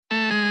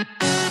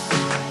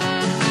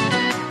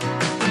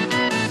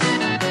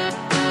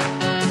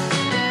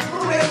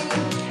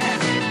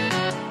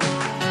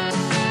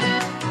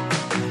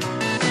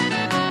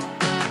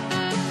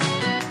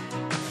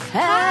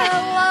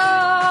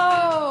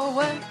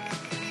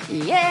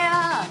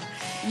Yeah.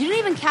 You didn't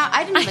even count.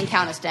 I didn't even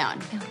count us down.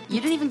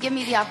 You didn't even give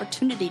me the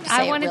opportunity to say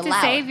I it wanted real to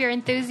loud. save your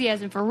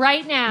enthusiasm for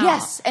right now.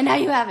 Yes, and now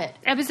you have it.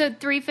 Episode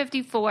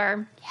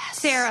 354. Yes.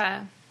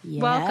 Sarah,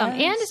 Yes. welcome.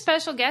 And a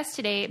special guest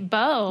today,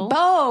 Bo.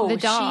 Bo, the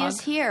dog, she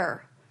is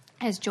here.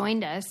 has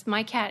joined us.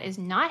 My cat is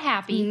not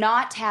happy.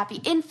 Not happy.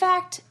 In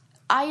fact,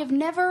 I have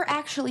never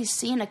actually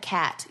seen a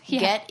cat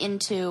get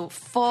into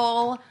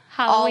full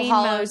Halloween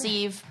All Hallows mode.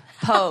 Eve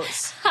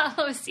pose.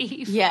 Hallows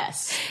Eve.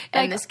 Yes.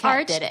 And Like this cat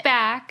arched did it.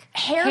 back,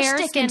 Hair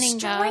sticking standing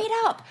straight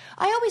up.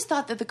 I always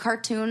thought that the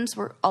cartoons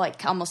were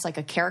like almost like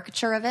a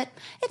caricature of it.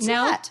 It's No,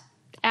 not.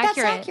 Accurate.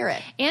 That's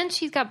accurate. And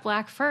she's got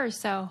black fur,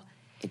 so...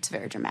 It's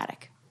very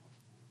dramatic.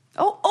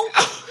 Oh,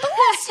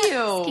 bless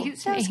you.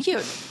 Excuse That was me.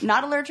 cute.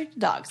 Not allergic to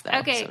dogs, though.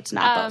 Okay. So it's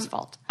not Bo's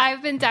fault.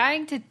 I've been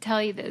dying to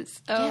tell you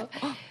this. So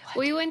Yeah.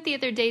 we went the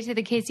other day to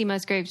the Casey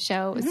Musgraves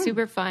show. It Mm-hmm. was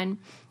super fun.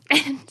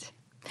 And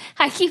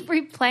I keep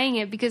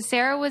replaying it because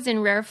Sarah was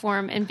in rare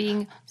form and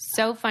being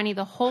so funny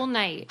the whole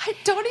night. I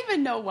don't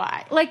even know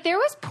why. Like, there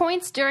was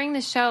points during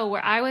the show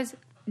where I was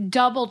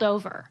doubled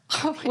over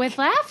with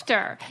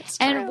laughter.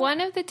 And true.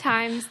 one of the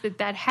times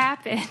that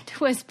happened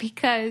was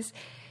because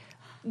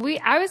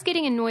I was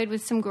getting annoyed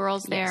with some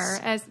girls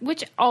there,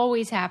 which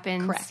always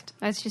happens. Correct.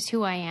 That's just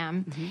who I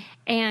am.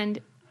 And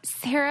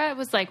Sarah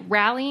was like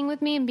rallying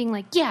with me and being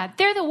like, yeah,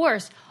 they're the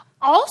worst.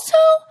 Also,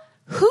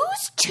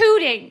 who's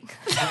tooting?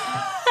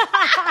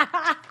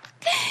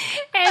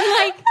 And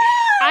like,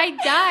 I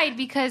died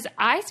because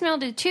I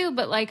smelled it too,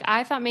 but like,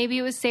 I thought maybe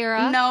it was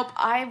Sarah. Nope.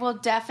 I will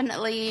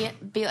definitely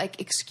be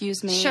like,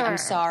 excuse me. Sure, I'm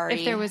sorry.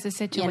 if there was a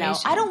situation. You know,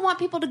 I don't want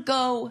people to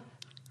go.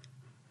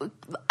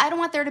 I don't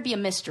want there to be a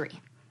mystery.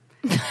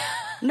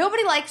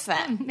 Nobody likes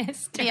that.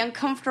 Mystery. The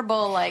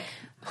uncomfortable, like,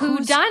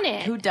 Who done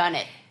it? Who done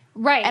it?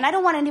 Right. And I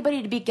don't want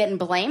anybody to be getting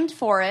blamed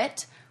for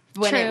it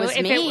when it was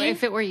if me.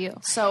 if it were you.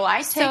 So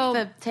I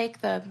So- take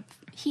the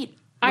heat.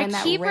 I when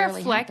that keep rarely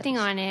reflecting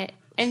happens. on it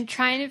and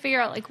trying to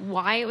figure out like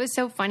why it was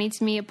so funny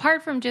to me,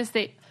 apart from just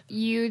that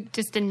you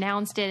just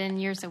announced it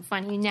and you're so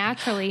funny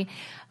naturally.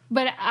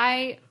 But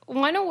I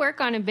want to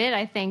work on a bit,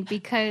 I think,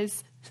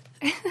 because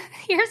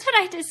here's what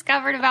I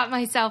discovered about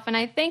myself, and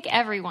I think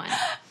everyone.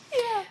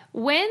 Yeah.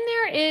 When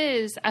there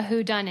is a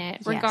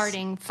whodunit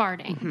regarding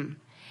farting,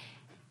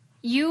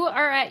 you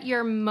are at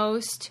your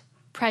most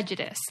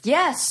prejudiced.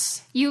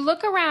 Yes. You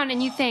look around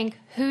and you think,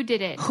 who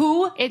did it?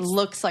 Who It's-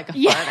 looks like a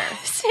Yes.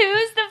 farter?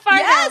 Who's the farter?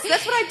 Yes,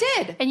 that's what I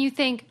did. And you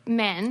think,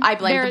 men. I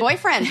blame they're- the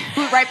boyfriend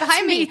who right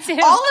behind me. Me too.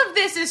 All of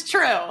this is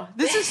true.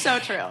 This is so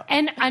true.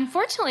 And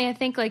unfortunately, I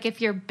think like if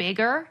you're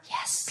bigger,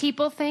 Yes.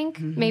 people think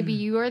maybe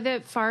you are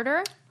the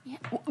farter,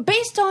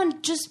 Based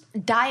on just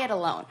diet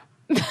alone.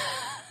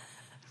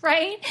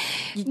 right?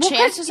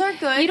 Chances 'cause are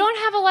good. You don't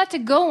have a lot to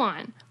go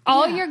on.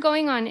 All Yeah. you're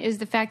going on is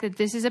the fact that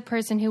this is a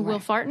person who will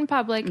fart in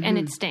public and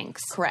it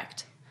stinks.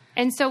 Correct.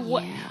 And so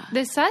Yeah.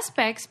 the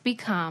suspects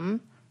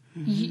become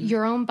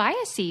your own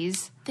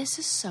biases. This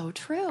is so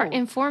true. Are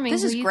informing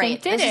this who is you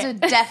great. think did this it.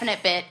 is a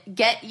definite bit.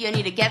 You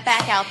need to get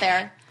back out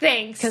there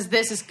Thanks. because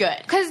this is good.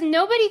 Because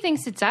nobody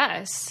thinks it's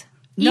us.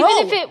 No.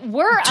 Even if it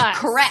were us.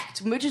 Correct.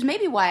 Which is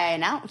maybe why I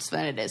announced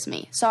that it is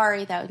me.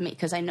 Sorry, that was me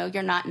because I know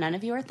you're not. None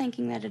of you are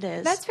thinking that it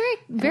is. That's very,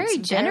 And very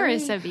it's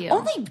generous of you.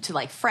 Only to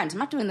like friends. I'm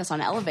not doing this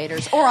on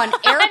elevators or on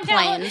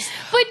airplanes.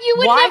 But you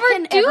would Why never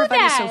can do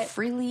everybody that. so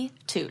freely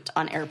toot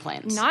on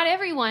airplanes? Not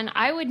everyone.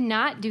 I would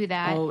not do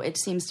that. Oh, it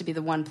seems to be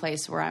the one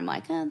place where I'm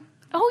like,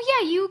 Oh,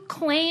 yeah, you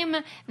claim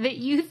that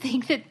you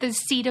think that the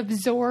seat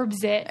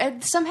absorbs it.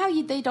 and somehow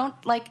they don't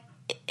like.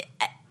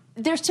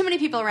 There's too many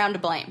people around to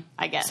blame,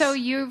 I guess. So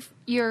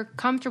you're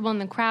comfortable in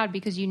the crowd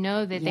because you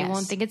know that they Yes.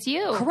 won't think it's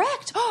you.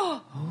 correct.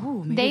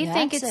 Oh, maybe They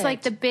think that's it's it.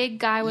 like the big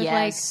guy with Yes.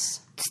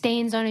 like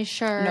stains on his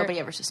shirt. Nobody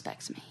ever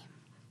suspects me,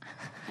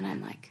 and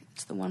I'm like,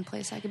 it's the one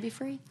place I could be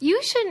free.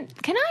 You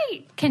shouldn't. Can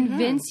I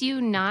convince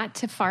you not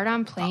to fart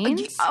on planes?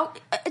 It's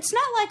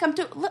not like I'm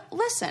doing.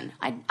 Listen,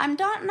 I'm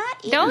not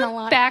eating Don't a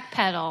lot.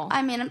 backpedal.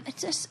 I mean,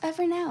 it's just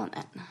every now and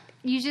then.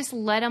 You just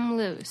let them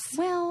loose.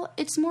 Well,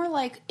 it's more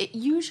like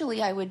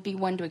usually I would be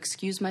one to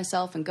excuse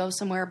myself and go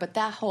somewhere, but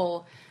that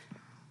whole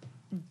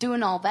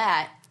doing all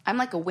that, I'm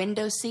like a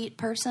window seat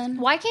person.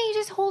 Why can't you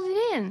just hold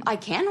it in? I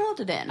can hold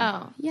it in.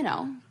 Oh. You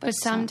know. But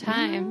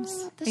sometimes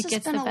this it has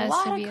gets been the a best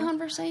lot of of you.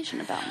 conversation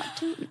about my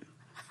tooting.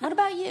 What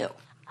about you?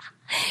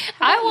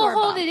 I about will your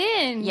hold bum? it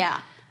in.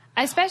 Yeah.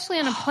 Especially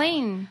on a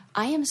plane.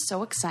 I am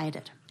so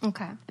excited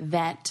Okay.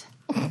 that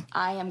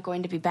I am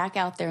going to be back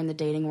out there in the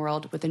dating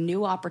world with a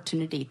new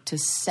opportunity to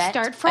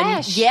Start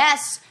fresh.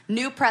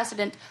 New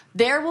precedent.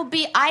 There will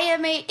be. I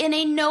am in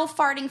a no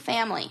farting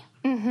family.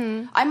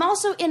 Mm-hmm. I'm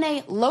also in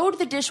a load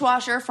the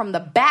dishwasher from the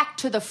back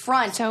to the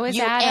front. So is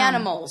you Adam.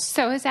 animals.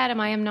 So is Adam.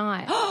 I am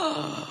not.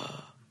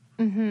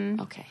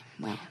 Okay,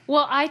 well,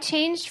 Well, I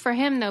changed for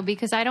him though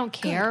because I don't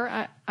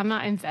care. I'm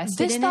not invested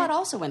this in thought it.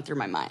 also went through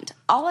my mind.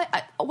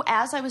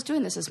 As I was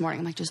doing this morning,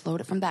 I'm like, just load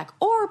it from back,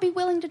 or be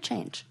willing to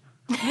change.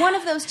 One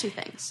of those two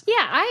things. Yeah,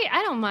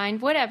 I don't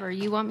mind whatever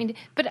you want me to.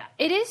 But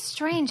it is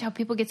strange how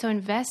people get so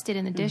invested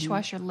in the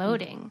dishwasher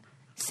loading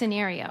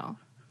scenario.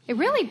 It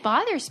really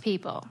bothers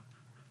people.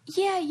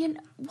 Yeah,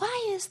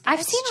 why is that?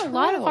 I've seen a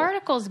lot of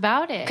articles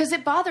about it. Because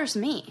it bothers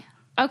me.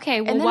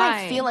 Okay, well, and then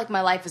why? I feel like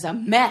my life is a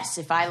mess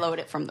if I load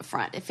it from the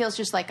front. It feels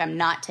just like I'm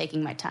not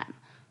taking my time.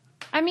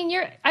 I mean,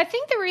 I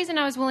think the reason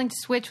I was willing to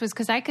switch was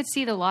because I could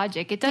see the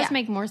logic. It does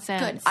make more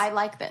sense. Good. I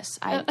like this.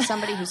 I'm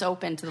somebody who's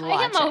open to the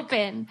logic. I am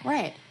open.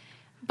 Right.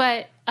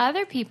 But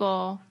other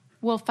people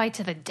will fight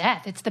to the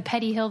death. It's the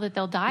petty hill that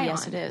they'll die on.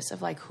 Yes, it is.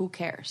 Of like, who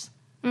cares?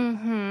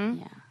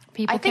 Mm-hmm. Yeah.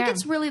 People I think care.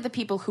 it's really the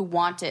people who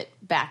want it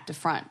back to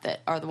front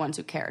that are the ones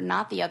who care,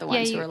 not the other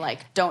ones who are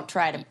like, don't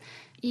try to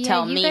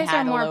tell me guys how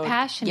are to more load.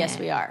 passionate. Yes,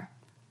 we are.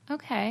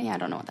 Okay. Yeah, I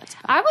don't know what that's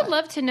about. I would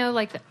love to know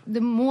like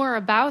the more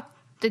about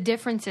the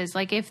differences.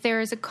 Like if there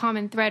is a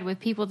common thread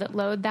with people that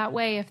load that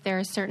way, if they're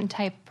a certain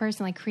type of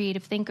person, like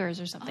creative thinkers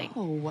or something.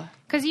 Oh.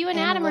 Because you and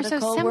Adam are so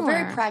similar. We're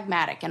very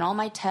pragmatic, and all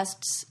my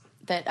tests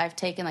that I've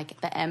taken, like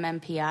the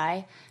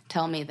MMPI,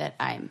 tell me that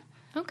I'm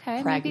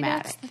pragmatic. Maybe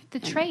that's the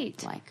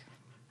trait. Like,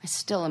 I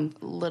still am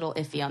a little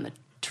iffy on the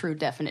true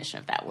definition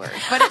of that word,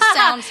 but it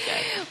sounds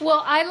good.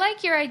 Well, I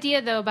like your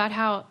idea though about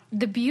how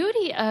the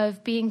beauty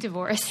of being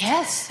divorced.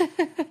 Yes,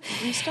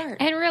 we start,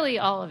 and really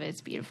all of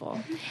it's beautiful.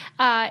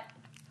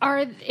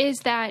 Is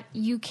that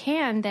you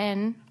can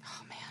then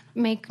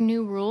make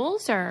new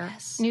rules or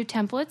new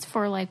templates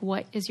for like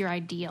what is your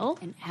ideal?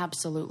 And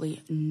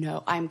absolutely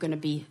no,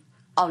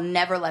 I'll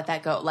never let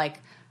that go. Like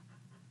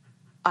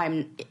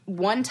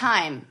one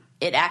time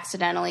it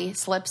accidentally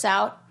slips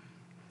out.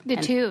 The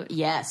tooth.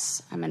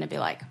 Yes. I'm going to be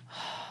like,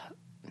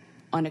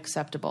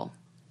 unacceptable.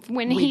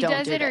 When he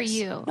does it or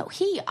you? No,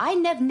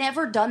 I've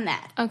never done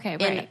that.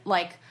 Okay,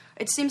 right.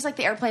 It seems like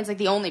the airplane's like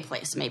the only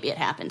place maybe it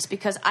happens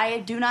because I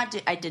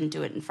didn't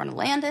do it in front of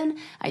Landon.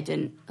 I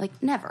didn't,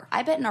 never.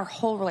 I bet in our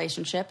whole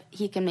relationship,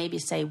 he can maybe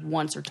say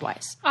once or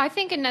twice. I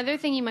think another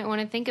thing you might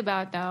want to think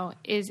about, though,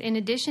 is in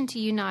addition to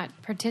you not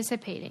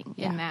participating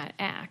in that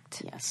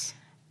act. Yes.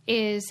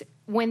 Is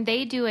when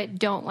they do it,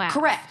 don't laugh.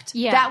 Correct.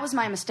 Yeah. That was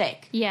my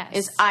mistake. Yes.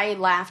 Is I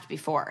laughed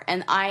before.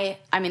 And I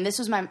mean, this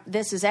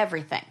is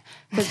everything.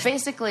 Because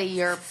basically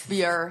you're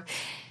okaying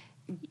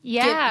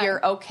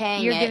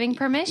You're giving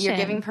permission. You're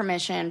giving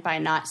permission by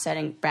not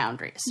setting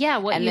boundaries. Yeah,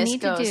 what and you this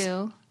need goes to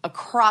do.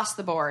 across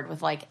the board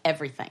with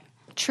everything.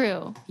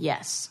 True.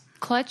 Yes.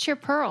 Clutch your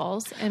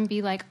pearls and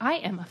be like, I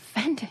am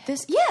offended.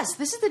 This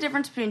is the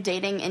difference between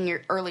dating in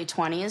your early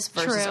 20s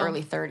versus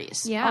early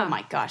 30s. Yeah. Oh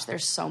my gosh,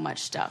 there's so much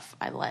stuff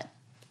I let.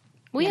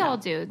 We all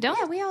do.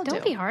 We all do.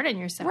 Don't be hard on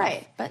yourself.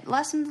 Right, but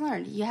lessons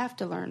learned. You have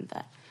to learn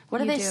that. What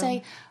do they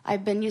say?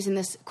 I've been using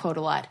this quote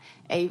a lot.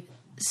 A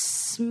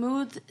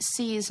smooth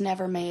sea is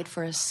never made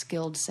for a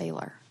skilled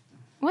sailor.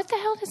 What the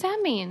hell does that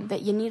mean?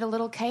 That you need a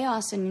little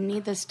chaos and you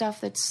need the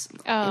stuff it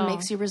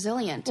makes you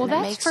resilient. Well, and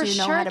it that's makes you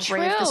know how to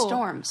brave the true.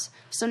 storms.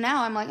 So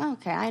now I'm like,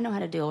 okay, I know how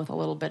to deal with a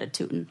little bit of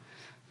tootin'.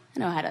 I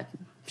know how to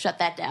shut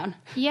that down.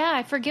 Yeah,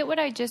 I forget what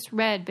I just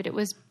read, but it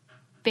was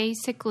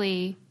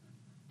basically...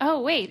 Oh,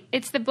 wait,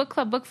 it's the book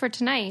club book for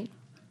tonight.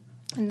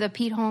 The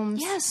Pete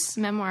Holmes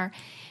memoir.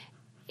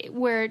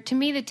 Where, to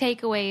me, the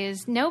takeaway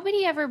is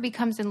nobody ever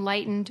becomes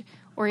enlightened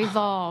or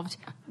evolved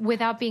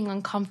without being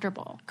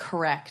uncomfortable.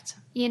 Correct.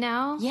 You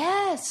know?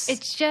 Yes.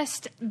 It's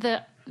just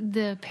the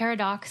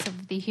paradox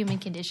of the human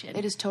condition.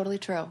 It is totally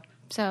true.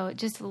 So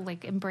just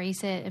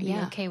embrace it and be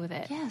okay with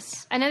it.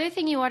 Yes. Another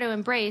thing you ought to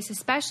embrace,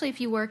 especially if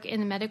you work in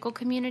the medical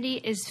community,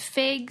 is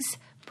FIGS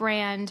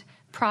brand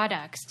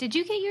products. Did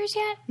you get yours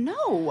yet?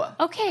 No.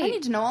 Okay. I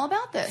need to know all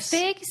about this.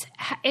 FIGS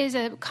is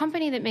a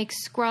company that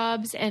makes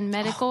scrubs and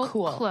medical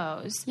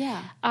clothes.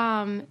 Yeah.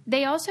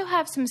 They also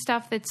have some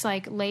stuff that's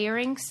like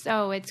layering,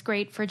 so it's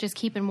great for just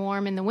keeping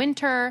warm in the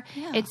winter.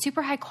 Yeah. It's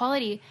super high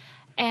quality.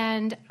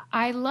 And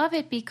I love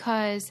it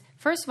because,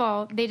 first of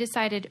all, they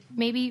decided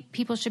maybe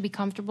people should be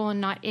comfortable and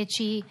not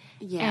itchy.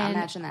 Yeah, and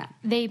imagine that.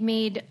 They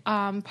made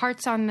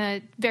parts on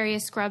the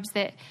various scrubs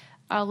that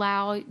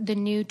allow the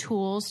new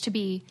tools to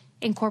be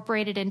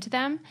incorporated into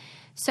them.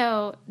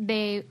 So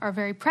they are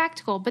very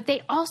practical, but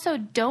they also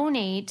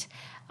donate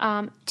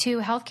to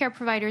healthcare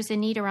providers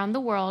in need around the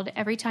world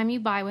every time you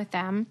buy with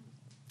them.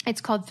 It's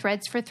called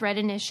Threads for Thread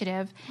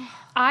Initiative.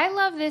 I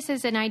love this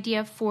as an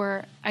idea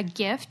for a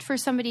gift for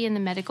somebody in the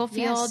medical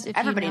field. Yes,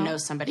 everybody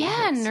knows somebody.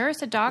 Yeah, a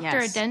nurse, a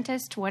doctor, Yes. a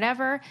dentist,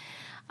 whatever,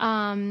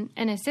 an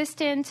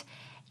assistant.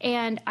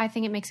 And I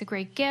think it makes a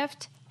great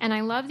gift. And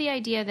I love the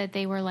idea that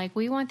they were like,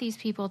 we want these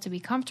people to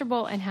be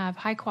comfortable and have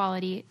high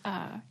quality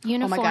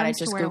uniforms. Oh my God, I to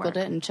just wear to Googled work.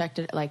 it and checked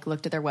it,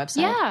 looked at their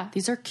website. Yeah.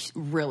 These are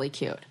really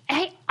cute.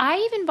 I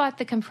even bought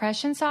the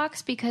compression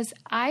socks because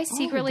I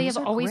secretly those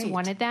have are always great.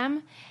 wanted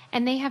them.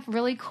 And they have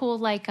really cool,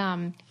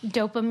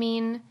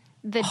 dopamine,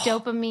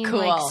 dopamine,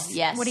 cool,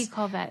 yes. What do you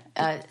call that?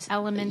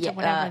 Element or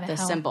whatever the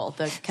hell. symbol,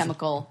 the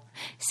chemical.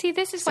 See,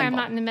 this is why I'm symbol.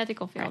 not in the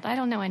medical field. I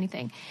don't know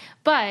anything.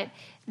 But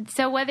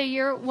so whether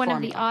you're one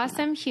of the Formula.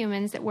 awesome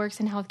humans that works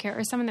in healthcare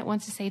or someone that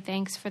wants to say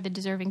thanks for the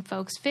deserving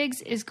folks,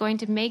 FIGS is going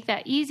to make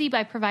that easy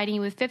by providing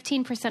you with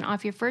 15%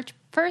 off your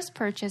first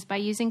purchase by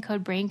using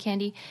code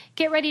BRAINCANDY.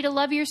 Get ready to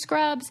love your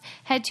scrubs.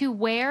 Head to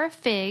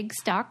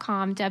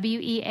wearfigs.com,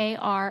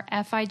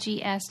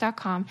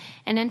 wearfigs.com,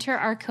 and enter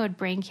our code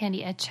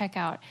BRAINCANDY at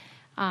checkout.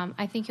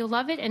 I think you'll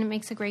love it, and it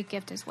makes a great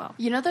gift as well.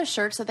 You know those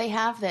shirts that they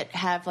have that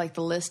have like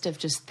the list of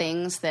just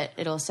things that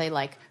it'll say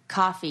like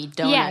coffee,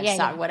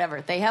 donuts,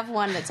 whatever. They have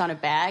one that's on a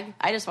bag.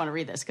 I just want to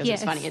read this because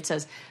it's funny. It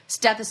says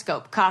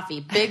stethoscope, coffee,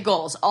 big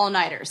goals,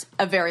 all-nighters,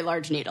 a very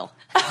large needle.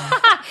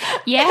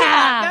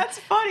 Yeah. That's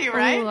funny,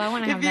 right? Ooh, I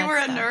want to have if you that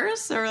were stuff. a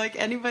nurse or like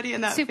anybody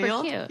in that Super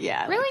field. cute.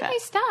 Yeah. Really like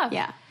nice stuff.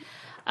 Yeah.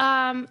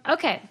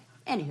 Okay.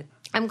 Anywho.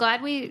 I'm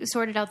glad we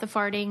sorted out the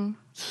farting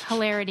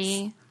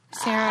hilarity.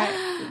 Sarah,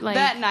 like...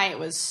 That night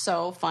was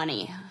so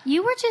funny.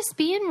 You were just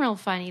being real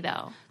funny,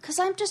 though. Because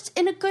I'm just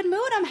in a good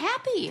mood. I'm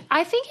happy.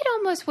 I think it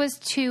almost was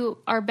to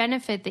our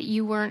benefit that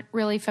you weren't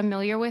really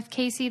familiar with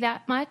Casey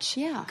that much.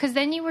 Yeah. Because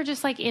then you were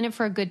just, like, in it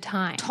for a good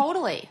time.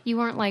 Totally. You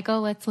weren't like, oh,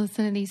 let's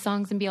listen to these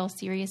songs and be all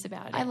serious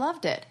about it. I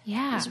loved it.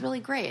 Yeah. It was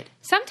really great.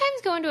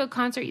 Sometimes going to a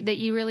concert that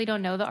you really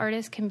don't know the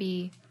artist can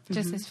be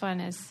just as fun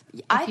as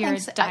if I you're think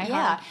a so, diehard.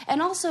 yeah. And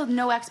also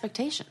no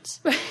expectations.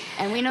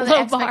 And we know Low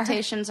that bar.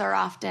 expectations are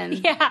often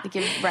Yeah.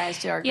 give rise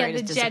to our Yeah,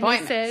 greatest the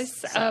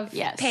disappointments. genesis of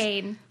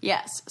pain.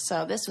 Yes.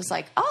 So this was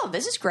like, oh,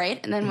 this is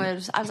great. And then I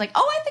was like,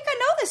 oh, I think I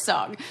know this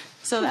song.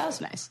 So that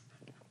was nice.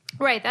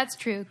 Right, that's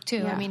true, too.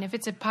 Yeah. I mean, if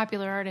it's a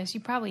popular artist,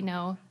 you probably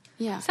know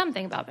Yeah.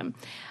 something about them.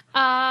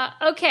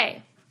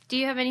 Okay. Do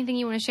you have anything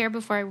you want to share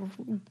before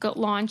I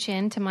launch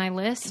into my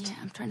list? Yeah,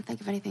 I'm trying to think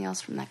of anything else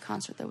from that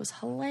concert that was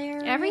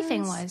hilarious.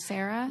 Everything was,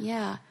 Sarah.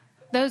 Yeah.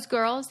 Those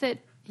girls that,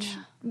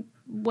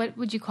 what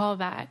would you call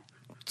that?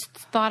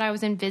 Thought I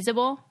was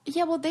invisible?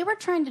 Yeah, well, they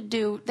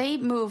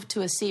moved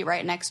to a seat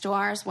right next to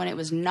ours when it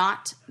was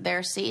not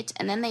their seat,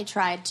 and then they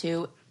tried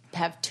to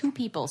have two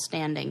people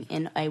standing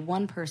in a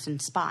one-person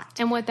spot.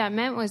 And what that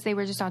meant was they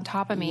were just on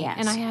top of me, Yes.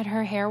 and I had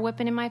her hair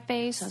whipping in my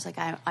face. So I was like,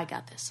 I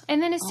got this.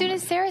 And then as soon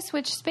as Sarah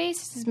switched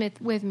spaces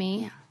with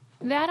me,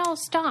 that all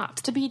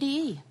stopped. To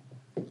BDE.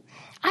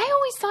 I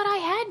always thought I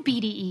had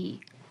BDE.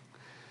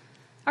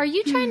 Are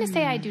you trying to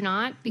say I do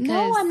not? Because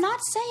No, I'm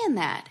not saying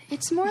that.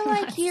 It's more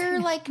like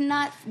you're like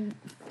not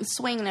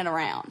swinging it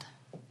around.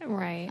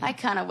 Right. I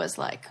kind of was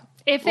like,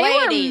 If they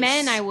ladies. were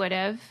men, I would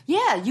have.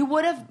 Yeah, you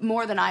would have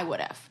more than I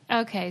would have.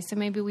 Okay, so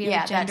maybe we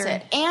have a gender.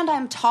 That's it. And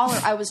I'm taller.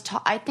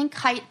 I think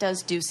height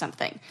does do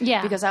something.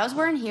 Yeah. Because I was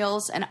wearing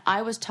heels and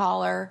I was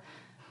taller.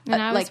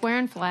 And I was like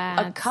wearing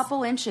flats. a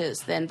couple inches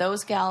than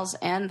those gals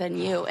and than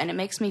you. And it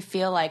makes me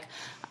feel like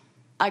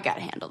I got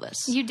to handle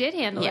this. You did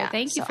handle Yeah, it.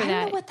 Thank you so for I that.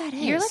 don't know what that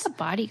is. You're like a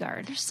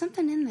bodyguard. There's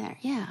something in there.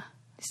 Yeah.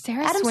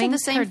 Sarah Adam said swings the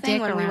same her thing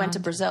dick when around. we went to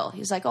Brazil. He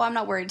was like, "Oh, I'm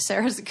not worried.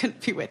 Sarah's going to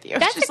be with you."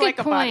 That's She's a good like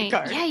a point.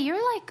 bodyguard. Yeah,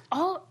 you're like,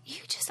 you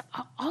just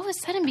all of a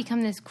sudden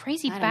become this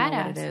crazy I badass. don't know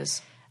what it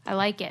is. I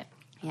like it.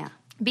 Yeah.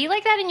 Be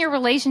like that in your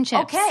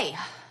relationships. Okay.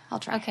 I'll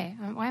try. Okay.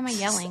 Why am I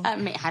yelling? I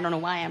mean, I don't know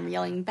why I'm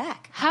yelling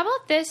back. How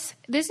about this?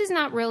 This is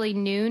not really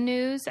new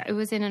news. It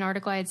was in an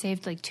article I had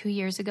saved like 2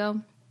 years ago.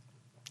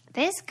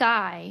 This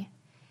guy,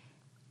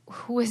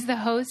 who was the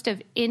host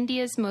of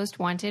India's Most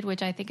Wanted,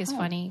 which I think is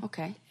funny.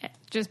 Okay.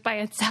 Just by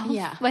itself.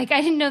 Yeah. Like,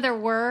 I didn't know there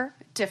were.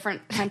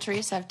 Different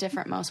countries have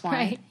different most wanted.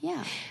 Right.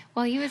 Yeah.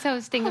 Well, he was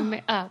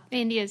hosting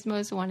India's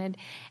Most Wanted,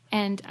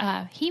 and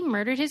he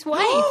murdered his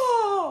wife.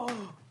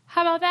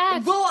 How about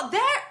that? Well,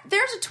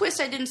 there's a twist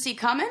I didn't see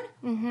coming.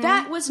 Mm-hmm.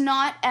 That was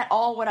not at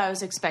all what I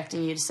was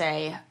expecting you to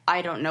say.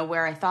 I don't know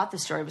where I thought the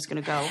story was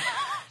going to go.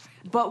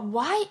 But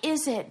why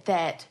is it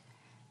that,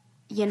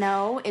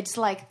 it's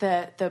like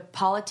the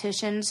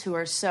politicians who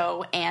are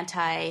so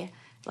anti,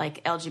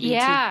 like,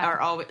 LGBT are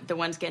always the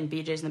ones getting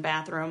BJs in the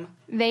bathroom?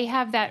 They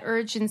have that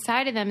urge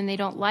inside of them, and they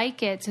don't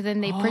like it, so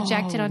then they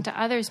project it onto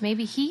others.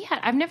 Maybe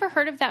I've never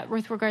heard of that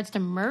with regards to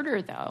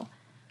murder, though.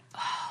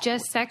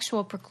 Just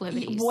sexual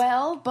proclivities.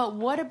 Well, but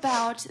what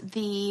about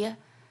the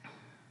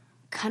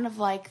kind of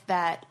like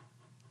that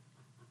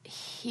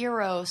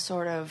hero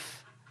sort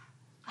of...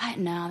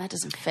 No, that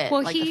doesn't fit.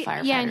 Well, like the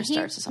firefighter and he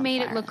starts his own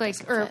made fire. it look like,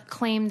 doesn't or fit.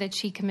 claimed that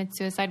she commits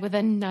suicide with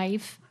a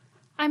knife.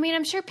 I mean,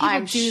 I'm sure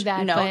people do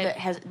that, No,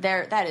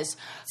 but that is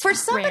for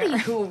somebody rare.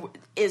 who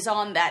is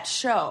on that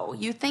show.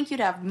 You think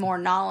you'd have more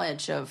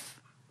knowledge of,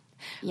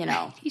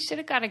 he should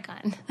have got a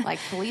gun. like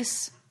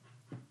police.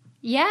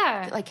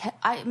 Yeah. Like,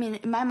 I mean,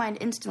 my mind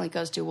instantly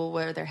goes to, well,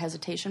 were there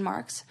hesitation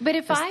marks? But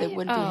if 'Cause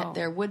I-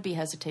 there would be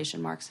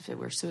hesitation marks if it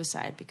were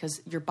suicide,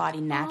 because your body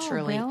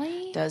naturally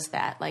really? does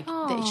that. Like,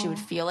 that she would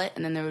feel it,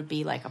 and then there would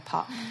be like a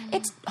pop.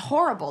 It's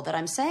horrible that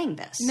I'm saying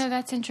this. No,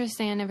 that's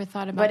interesting. I never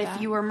thought about but that.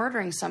 if you were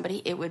murdering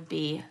somebody, it would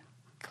be,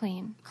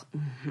 clean,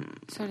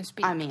 so to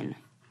speak. I mean,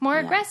 more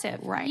yeah, aggressive.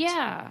 right?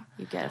 Yeah.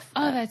 You get.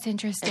 That's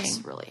interesting.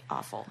 It's really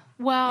awful.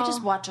 Well, I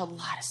just watch a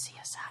lot of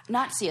CSI.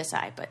 Not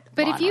CSI, but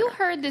But Law if and you Order.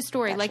 heard the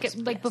story, That's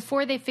like just-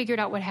 before they figured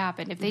out what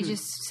happened, if they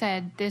just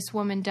said this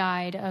woman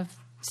died of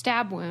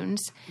stab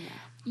wounds,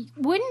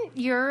 wouldn't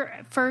your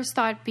first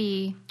thought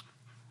be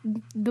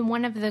the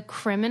one of the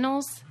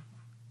criminals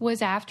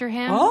was after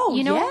him? Oh,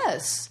 you know,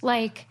 yes.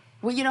 like.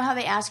 Well, you know how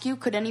they ask you,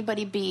 could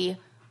anybody be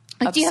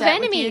Like, do you have upset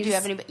with enemies? Do you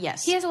have anybody?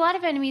 Yes. He has a lot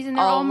of enemies, and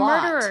they're A all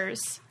lot.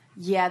 murderers.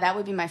 Yeah, that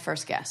would be my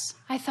first guess.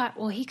 I thought,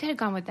 well, he could have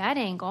gone with that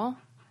angle.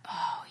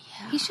 Oh,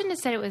 He shouldn't have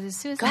said it was a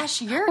suicide.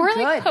 Gosh, you're We're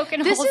good. like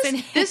poking holes in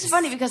his this is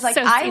funny because like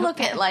I look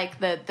sociopath. at like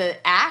the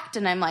act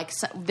and I'm like,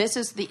 this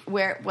is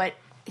what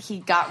he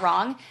got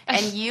wrong,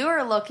 and you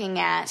are looking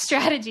at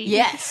strategy.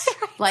 Yes,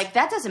 like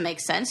that doesn't make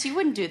sense. You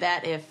wouldn't do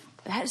that if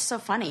that is so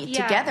funny.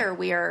 Yeah. Together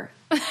we are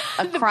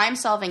a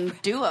crime-solving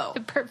duo.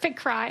 The perfect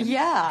crime.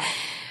 Yeah.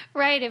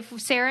 Right, if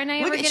Sarah and I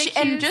ever get accused.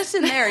 And just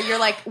in there, you're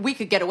like, we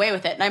could get away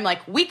with it. And I'm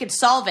like, we could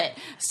solve it.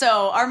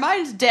 So our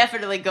minds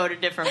definitely go to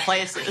different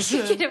places.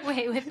 Get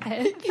away with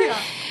it. Yeah.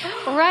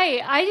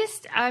 Right.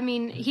 I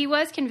mean, he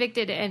was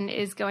convicted and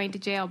is going to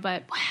jail.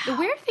 But the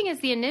weird thing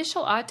is the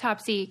initial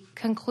autopsy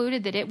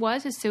concluded that it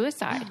was a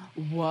suicide.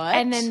 What?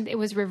 And then it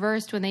was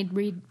reversed when they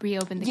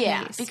reopened the case.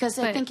 Yeah, because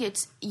I think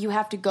you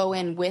have to go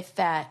in with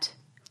that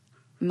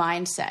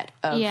mindset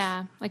of...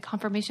 Yeah, like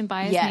confirmation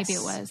bias, yes, maybe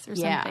it was, or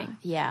yeah, something.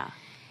 Yeah.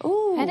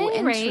 Ooh, At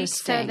any rate,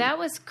 interesting. so that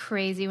was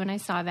crazy when I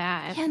saw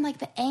that. Yeah, and like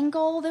the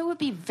angle, that would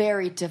be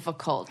very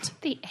difficult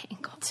The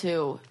angle.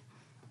 to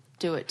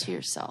do it to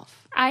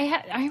yourself.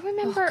 I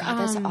remember... Oh, God,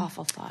 that's an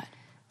awful thought.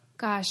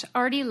 Gosh,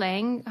 Artie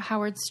Lang,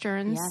 Howard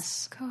Stern's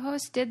Yes.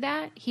 co-host, did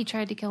that. He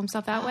tried to kill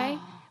himself that way.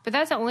 But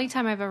that's the only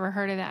time I've ever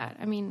heard of that.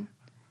 I mean,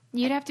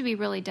 you'd have to be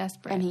really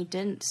desperate. And he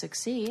didn't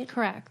succeed.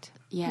 Correct.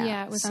 Yeah.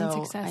 Yeah, it was so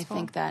unsuccessful. I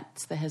think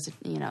that's the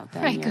then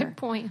Right, you're- good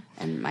point.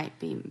 And might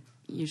be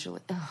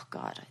usually, oh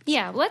God.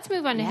 Yeah, let's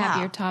move on to Yeah.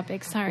 happier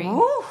topics. Sorry.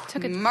 Ooh,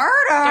 Took a murder.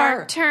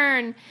 dark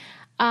turn.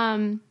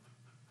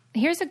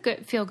 Here's a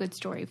good feel-good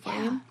story for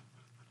you.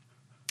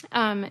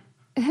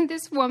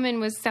 This woman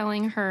was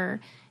selling her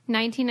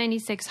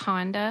 1996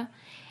 Honda,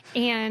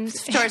 and The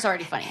story's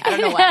already funny. I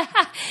don't know why.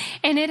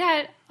 and it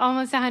had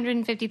almost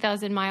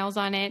 150,000 miles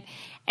on it,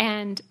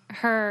 and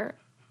her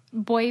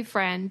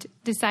boyfriend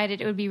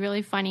decided it would be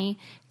really funny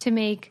to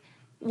make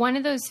one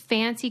of those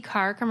fancy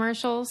car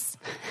commercials,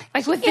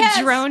 like with Yes.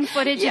 the drone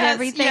footage and Yes,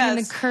 everything, and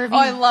the yes. curvy, Oh,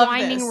 I love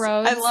winding this.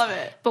 roads. I love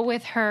it. But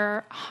with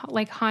her,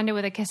 like Honda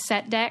with a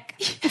cassette deck.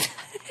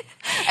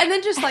 And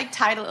then just like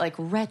title it like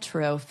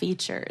retro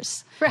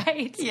features.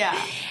 Right. Yeah.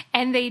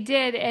 And they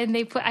did, and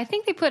I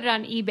think they put it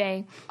on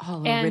eBay.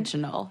 All And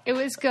original. It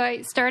was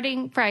good.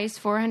 Starting price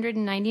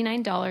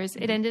 $499.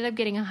 It ended up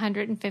getting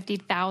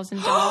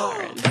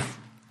 $150,000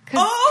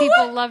 because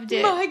people loved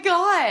it. My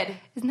God.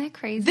 Isn't that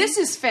crazy? This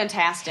is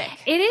fantastic.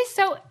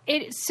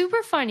 It's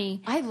super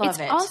funny. I love it's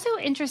it. It's also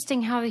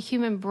interesting how the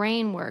human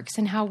brain works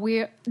and how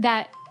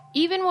that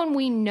even when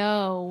we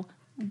know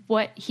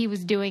what he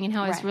was doing and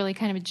how it's Right. really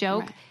kind of a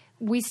joke, Right.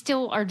 we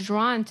still are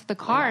drawn to the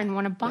car and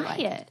want to buy like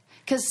it.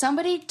 Because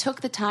somebody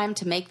took the time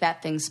to make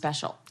that thing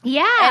special.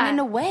 Yeah. And in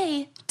a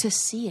way, to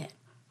see it.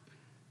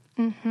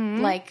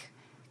 Mm-hmm. Like,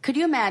 could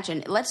you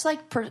imagine? Let's like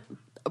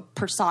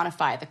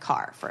personify the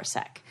car for a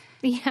sec.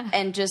 Yeah.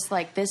 And just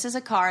like, this is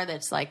a car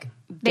that's like...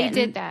 They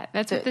did that.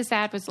 That's what this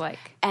ad was like.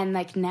 And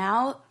like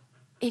now,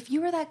 if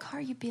you were that car,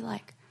 you'd be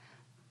like,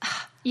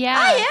 Yeah.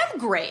 I am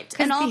great.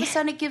 And all of the- a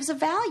sudden it gives a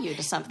value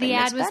to something The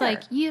that's ad was better.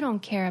 like, you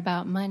don't care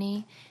about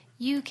money.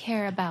 You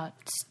care about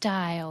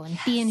style and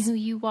being who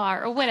you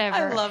are or whatever.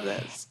 I love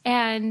this.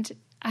 And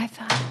I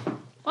thought,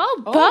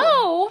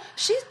 Bo.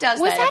 She does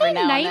Was that that every a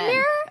now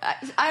nightmare?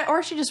 and then.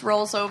 Or she just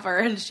rolls over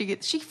and she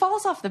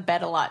falls off the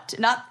bed a lot.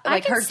 Not I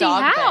like can her see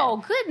dog how.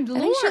 bed. Good And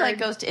Lord. then she like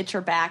goes to itch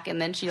her back,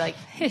 and then she like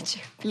Itch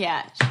her-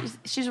 yeah,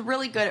 she's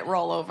really good at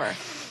rollover.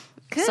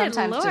 Good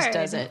Sometimes Lord. just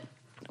does it,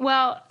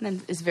 Well, and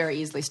then is very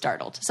easily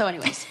startled. So,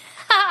 anyways,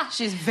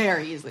 she's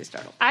very easily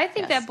startled. I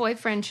think Yes. that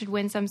boyfriend should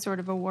win some sort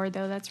of award,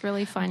 though. That's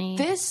really funny.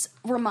 This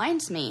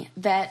reminds me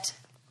that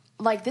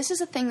like this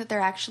is a thing that they're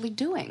actually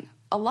doing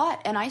a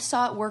lot, and I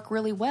saw it work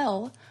really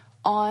well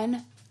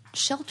on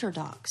shelter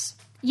dogs.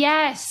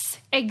 Yes,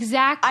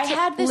 exactly. I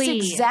had this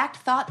exact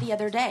thought the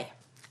other day.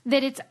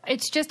 that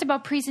it's just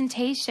about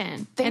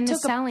presentation They and the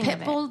took a selling pit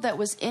of it. bull that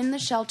was in the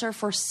shelter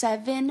for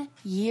 7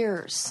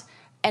 years.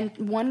 And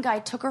one guy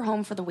took her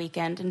home for the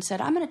weekend and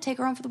said, I'm going to take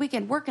her home for the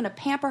weekend. We're going to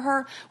pamper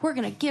her. We're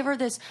going to give her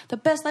the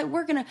best life.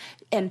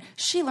 And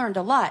she learned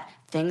a lot.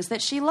 Things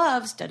that she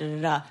loves,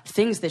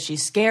 things that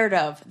she's scared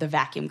of, the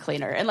vacuum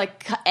cleaner. And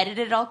like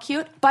edited it all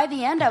cute. By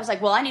the end, I was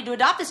like, well, I need to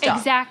adopt this dog.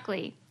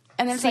 Exactly.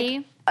 And then it's See?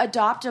 like,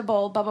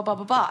 adoptable, blah, blah, blah,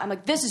 blah, blah. I'm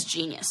like, this is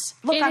genius.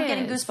 Look, It I'm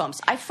getting is. goosebumps.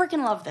 I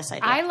freaking love this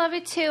idea. I love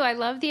it too. I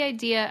love the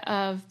idea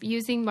of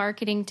using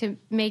marketing to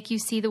make you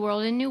see the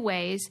world in new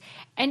ways.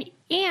 And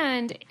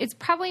it's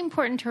probably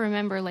important to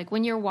remember, like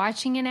when you're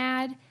watching an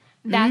ad,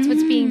 that's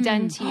what's being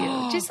done to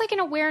you. Just like an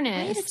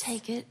awareness. Way to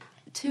take it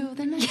to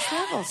the next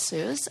level,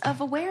 Suze,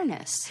 of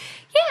awareness.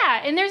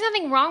 Yeah, and there's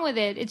nothing wrong with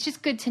it. It's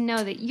just good to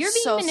know that you're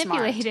being So smart.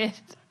 manipulated.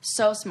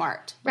 So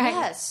smart. Right.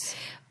 Yes.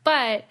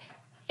 But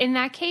in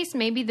that case,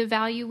 maybe the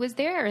value was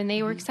there and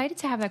they were excited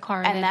to have that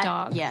car and that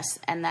dog. Yes,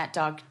 and that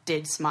dog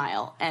did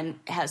smile and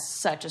has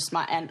such a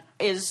smile and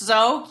is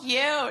so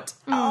cute.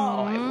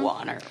 Oh, I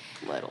want her.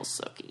 Little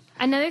Sookie.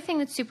 Another thing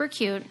that's super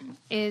cute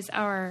is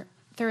our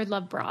Third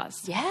Love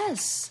bras.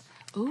 Yes.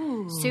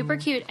 Ooh. Super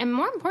cute and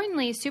more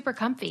importantly, super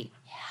comfy.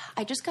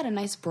 I just got a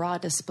nice bra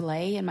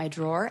display in my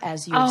drawer,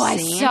 as you've Oh, I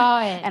seen.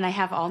 saw it. And I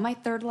have all my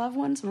Third Love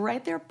ones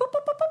right there. Boop,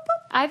 boop, boop, boop,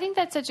 boop. I think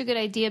that's such a good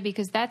idea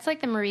because that's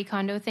like the Marie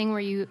Kondo thing where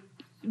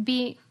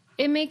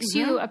it makes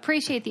you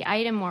appreciate the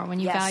item more when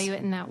you value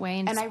it in that way.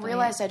 And I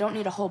realized I don't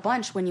need a whole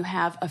bunch when you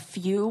have a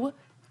few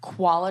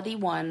quality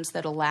ones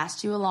that'll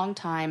last you a long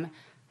time.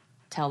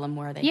 Tell them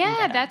where they can get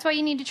them. That's why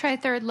you need to try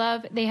Third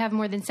Love. They have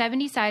more than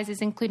 70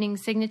 sizes, including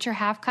signature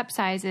half-cup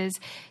sizes.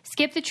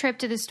 Skip the trip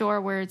to the store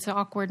where it's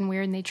awkward and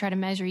weird and they try to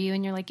measure you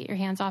and you're like, get your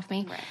hands off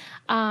me.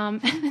 Right.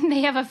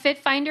 They have a fit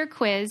finder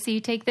quiz, so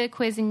you take the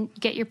quiz and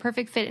get your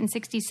perfect fit in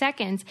 60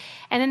 seconds.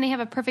 And then they have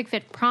a perfect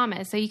fit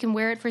promise, so you can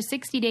wear it for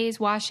 60 days,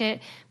 wash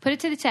it, put it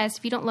to the test.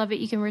 If you don't love it,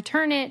 you can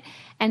return it,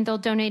 and they'll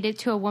donate it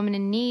to a woman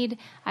in need.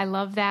 I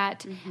love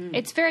that. Mm-hmm.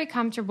 It's very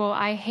comfortable.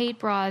 I hate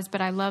bras,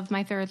 but I love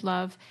my Third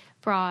Love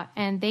bra,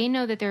 and they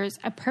know that there's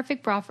a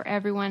perfect bra for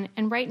everyone.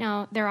 And right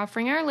now they're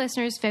offering our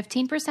listeners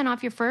 15%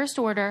 off your first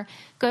order.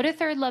 Go to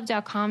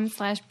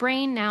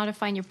thirdlove.com/brain now to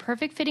find your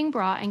perfect fitting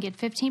bra and get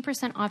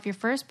 15% off your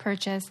first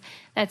purchase.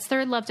 That's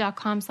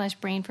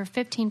thirdlove.com/brain for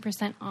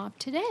 15% off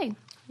today.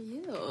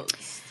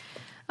 Yes.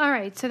 All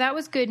right, so that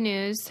was good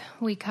news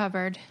we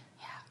covered.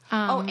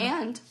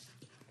 Yeah.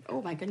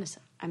 Oh my goodness,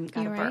 I'm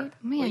got a burp. Right?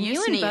 Man, well,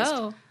 you sneezed, and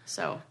Bo.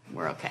 so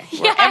we're okay.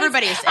 Yes,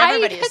 everybody's.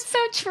 That's so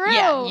true.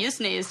 Yeah, you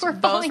sneezed. We're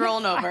Bo's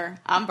rolling over.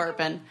 I'm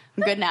burping.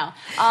 I'm good now.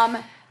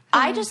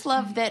 I just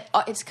love that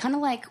it's kind of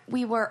like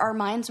our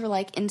minds were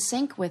like in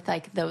sync with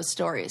like those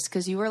stories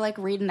because you were like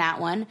reading that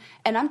one,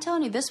 and I'm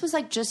telling you, this was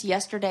like just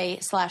yesterday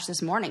 /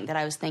 this morning that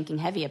I was thinking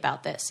heavy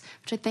about this,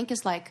 which I think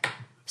is like.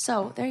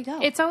 So there you go.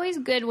 It's always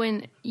good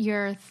when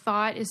your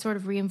thought is sort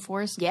of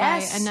reinforced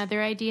by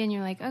another idea and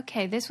you're like,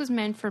 okay, this was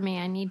meant for me.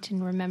 I need to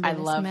remember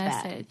this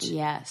message. That.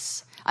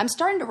 Yes. I'm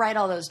starting to write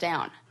all those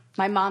down.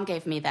 My mom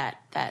gave me that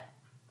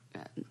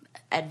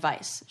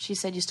advice. She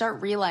said, you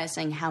start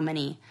realizing how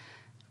many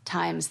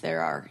times there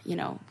are,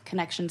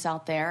 connections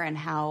out there and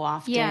how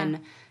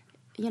often,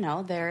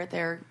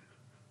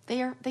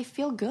 they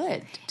feel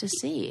good to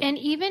see. And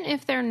even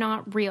if they're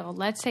not real,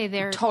 let's say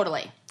they're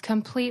totally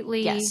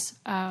completely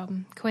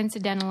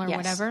coincidental or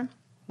whatever.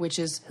 Which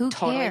is who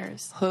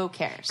cares? Who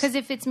cares? Because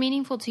if it's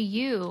meaningful to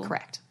you,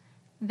 correct,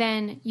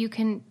 then you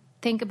can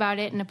think about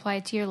it and apply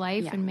it to your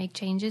life and make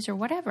changes or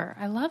whatever.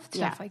 I love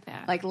stuff like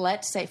that. Like,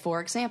 let's say,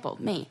 for example,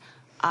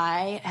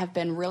 I have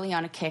been really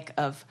on a kick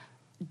of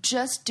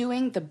just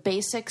doing the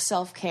basic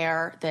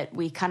self-care that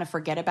we kind of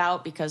forget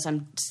about because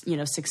I'm,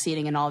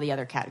 succeeding in all the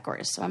other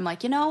categories. So I'm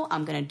like,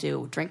 I'm going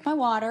to drink my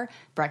water,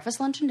 breakfast,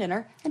 lunch, and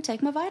dinner, and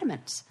take my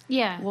vitamins.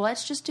 Yeah. Well,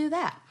 let's just do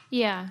that.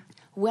 Yeah.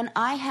 When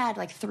I had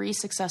like 3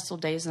 successful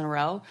days in a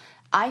row,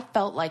 I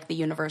felt like the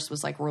universe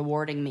was like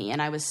rewarding me.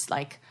 And I was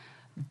like,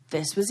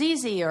 this was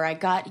easy, or I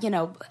got,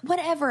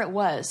 whatever it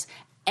was.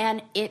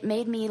 And it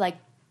made me like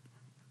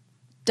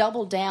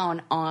double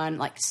down on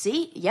like,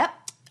 see, yep.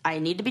 I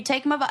need to be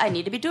I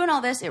need to be doing all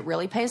this. It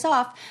really pays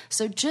off.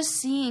 So just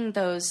seeing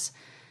those,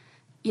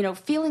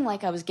 feeling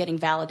like I was getting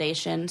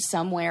validation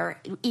somewhere,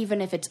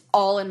 even if it's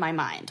all in my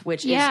mind,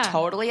 which is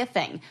totally a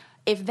thing.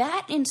 If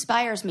that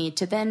inspires me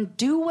to then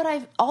do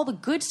all the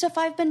good stuff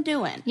I've been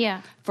doing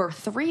for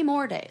 3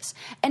 more days.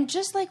 And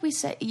just like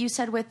you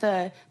said with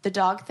the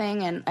dog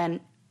thing and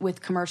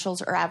with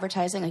commercials or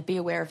advertising, like be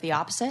aware of the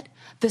opposite.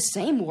 The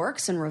same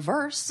works in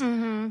reverse.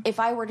 Mm-hmm.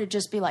 If I were to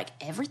just be like,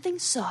 everything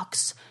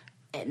sucks,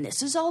 and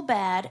this is all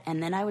bad,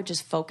 and then I would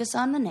just focus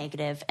on the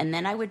negative, and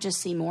then I would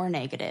just see more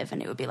negative,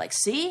 and it would be like,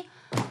 see?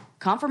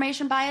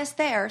 Confirmation bias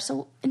there,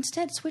 so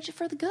instead switch it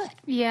for the good.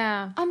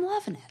 Yeah. I'm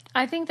loving it.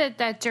 I think that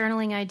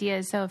journaling idea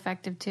is so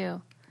effective,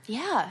 too.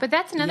 Yeah. But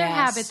that's another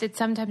habit that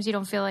sometimes you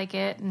don't feel like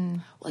it.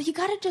 And well, you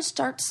got to just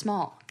start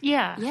small.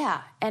 Yeah.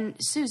 Yeah. And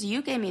Susie,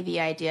 you gave me the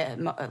idea,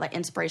 like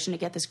inspiration to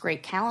get this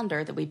great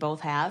calendar that we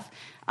both have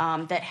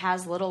that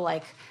has little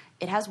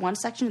it has one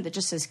section that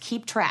just says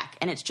keep track,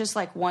 and it's just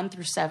like 1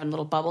 through 7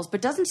 little bubbles,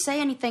 but doesn't say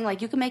anything. Like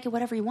you can make it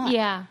whatever you want.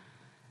 Yeah.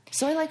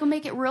 So I like to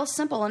make it real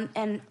simple,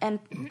 and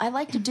I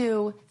like to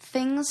do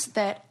things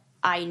that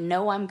I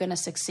know I'm going to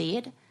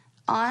succeed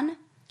on.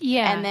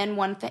 Yeah. And then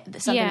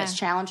something that's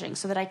challenging,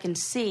 so that I can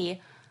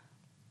see.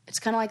 It's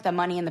kind of like the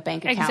money in the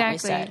bank account.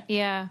 Exactly. We said.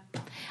 Yeah.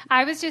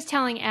 I was just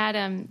telling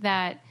Adam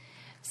that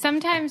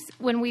sometimes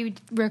when we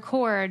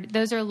record,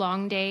 those are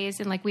long days,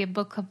 and like we have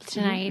book club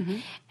tonight. Mm-hmm.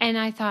 And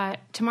I thought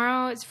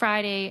tomorrow is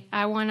Friday.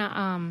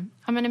 I'm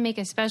gonna make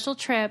a special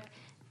trip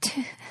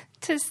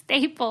to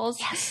Staples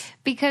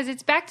because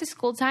it's back to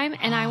school time.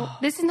 And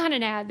this is not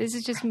an ad. This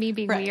is just me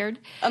being weird.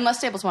 Unless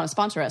Staples want to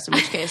sponsor us, in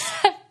which case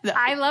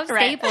I love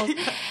Staples.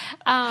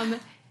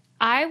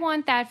 I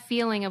want that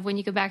feeling of when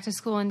you go back to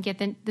school and get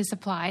the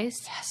supplies.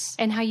 Yes.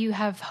 And how you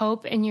have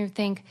hope and you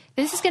think,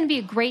 this is going to be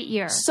a great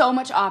year. So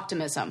much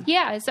optimism.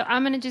 Yeah. So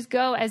I'm going to just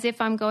go as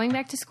if I'm going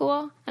back to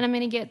school and I'm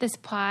going to get the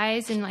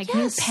supplies and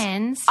new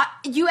pens.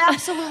 You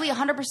absolutely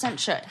 100%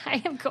 should.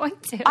 I am going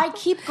to. I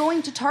keep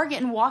going to Target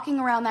and walking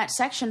around that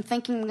section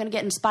thinking I'm going to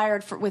get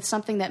inspired with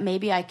something that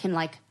maybe I can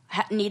I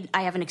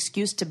have an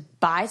excuse to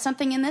buy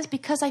something in this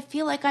because I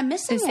feel like I'm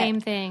missing the same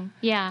thing.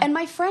 Yeah. And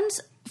my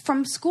friends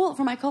from school,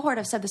 from my cohort,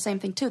 have said the same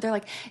thing too. They're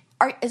like,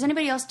 is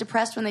anybody else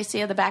depressed when they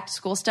see the back to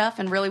school stuff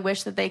and really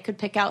wish that they could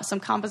pick out some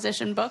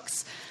composition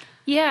books?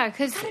 Yeah,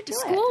 because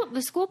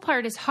the school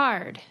part is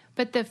hard,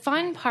 but the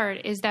fun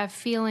part is that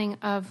feeling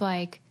of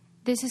like,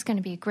 this is going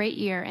to be a great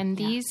year, and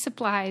these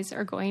supplies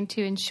are going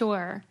to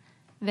ensure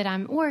that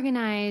I'm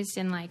organized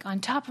and like on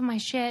top of my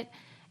shit,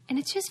 and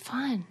it's just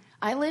fun.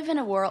 I live in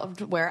a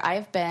world where I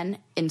have been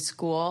in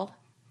school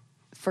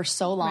for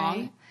so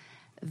long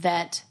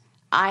that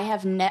I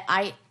have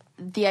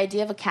the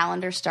idea of a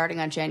calendar starting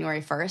on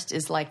January 1st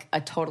is like a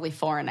totally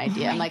foreign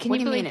idea. I'm like, Can what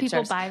you do you believe mean?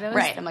 people buy those?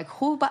 Right. I'm like,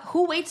 who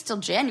waits till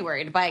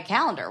January to buy a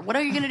calendar? What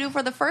are you going to do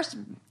for the first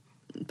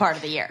part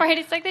of the year? Right.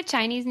 It's like the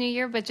Chinese New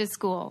Year, but just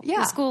school. Yeah.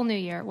 The school New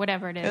Year,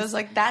 whatever it is. It was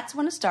like, that's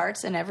when it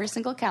starts, and every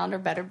single calendar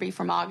better be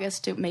from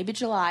August to maybe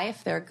July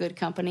if they're a good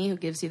company who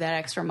gives you that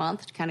extra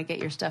month to kind of get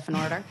your stuff in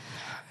order.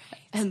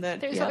 And then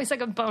There's always like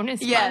a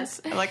bonus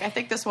Yes. month. Like, I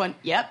think this one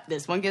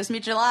gives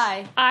me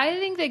July. I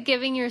think that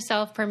giving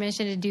yourself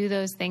permission to do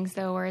those things,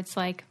 though, where it's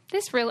like,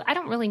 I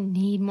don't really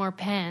need more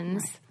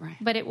pens, Right.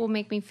 but it will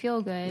make me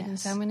feel good, and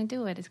so I'm going to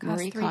do it. It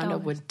costs Marie $3. Kondo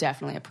would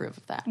definitely approve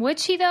of that. Would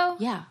she, though?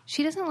 Yeah.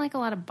 She doesn't like a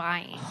lot of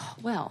buying.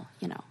 Well,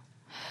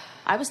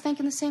 I was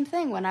thinking the same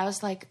thing when I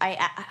was like,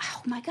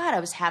 oh my God, I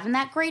was having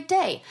that great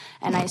day.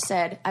 And I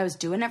said, I was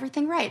doing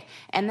everything right.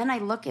 And then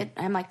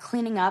I'm like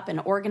cleaning up and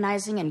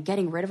organizing and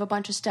getting rid of a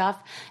bunch of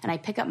stuff. And I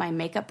pick up my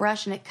makeup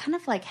brush, and it kind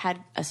of like had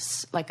a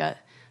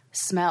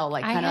smell,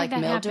 like kind of like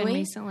mildewy.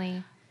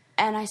 Recently.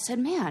 And I said,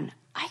 man,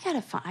 I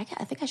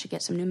think I should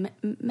get some new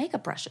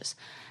makeup brushes.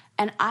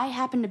 And I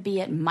happened to be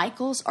at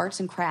Michael's Arts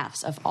and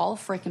Crafts of all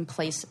frickin'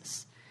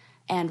 places.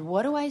 And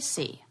what do I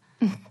see?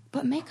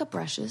 But makeup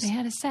brushes They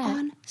had a set.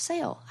 on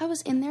sale. I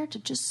was in there to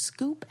just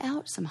scoop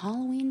out some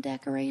Halloween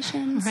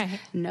decorations. Right.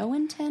 No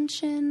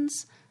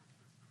intentions.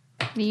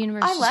 The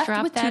universe I left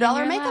dropped with that in $2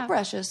 your makeup lap.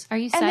 brushes. Are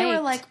you And they were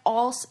psyched? like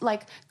all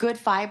like good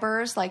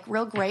fibers, like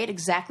real great,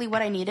 exactly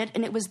what I needed.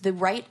 And it was the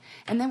right,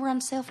 and they were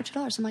on sale for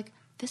 $2. I'm like,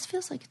 this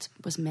feels like it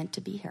was meant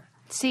to be here.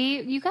 See,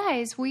 you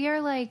guys, we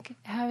are like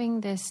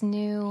having this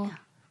new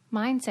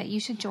mindset. You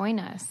should join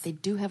us. They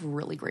do have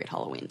really great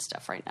Halloween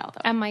stuff right now,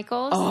 though. At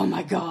Michael's? Oh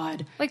my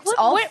God. Like, it's what-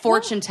 all what-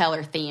 fortune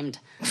teller themed.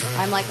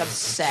 I'm like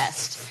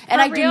obsessed. And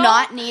For I do real?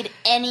 not need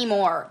any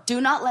more. Do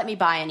not let me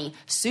buy any.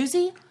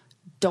 Susie,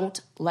 don't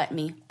let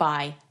me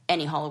buy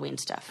any Halloween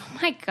stuff. Oh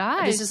my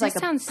God. This is like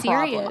sounds a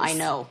problem. serious. I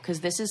know. Because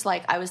this is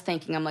like, I was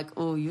thinking, I'm like,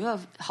 oh, you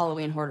have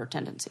Halloween hoarder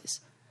tendencies.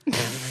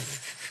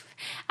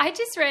 I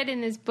just read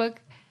in this book,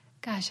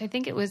 gosh, I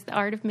think it was The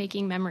Art of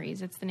Making Memories.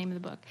 That's the name of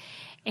the book.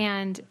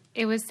 And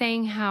it was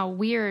saying how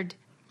weird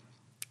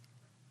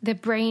the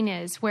brain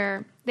is,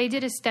 where they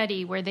did a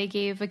study where they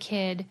gave a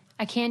kid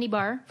a candy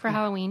bar for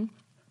Halloween.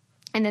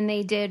 And then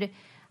they did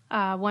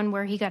one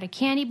where he got a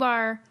candy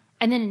bar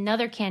and then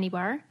another candy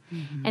bar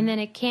and then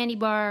a candy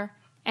bar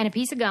and a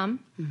piece of gum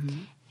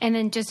and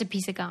then just a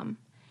piece of gum.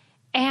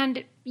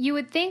 And you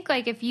would think,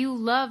 like, if you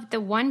loved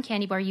the one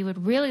candy bar, you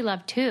would really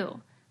love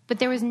two. But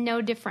there was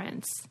no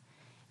difference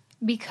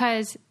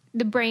because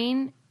the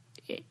brain,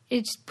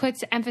 it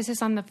puts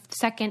emphasis on the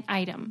second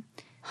item.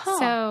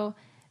 So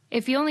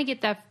if you only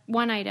get that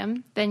one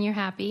item, then you're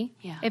happy.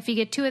 Yeah. If you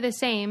get two of the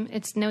same,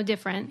 it's no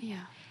different. Yeah.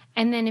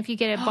 And then if you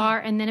get a bar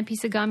and then a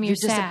piece of gum, you're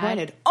sad.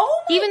 disappointed.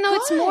 Oh my Even though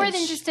it's more gosh.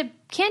 than just a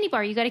candy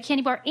bar. You got a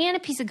candy bar and a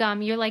piece of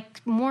gum. You're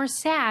like more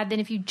sad than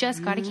if you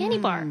just got a candy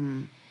bar.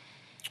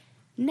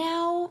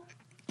 Now,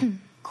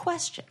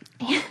 question.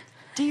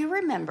 Do you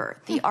remember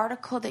the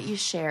article that you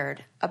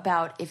shared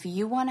about if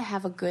you want to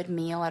have a good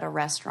meal at a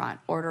restaurant,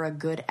 order a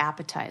good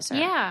appetizer?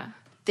 Yeah.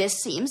 This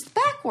seems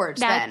backwards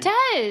That then.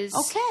 does.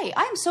 Okay,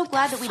 I'm so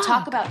glad that we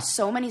talk about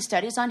so many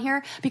studies on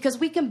here because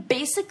we can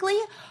basically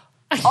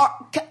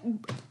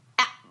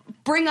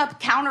bring up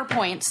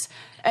counterpoints.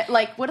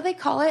 Like, what do they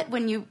call it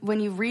when you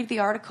read the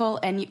article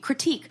and you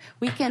critique?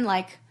 We can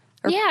Yeah,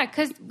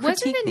 because wasn't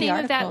critique the the name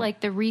of that article. like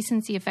the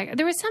recency effect?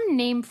 There was some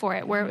name for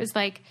it where it was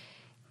like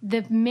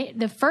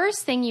the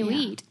first thing you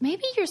eat.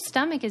 Maybe your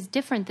stomach is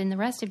different than the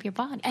rest of your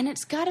body. and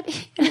it's got to be,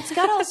 and it's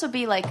got to also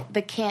be like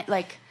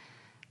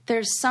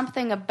there's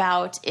something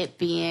about it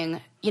being,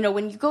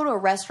 when you go to a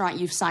restaurant,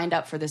 you've signed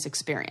up for this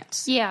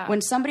experience. Yeah.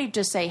 When somebody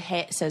just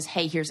says,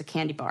 hey, here's a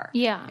candy bar.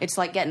 Yeah. It's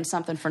like getting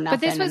something for nothing.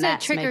 But this was and a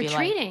that's trick or maybe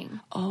treating.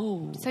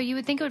 Oh, So you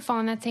would think it would fall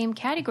in that same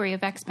category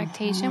of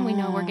expectation. We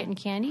know we're getting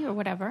candy or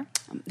whatever.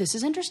 this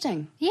is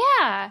interesting.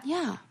 Yeah.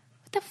 Yeah.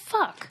 What the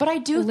fuck? But I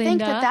do think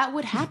Linda? that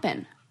would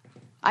happen.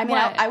 I mean,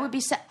 What? I would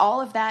be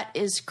all of that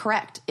is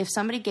correct. If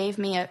somebody gave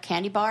me a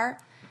candy bar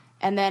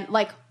and then,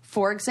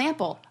 for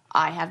example,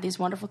 I have these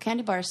wonderful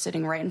candy bars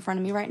sitting right in front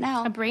of me right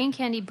now. A brain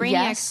candy. Brainiac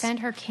Yes. sent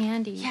her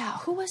candy. Yeah,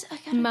 who was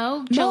it?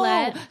 Mo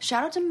Gillette.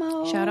 Shout out to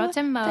Mo. Shout out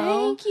to Mo.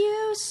 Thank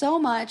you so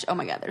much. Oh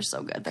my God, they're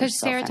so good. They're Because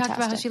so Sarah talked about how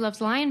fantastic. she loves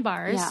Lion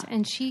bars, Yeah.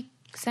 and she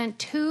sent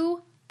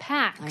 2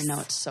 packs. I know,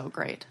 it's so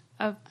great.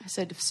 of. I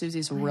said if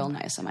Susie's real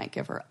nice, I might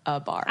give her a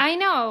bar. I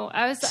know.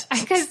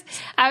 Because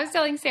I was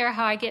telling Sarah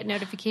how I get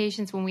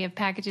notifications when we have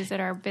packages at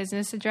our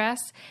business address.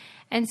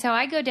 And so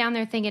I go down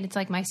there thinking it's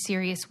like my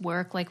serious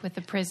work, like with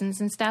the prisons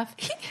and stuff.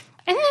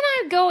 And then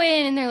I go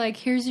in and they're like,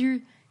 here's your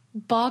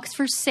box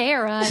for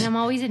Sarah. And I'm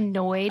always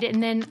annoyed.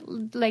 And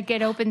then like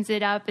it opens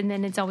it up and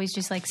then it's always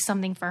just like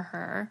something for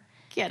her.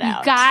 Get out.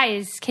 You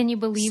guys, can you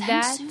believe Send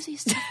that? Susie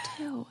stuff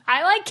too.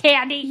 I like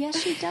candy.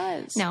 Yes, she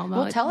does. No,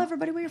 well, tell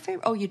everybody what your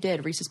favorite. Oh, you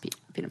did Reese's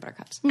peanut butter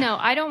cups. No,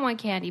 I don't want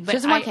candy. But She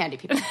doesn't want candy,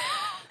 people.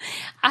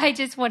 I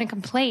just want to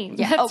complain.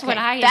 Yeah, That's okay. what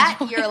I That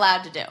enjoy. you're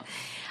allowed to do.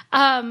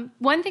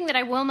 One thing that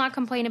I will not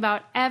complain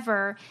about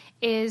ever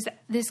is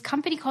this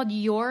company called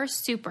Your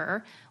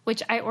Super,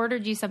 which I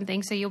ordered you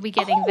something, so you'll be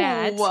getting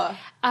that.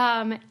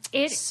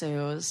 It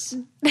Suze.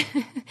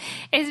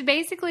 is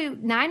basically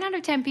 9 out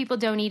of 10 people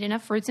don't eat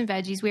enough fruits and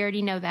veggies. We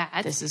already know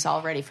that. This is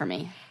all ready for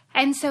me.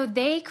 And so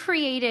they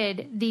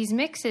created these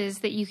mixes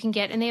that you can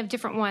get, and they have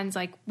different ones.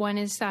 Like one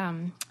is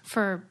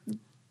for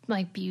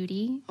like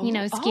beauty,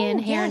 skin,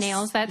 hair,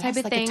 nails, that type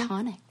of like thing. A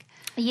tonic.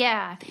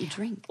 Yeah. That you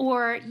drink.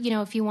 Or,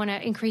 if you want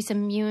to increase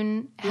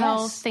immune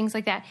health, things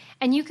like that.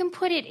 And you can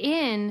put it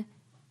in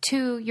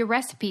to your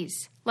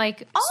recipes.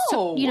 Like,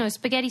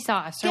 spaghetti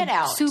sauce or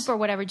soup or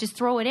whatever. Just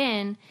throw it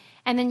in,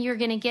 and then you're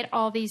going to get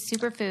all these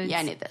superfoods. Yeah,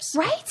 I need this.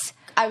 Right?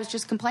 I was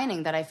just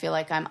complaining that I feel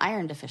like I'm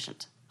iron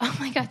deficient. Oh,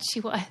 my God, she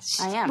was.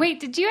 I am. Wait,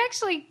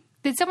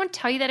 did someone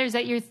tell you that, or is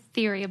that your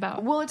theory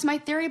about? Well, it's my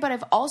theory, but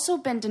I've also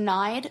been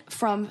denied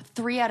from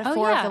 3 out of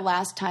 4 of the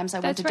last times I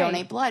went to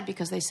donate blood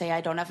because they say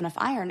I don't have enough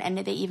iron. And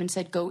they even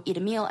said, go eat a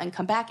meal and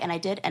come back. And I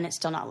did, and it's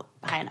still not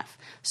high enough.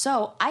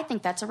 So I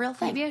think that's a real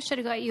thing. Maybe I should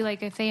have got you,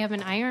 like, if they have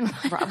an iron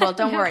one. Well,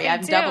 don't worry.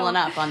 I'm doubling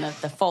up on the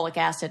folic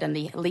acid and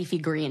the leafy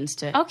greens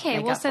to Okay,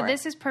 make well, up so for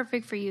this it. is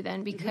perfect for you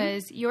then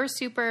because Your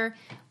Super,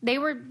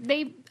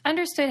 they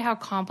understood how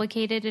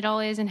complicated it all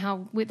is and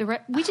how we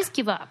just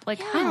give up.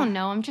 Like, I don't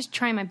know. I'm just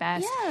trying my best.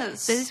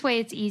 Yes. So this way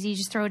it's easy. You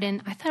just throw it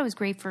in. I thought it was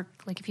great for,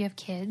 like, if you have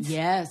kids.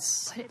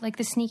 Yes. Put it, like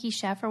the sneaky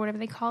chef or whatever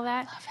they call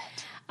that. Love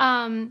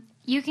it.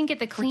 You can get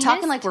the cleanest. We're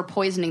talking like we're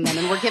poisoning them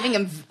and we're giving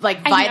them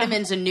like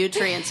vitamins and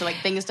nutrients and like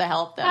things to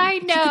help them. I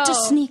know. You could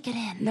just sneak it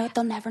in. No,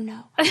 they'll never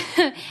know.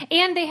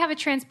 And they have a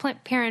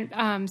transparent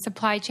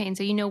supply chain,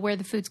 so you know where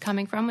the food's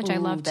coming from, which I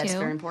love too. That's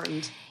very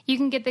important. You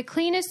can get the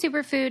cleanest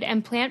superfood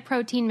and plant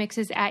protein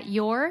mixes at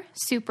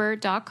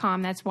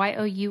yoursuper.com. That's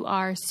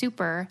YOUR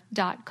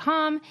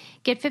super.com.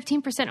 Get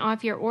 15%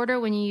 off your order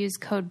when you use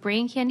code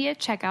BRAINCANDY at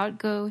checkout.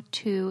 Go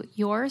to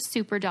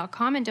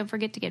yoursuper.com and don't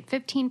forget to get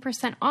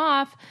 15%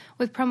 off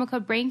with promo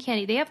code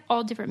BRAINCANDY. They have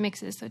all different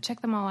mixes, so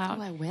check them all out.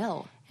 Oh, I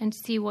will. And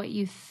see what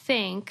you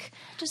think.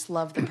 I just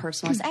love the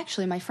personalized.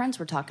 Actually, my friends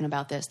were talking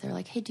about this. They're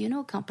like, hey, do you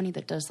know a company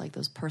that does like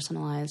those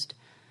personalized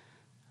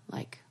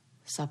like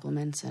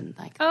supplements and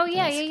like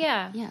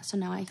yeah, so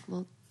now I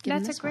will give them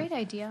That's this a great one.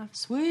 idea.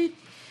 Sweet.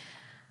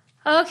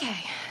 Okay,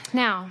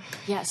 now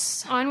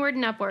Yes. onward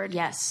and upward.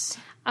 Yes.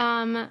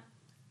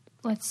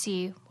 Let's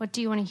see. What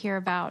do you want to hear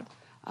about?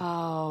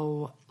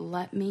 Oh,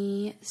 let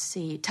me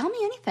see. Tell me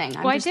anything.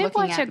 I did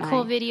watch a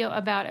cool video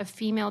about a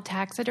female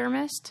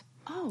taxidermist.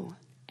 Oh.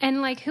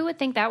 And, like, who would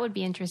think that would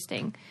be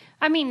interesting?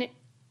 I mean,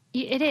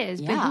 it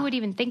is, but who would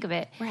even think of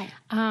it? Right.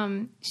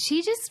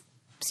 She just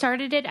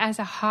started it as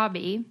a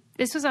hobby.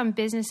 This was on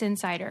Business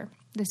Insider,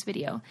 this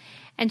video.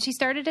 And she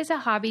started as a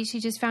hobby. She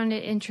just found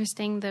it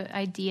interesting, the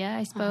idea,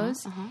 I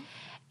suppose.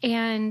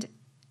 And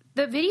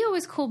the video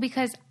was cool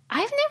because I've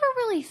never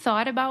really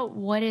thought about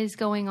what is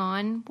going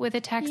on with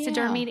a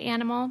taxidermied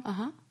animal.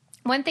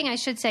 One thing I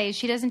should say is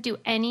she doesn't do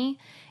any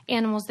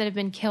animals that have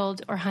been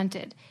killed or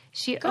hunted.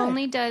 She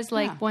only does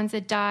ones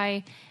that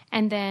die,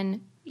 and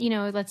then,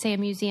 let's say a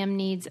museum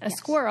needs a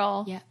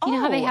squirrel. Yeah. You know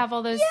how they have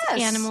all those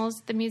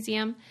animals at the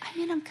museum? I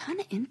mean, I'm kind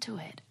of into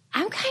it.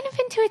 I'm kind of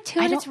into it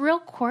too, and it's real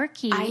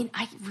quirky.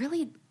 I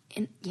really,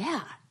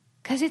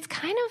 Because it's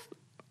kind of,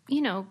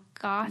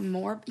 goth.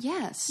 More,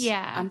 yes.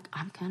 Yeah.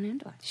 I'm kind of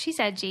into it. She's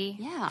edgy.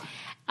 Yeah.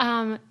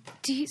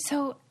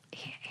 So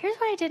here's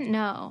what I didn't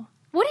know.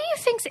 What do you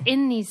think's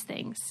in these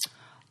things?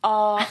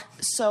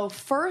 So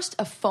first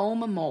a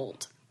foam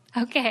mold.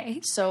 Okay.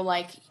 So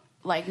like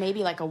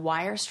maybe like a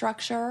wire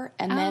structure,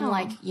 and then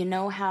like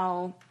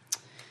how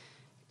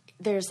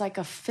there's like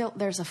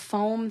there's a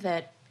foam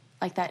that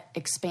like that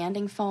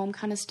expanding foam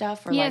kind of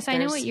stuff. Or yes, like I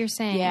know what you're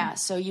saying. Yeah.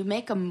 So you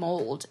make a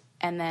mold,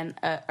 and then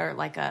or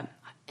like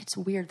it's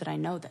weird that I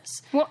know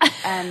this. Well,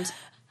 and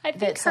I think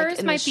that's hers like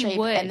in might the be shape,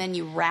 wood. and then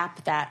you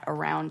wrap that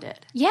around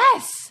it.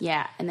 Yes.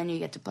 Yeah, and then you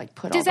get to like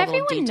put Does all the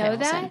little everyone know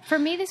details that? in. For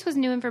me, this was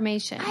new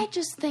information. I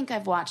just think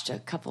I've watched a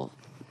couple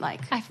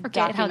like I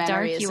forget how dark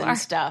documentaries you and are.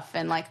 stuff,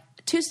 and like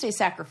Tuesday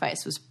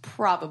Sacrifice was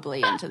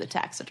probably into the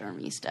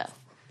taxidermy stuff.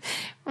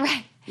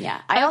 Right. Yeah,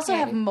 I also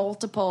have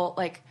multiple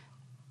like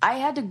I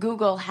had to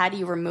Google how do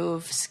you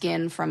remove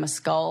skin from a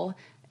skull.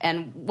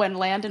 And when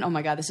Landon, oh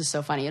my God, this is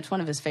so funny. It's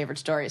one of his favorite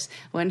stories.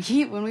 When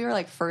we were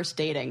like first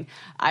dating,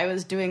 I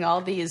was doing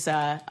all these,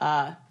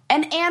 an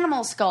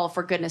animal skull,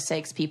 for goodness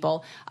sakes,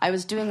 people. I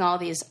was doing all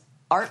these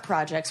art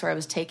projects where I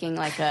was taking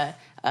like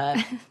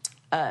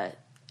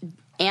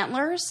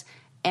antlers,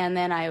 and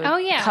then I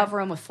would cover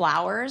them with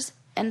flowers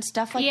and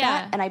stuff like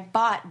that. And I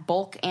bought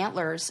bulk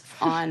antlers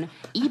on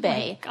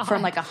eBay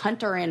from like a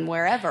hunter in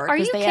wherever,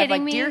 because they had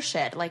like deer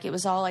shed. Like it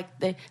was all like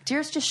the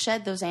deers just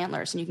shed those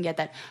antlers, and you can get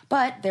that.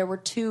 But there were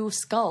 2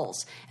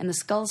 skulls, and the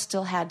skulls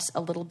still had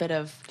a little bit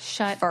of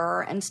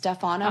fur and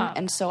stuff on them.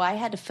 And so I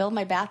had to fill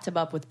my bathtub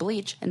up with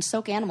bleach and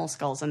soak animal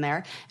skulls in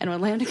there. And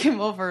when Landa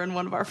came over in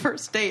one of our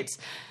first dates,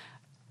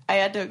 I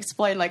had to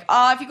explain, like,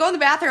 if you go in the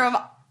bathroom,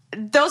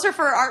 those are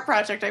for an art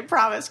project, I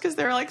promise, because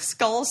they're like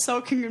skulls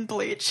soaking in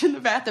bleach in the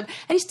bathtub.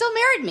 And he still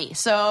married me,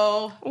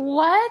 so...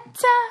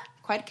 What?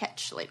 Quite a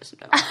catch, ladies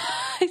and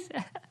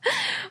gentlemen.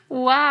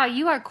 Wow,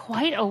 you are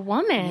quite a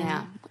woman.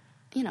 Yeah.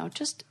 You know,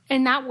 just...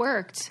 And that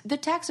worked. The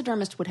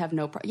taxidermist would have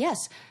no problem. Yes.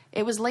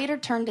 It was later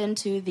turned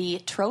into the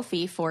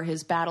trophy for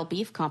his battle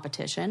beef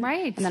competition.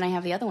 Right. And then I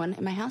have the other one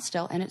in my house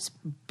still, and it's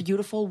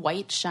beautiful,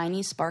 white,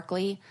 shiny,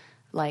 sparkly,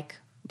 like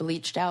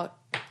bleached out.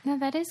 No,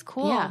 that is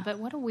cool, but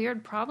what a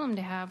weird problem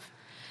to have.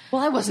 Well,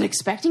 I wasn't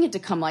expecting it to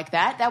come like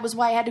that. That was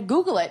why I had to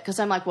Google it, because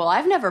I'm like, well,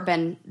 I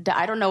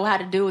don't know how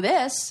to do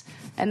this.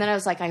 And then I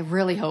was like, I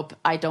really hope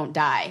I don't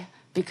die,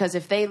 because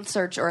if they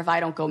search, or if I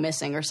don't go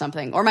missing or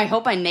something, or I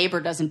hope my neighbor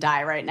doesn't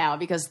die right now,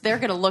 because they're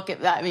going to look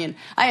at that. I mean,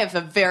 I have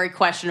a very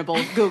questionable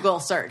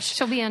Google search.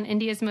 She'll be on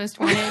India's Most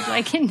Wanted,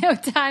 like, in no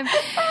time.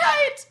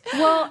 Right.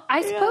 Well,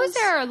 I suppose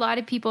there are a lot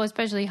of people,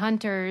 especially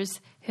hunters,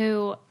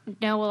 who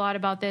know a lot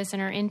about this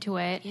and are into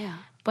it. Yeah.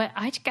 But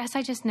I guess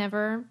I just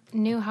never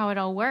knew how it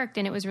all worked.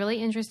 And it was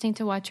really interesting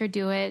to watch her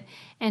do it,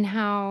 and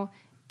how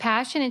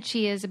passionate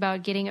she is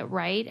about getting it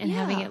right and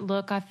having it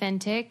look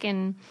authentic,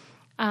 and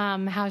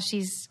how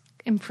she's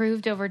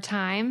improved over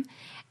time.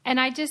 And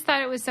I just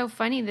thought it was so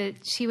funny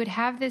that she would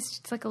have this,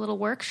 it's like a little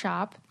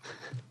workshop.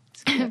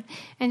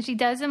 And she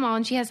does them all,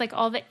 and she has like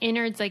all the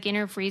innards like in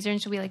her freezer, and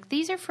she'll be like,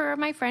 these are for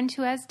my friend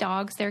who has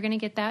dogs, they're going to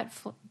get that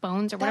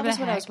bones or whatever. That was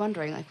what I was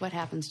wondering, like what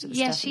happens to the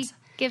stuff. Yeah, she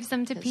gives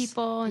them to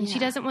people, and she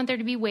doesn't want there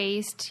to be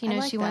waste. You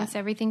know, she wants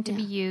everything to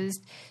be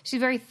used. She's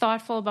very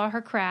thoughtful about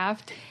her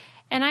craft.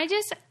 And I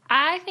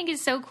think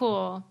it's so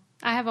cool.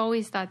 I have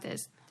always thought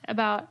this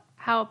about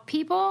how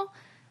people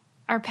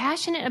are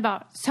passionate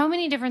about so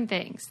many different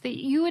things that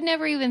you would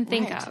never even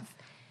think of.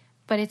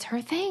 But it's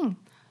her thing.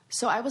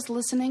 So I was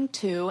listening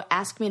to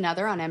Ask Me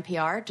Another on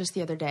NPR just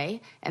the other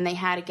day, and they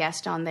had a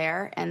guest on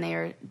there, and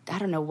I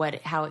don't know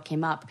how it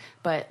came up,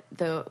 but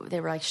they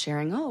were like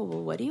sharing, well,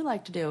 what do you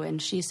like to do? And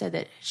she said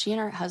that she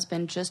and her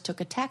husband just took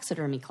a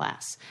taxidermy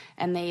class,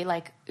 and they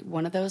like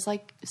one of those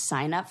like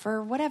sign up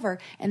for whatever,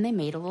 and they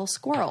made a little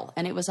squirrel,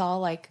 and it was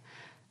all like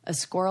a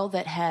squirrel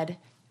that had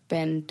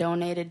been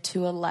donated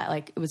to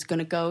like it was going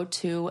to go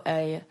to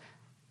a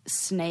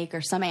snake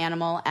or some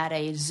animal at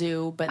a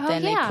zoo, but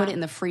then they put it in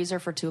the freezer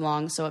for too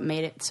long, so it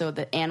made it so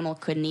the animal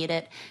couldn't eat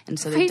it, and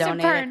so they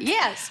donated it.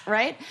 Yes,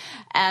 right.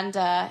 And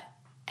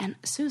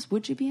Suze,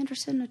 would you be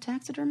interested in a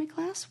taxidermy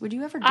class? Would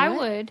you ever do it? I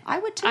would. I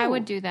would too. I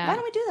would do that. Why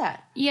don't we do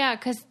that? Yeah,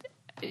 because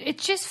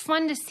it's just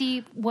fun to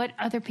see what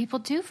other people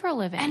do for a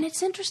living. And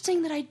it's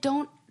interesting that I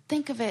don't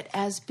think of it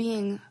as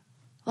being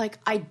like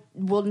I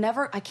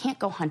can't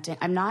go hunting.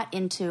 I'm not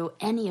into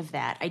any of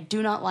that. I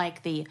do not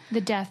like the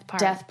death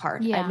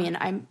part. Yeah. I mean,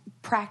 I'm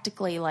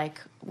practically like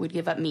would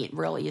give up meat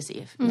real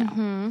easy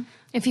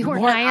if you were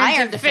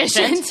iron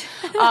deficient.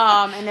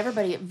 And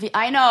everybody,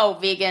 I know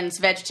vegans,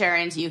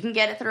 vegetarians, you can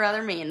get it through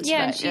other means.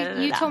 Yeah, but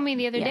and you told me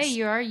the other day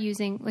you are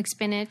using like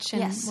spinach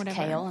and whatever,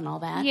 kale and all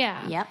that.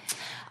 Yeah.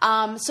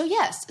 Yep.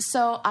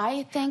 So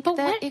I think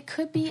it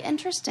could be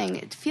interesting.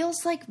 It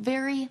feels like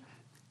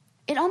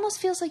it almost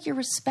feels like you're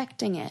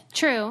respecting it.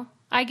 True.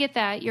 I get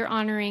that. You're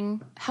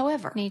honoring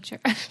nature.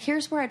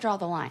 Here's where I draw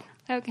the line.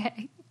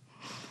 Okay.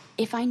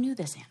 If I knew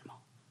this animal,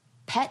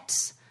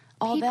 pets,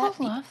 all people that.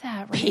 People love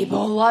that, right?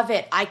 People love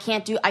it. I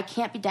can't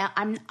be down.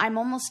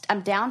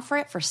 I'm down for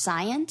it for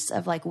science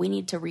of like, we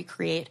need to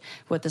recreate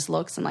what this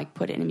looks and like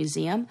put it in a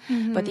museum.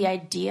 Mm-hmm. But the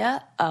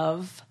idea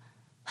of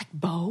like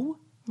Bo,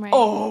 right.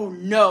 Oh,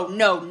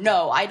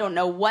 no. I don't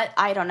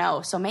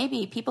know. So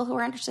maybe people who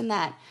are interested in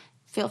that,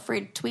 feel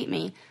free to tweet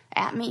me,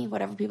 at me,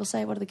 whatever people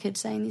say. What are the kids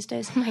saying these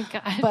days? Oh my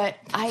God. But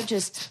I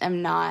just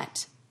am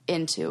not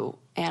into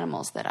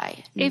animals that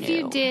I knew. If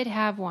you did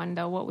have one,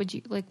 though, what would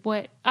you, like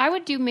what, I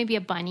would do maybe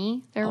a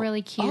bunny. They're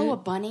really cute. Oh, a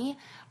bunny?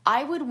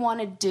 I would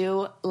want to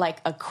do like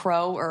a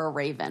crow or a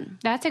raven.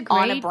 That's a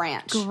on a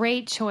branch.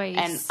 Great choice.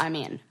 And I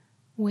mean,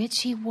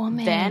 witchy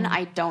woman. Then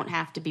I don't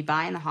have to be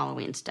buying the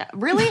Halloween stuff.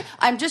 Really?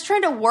 I'm just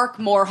trying to work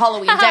more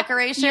Halloween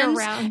decorations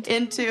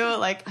into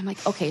like, I'm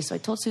like, okay, so I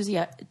told Susie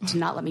to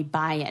not let me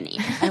buy any.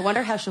 I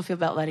wonder how she'll feel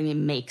about letting me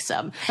make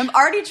some. I'm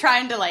already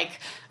trying to like...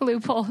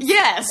 Loopholes.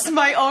 Yes,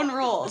 my own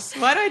rules.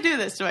 Why do I do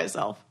this to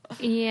myself?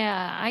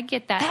 Yeah, I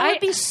get that. That would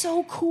be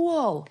so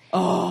cool.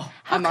 Oh,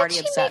 I'm already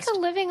obsessed. How could she make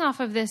a living off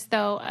of this,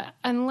 though?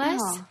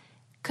 Unless...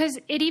 Because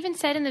it even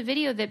said in the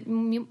video that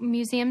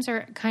museums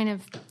are kind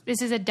of,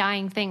 this is a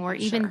dying thing where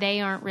even they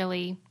aren't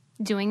really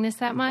doing this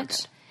that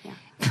much. We're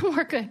good.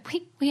 We're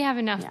good. We have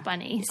enough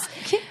bunnies.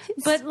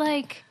 But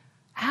like,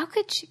 How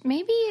could she?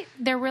 Maybe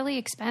they're really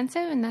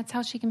expensive and that's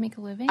how she can make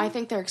a living? I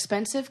think they're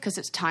expensive because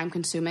it's time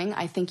consuming.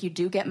 I think you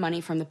do get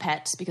money from the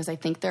pets because I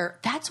think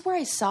that's where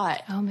I saw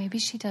it. Oh, maybe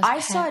she does I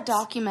pets. saw a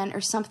document or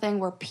something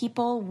where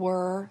people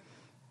were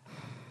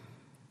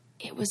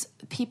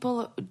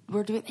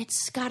doing,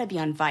 it's got to be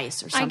on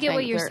Vice or something. I get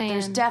what you're saying.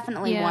 There's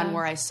definitely Yeah. one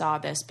where I saw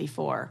this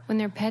before. When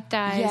their pet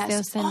dies, Yes.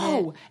 they'll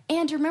send it.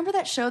 And you remember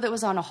that show that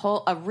was on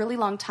a really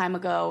long time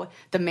ago,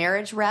 The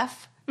Marriage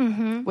Ref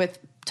with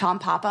Tom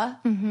Papa?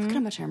 Look at how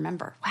much I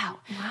remember.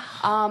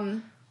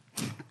 Wow.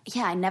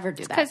 Yeah, I never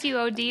do that. Because you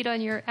OD'd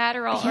on your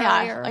Adderall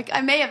Yeah, earlier. like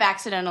I may have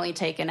accidentally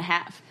taken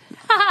half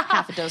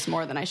a dose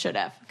more than I should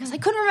have because I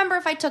couldn't remember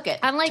if I took it.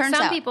 Unlike Turns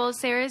some out. people,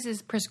 Sarah's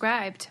is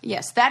prescribed.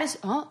 Yes, that is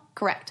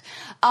correct.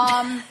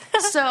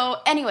 So,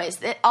 anyways,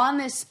 on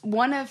this,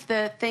 one of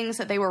the things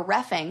that they were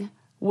reffing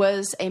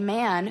was a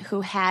man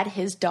who had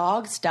his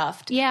dog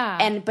stuffed.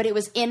 Yeah. But it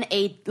was in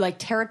a like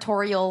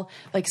territorial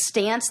like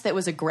stance that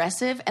was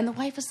aggressive, and the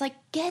wife was like,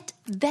 "Get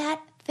that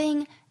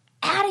thing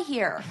out of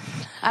here."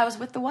 I was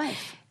with the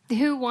wife.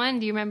 Who won?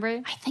 Do you remember?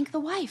 I think the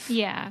wife.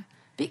 Yeah.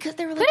 Because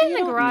they were Put like, it in "You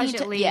the don't garage need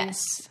at to-" least.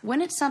 Yes.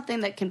 When it's something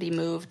that can be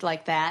moved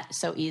like that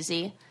so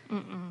easy,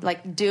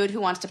 like dude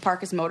who wants to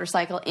park his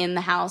motorcycle in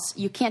the house,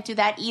 you can't do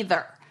that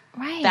either.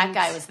 Right. That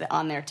guy was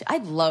on there too. I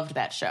loved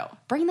that show.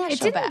 Bring that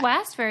show back. It didn't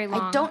last very long.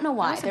 I don't know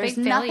why. That was a There's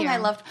big nothing failure. I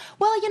loved.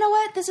 Well, you know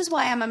what? This is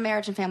why I'm a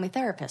marriage and family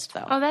therapist,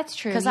 though. Oh, that's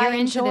true. Because You're I into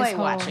enjoy this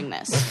whole- watching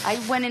this. I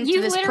went into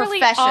You this literally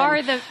profession.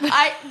 are the-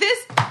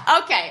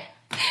 Okay.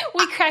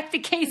 We cracked the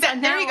case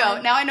on that There you go.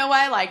 one. Now I know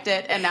why I liked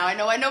it, and now I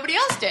know why nobody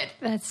else did.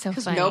 That's so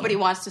Because funny. nobody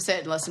wants to sit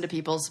and listen to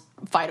people's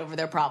fight over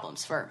their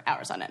problems for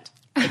hours on end,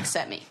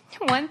 except me.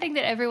 One thing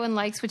that everyone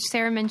likes, which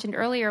Sarah mentioned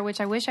earlier,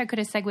 which I wish I could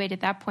have segued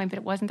at that point, but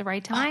it wasn't the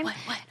right time, what?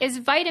 is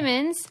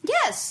vitamins.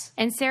 Yes.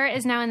 And Sarah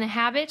is now in the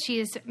habit. She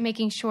is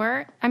making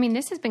sure. I mean,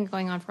 this has been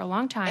going on for a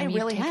long time. It You've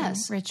really taken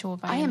has. Ritual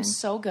I vitamins. am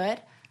so good.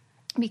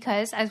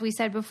 Because, as we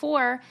said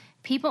before,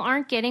 people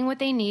aren't getting what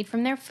they need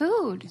from their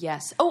food.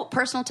 Yes. Oh,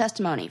 personal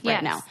testimony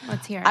right Yes, now.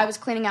 let's hear it. I was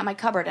cleaning out my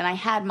cupboard, and I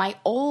had my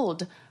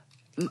old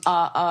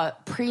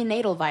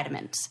prenatal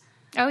vitamins.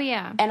 Oh,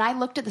 yeah. And I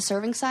looked at the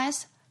serving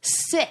size.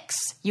 6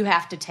 you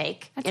have to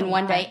take That's in a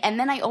one lot. day. And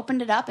then I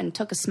opened it up and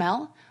took a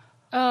smell.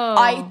 Oh.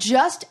 I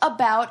just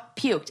about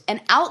puked.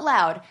 And out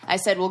loud, I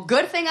said, well,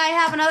 good thing I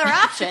have another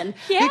option.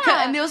 Yeah.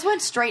 And those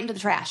went straight into the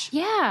trash.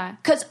 Yeah.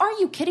 Because are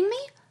you kidding me?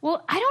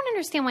 Well, I don't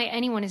understand why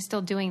anyone is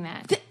still doing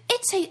that.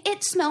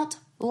 It smelled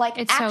like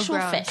It's so actual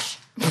gross. fish.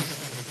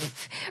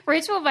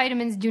 Ritual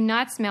vitamins do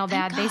not smell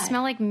bad. They God.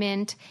 smell like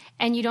mint,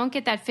 and you don't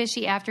get that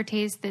fishy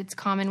aftertaste that's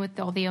common with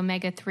all the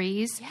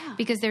omega-3s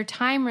because they're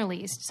time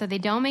released. So they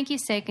don't make you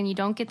sick, and you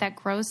don't get that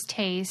gross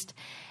taste.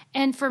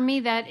 And for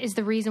me, that is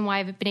the reason why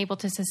I've been able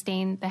to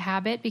sustain the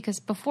habit, because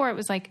before it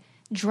was like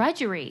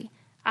drudgery.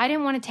 I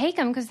didn't want to take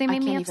them because they I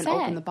made me can't upset.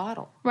 even open the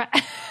bottle. Right.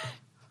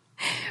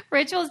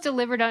 Ritual is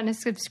delivered on a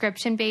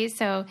subscription base,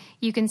 so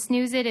you can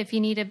snooze it if you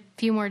need a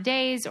few more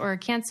days or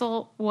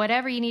cancel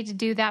whatever you need to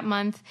do that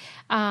month.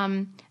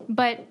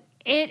 But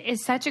it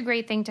is such a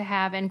great thing to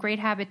have and great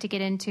habit to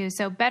get into.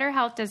 So better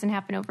health doesn't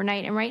happen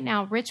overnight. And right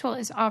now, Ritual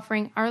is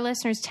offering our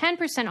listeners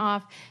 10%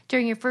 off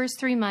during your first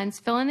 3 months.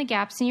 Fill in the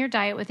gaps in your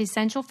diet with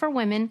Essential for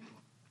Women.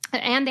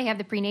 And they have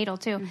the prenatal,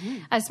 too.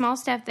 A small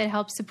step that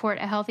helps support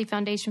a healthy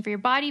foundation for your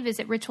body.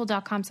 Visit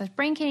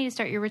ritual.com/braincandy to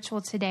start your ritual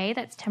today.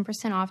 That's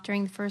 10% off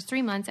during the first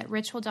 3 months at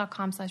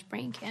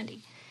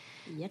ritual.com/braincandy.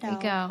 There you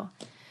go.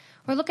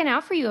 We're looking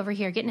out for you over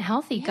here, getting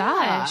healthy. Yeah.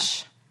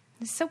 Gosh.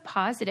 It's so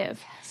positive.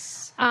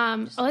 Yes.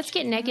 Let's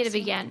get negative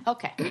again.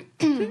 Okay.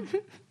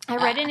 I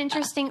read an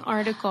interesting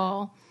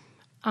article.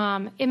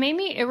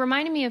 It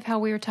reminded me of how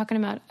we were talking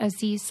about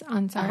Aziz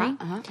Ansari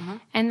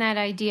and that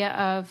idea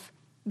of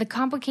the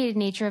complicated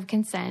nature of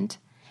consent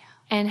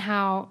and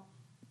how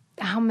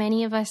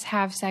many of us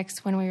have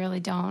sex when we really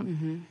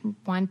don't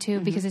want to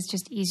because it's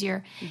just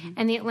easier.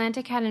 And The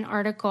Atlantic had an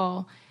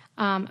article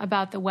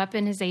about the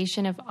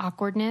weaponization of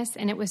awkwardness,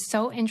 and it was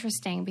so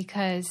interesting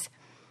because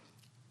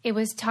it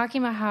was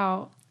talking about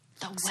how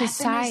The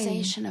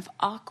society, weaponization of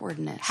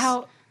awkwardness.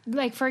 how,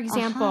 like, for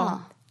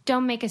example,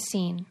 don't make a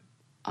scene.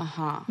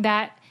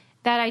 That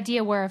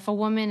idea where if a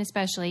woman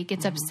especially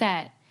gets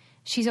upset,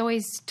 she's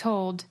always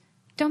told,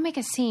 don't make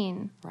a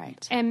scene.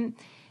 Right. And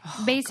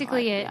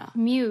basically God, it yeah.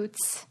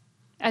 mutes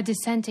a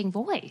dissenting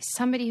voice.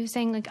 Somebody who's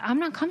saying, like, I'm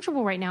not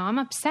comfortable right now. I'm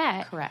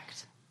upset.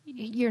 Correct.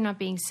 You're not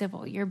being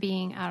civil. You're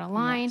being out of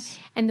line. Yes.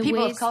 And the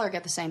People ways, of color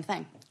get the same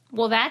thing.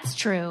 well, that's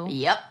true.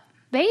 Yep.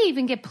 They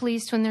even get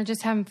policed when they're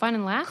just having fun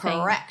and laughing.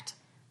 Correct.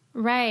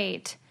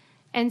 Right.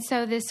 And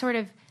so this sort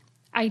of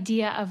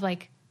idea of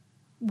like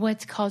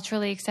what's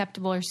culturally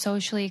acceptable or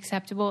socially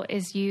acceptable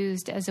is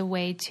used as a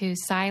way to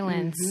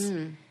silence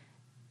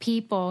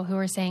people who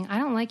are saying, I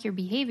don't like your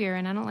behavior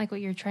and I don't like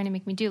what you're trying to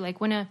make me do. Like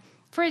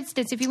for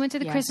instance, if you went to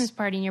the Yes. Christmas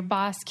party and your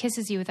boss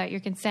kisses you without your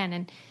consent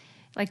and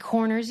like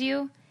corners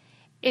you,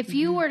 if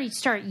you were to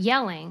start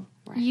yelling,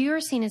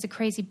 you're seen as a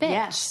crazy bitch.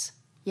 Yes.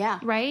 Yeah.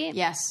 Right?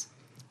 Yes.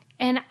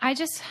 And I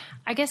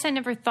guess I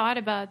never thought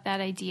about that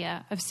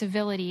idea of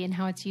civility and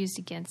how it's used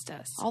against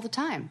us. All the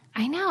time.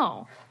 I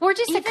know. We're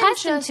just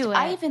accustomed to it.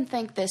 I even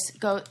think this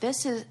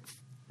is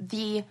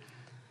the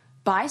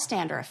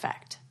bystander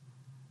effect.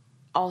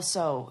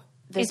 Also,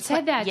 it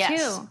said that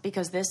yes, too.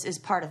 because this is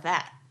part of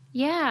that.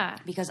 Yeah.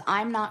 Because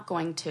I'm not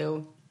going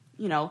to,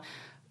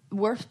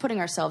 we're putting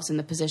ourselves in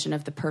the position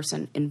of the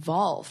person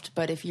involved.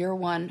 But if you're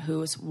one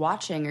who's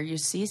watching or you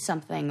see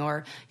something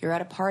or you're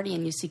at a party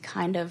and you see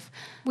kind of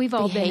We've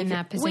all been in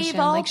that position. We've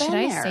all like, been should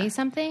there. I say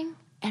something?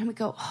 And we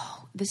go,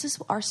 oh, this is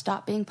our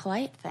stop being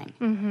polite thing.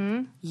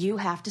 Mm-hmm. You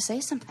have to say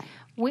something.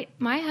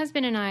 My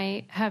husband and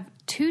I have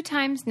 2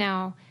 times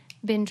now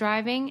been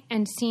driving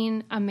and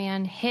seen a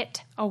man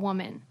hit a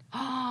woman.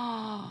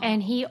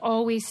 And he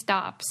always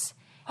stops.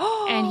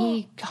 And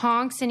he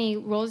honks and he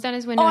rolls down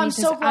his window and he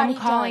says, I'm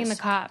calling the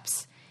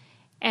cops.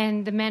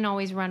 And the men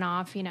always run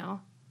off, Oh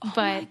but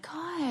my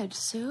God,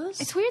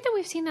 Suze. it's weird that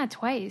we've seen that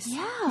twice.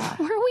 Yeah.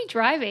 Where are we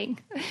driving?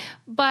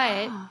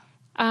 But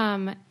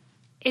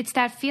it's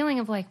that feeling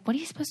of like, what are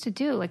you supposed to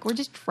do? Like, we're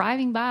just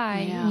driving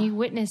by and you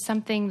witness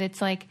something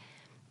that's like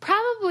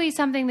probably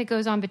something that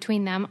goes on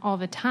between them all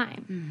the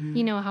time. Mm-hmm.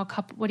 You know how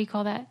what do you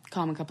call that?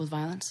 Common couples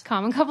violence.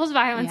 Common couples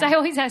violence. Yeah. I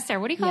always ask Sarah,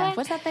 what do you call that?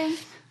 What's that thing?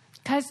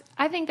 Because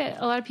I think that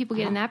a lot of people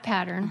get in that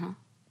pattern.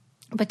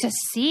 But to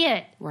see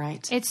it,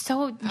 right? It's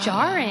so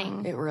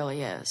jarring. It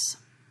really is.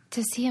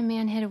 To see a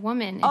man hit a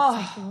woman, it's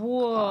like,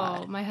 whoa.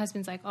 God. My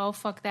husband's like, oh,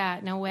 fuck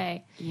that. No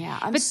way. Yeah,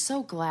 I'm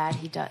so glad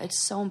he does. It's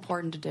so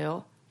important to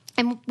do.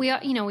 And we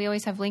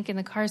always have Link in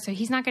the car, so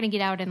he's not going to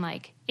get out and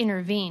like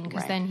intervene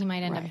because then he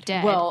might end up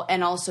dead. Well,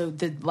 and also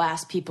the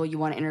last people you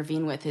want to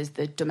intervene with is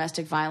the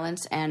domestic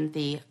violence and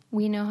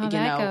we know how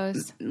that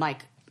goes.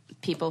 Like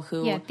people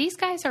who these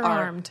guys are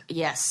armed.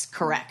 Yes,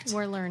 correct.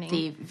 We're learning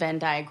the Venn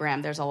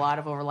diagram. There's a lot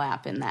of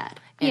overlap in that.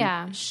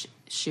 In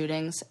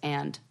shootings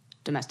and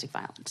domestic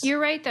violence. You're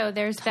right, though.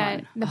 There's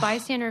that the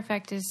bystander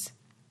effect is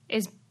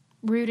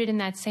rooted in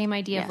that same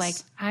idea of like,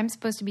 I'm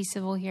supposed to be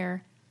civil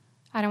here.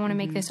 I don't want to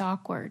make this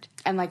awkward.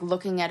 And like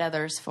looking at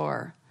others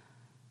for...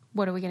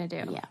 What are we going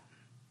to do? Yeah.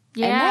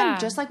 Yeah. And then,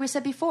 just like we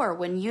said before,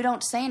 when you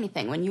don't say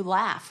anything, when you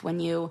laugh,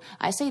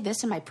 I say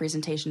this in my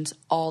presentations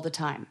all the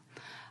time.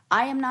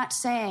 I am not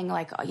saying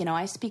like,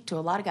 I speak to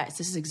a lot of guys.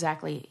 This is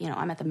exactly,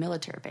 I'm at the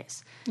military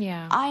base.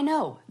 Yeah. I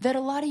know that a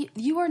lot of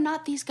you are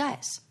not these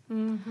guys.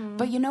 Mm-hmm.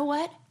 But you know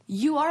what?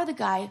 You are the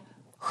guy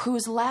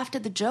who's laughed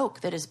at the joke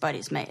that his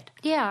buddies made.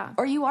 Yeah.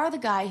 Or you are the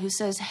guy who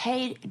says,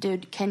 hey,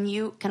 dude, can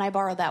I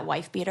borrow that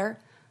wife beater?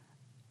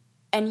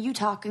 And you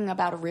talking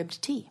about a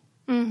ribbed tee.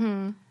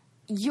 Mm-hmm.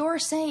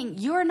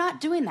 You're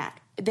not doing that,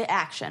 the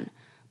action,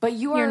 but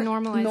you're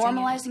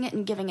normalizing it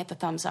and giving it the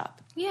thumbs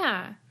up.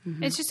 Yeah.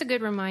 Mm-hmm. It's just a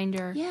good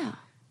reminder. Yeah.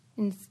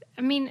 And,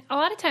 I mean, a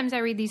lot of times I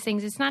read these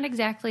things, it's not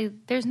exactly,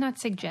 there's not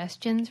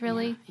suggestions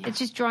really. Yeah, yeah. It's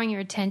just drawing your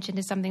attention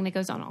to something that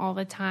goes on all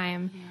the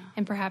time,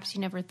 and perhaps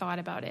you never thought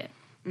about it.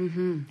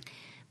 Mm-hmm.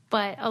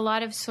 But a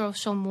lot of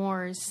social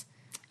mores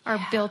are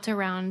built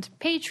around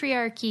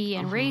patriarchy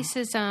and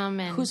racism.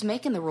 And who's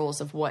making the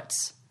rules of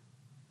what's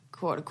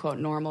quote-unquote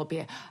normal?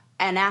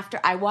 And after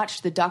I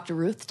watched the Dr.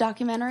 Ruth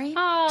documentary,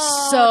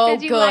 so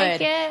did you good.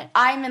 Like it?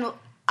 I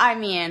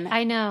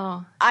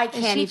know. I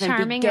can't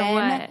even begin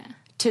to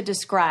to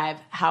describe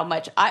how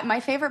much my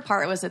favorite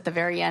part was at the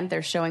very end.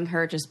 They're showing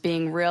her just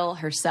being real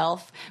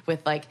herself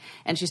with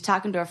and she's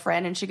talking to a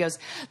friend and she goes,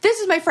 "This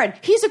is my friend.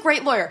 He's a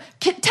great lawyer.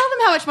 Tell them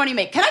how much money you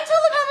make. Can I tell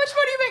them how much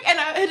money you make?"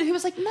 And he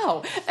was like,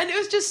 "No." And it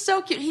was just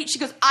so cute. She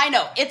goes, "I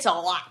know, it's a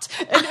lot."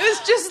 And it was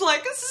just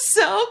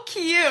so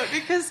cute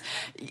because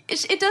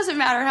it doesn't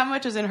matter how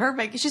much is in her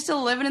bank. She's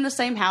still living in the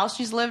same house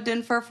she's lived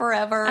in for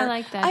forever. I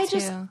like that I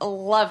just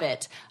love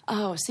it.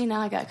 Oh, see, now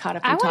I got caught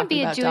up in talking about Dr. Ruth. I want to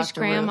be a Jewish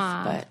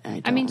grandma. But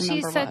I mean,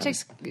 she's such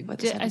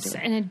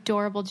an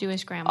adorable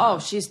Jewish grandma. Oh,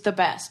 she's the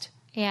best.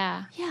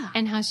 Yeah. Yeah.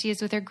 And how she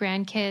is with her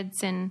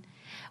grandkids. And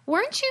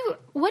what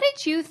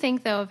did you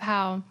think, though, of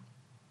how...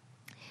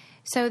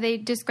 So they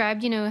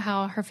described,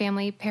 how her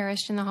family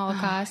perished in the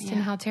Holocaust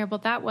and how terrible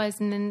that was.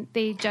 And then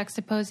they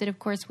juxtaposed it, of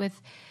course,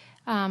 with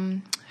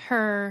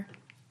her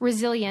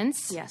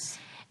resilience. Yes.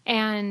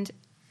 And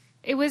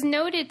it was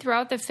noted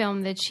throughout the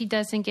film that she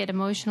doesn't get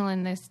emotional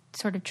in this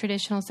sort of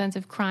traditional sense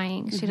of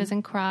crying. Mm-hmm. She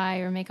doesn't cry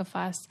or make a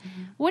fuss.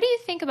 Mm-hmm. What do you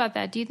think about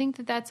that? Do you think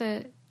that that's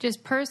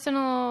just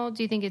personal?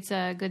 Do you think it's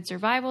a good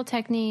survival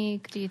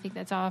technique? Do you think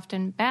that's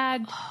often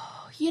bad?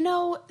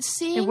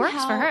 Seeing it works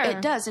how for her.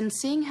 It does, and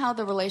seeing how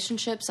the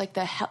relationships,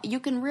 you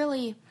can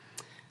really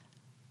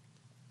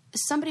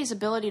somebody's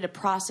ability to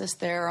process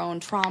their own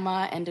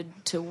trauma and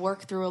to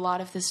work through a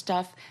lot of this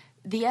stuff.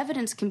 The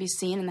evidence can be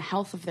seen in the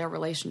health of their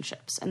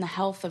relationships and the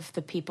health of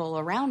the people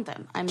around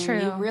them. I mean,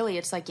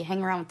 it's like you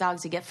hang around with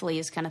dogs, you get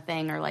fleas kind of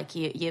thing, or that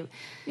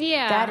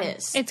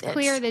is. It's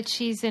clear that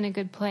she's in a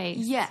good place.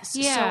 Yes.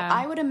 Yeah. So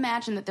I would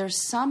imagine that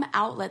there's some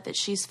outlet that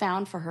she's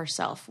found for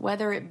herself,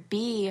 whether it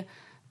be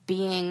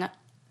being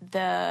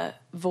the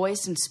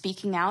voice and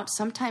speaking out.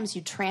 Sometimes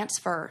you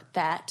transfer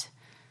that,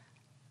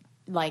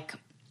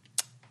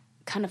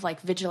 kind of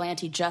like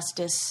vigilante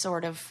justice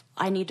sort of,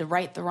 I need to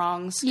right the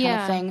wrongs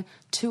kind of thing,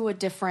 to a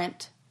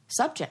different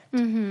subject.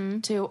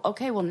 To,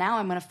 okay, well, now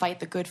I'm going to fight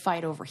the good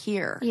fight over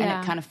here. And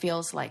it kind of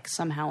feels like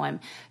somehow I'm,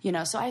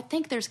 so I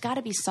think there's got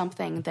to be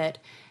something that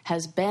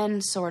has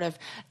been sort of,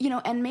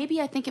 and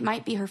maybe I think it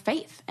might be her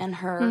faith and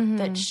her,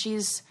 that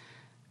she's,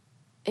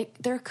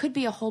 there could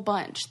be a whole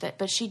bunch,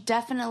 but she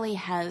definitely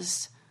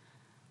has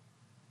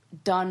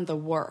done the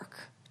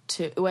work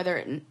to,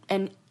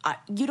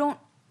 you don't,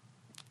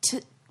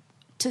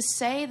 to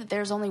say that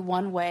there's only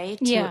one way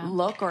to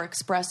look or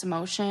express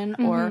emotion,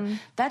 or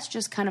that's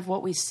just kind of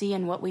what we see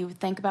and what we would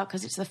think about,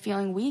 because it's the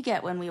feeling we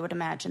get when we would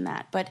imagine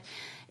that. But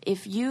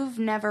if you've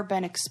never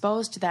been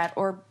exposed to that,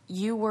 or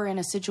you were in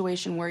a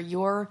situation where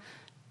your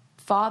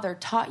father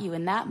taught you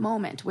in that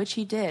moment, which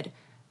he did,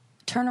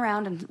 turn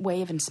around and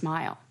wave and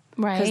smile.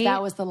 Right. Because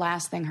that was the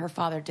last thing her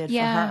father did for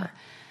her.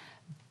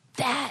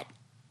 That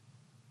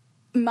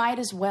might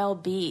as well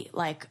be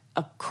like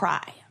a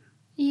cry.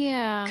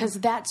 Yeah. Because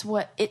that's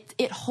what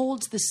it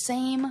holds, the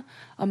same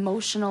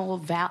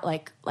emotional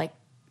like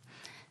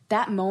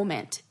that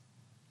moment,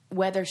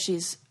 whether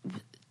she's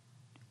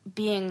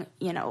being,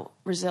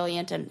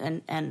 resilient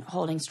and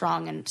holding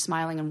strong and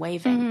smiling and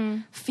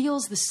waving,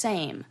 feels the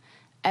same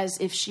as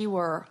if she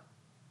were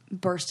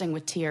bursting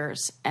with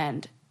tears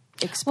and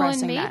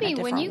expressing that in a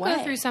different way. Maybe when you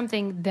go through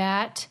something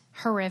that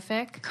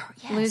horrific,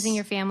 losing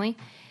your family,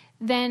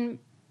 then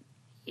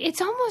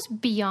it's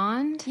almost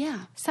beyond.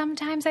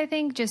 Sometimes I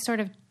think just sort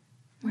of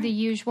the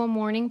usual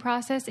mourning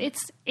process.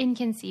 It's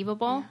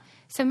inconceivable.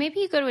 So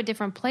maybe you go to a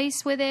different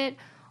place with it,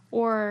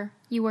 or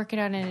you work it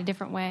out in a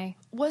different way.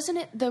 Wasn't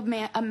it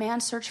A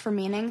Man's Search for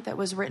Meaning that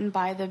was written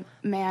by the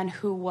man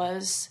who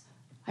was,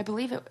 I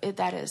believe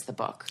that is the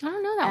book. I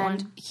don't know that one.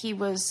 And he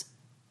was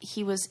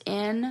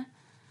in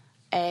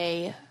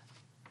a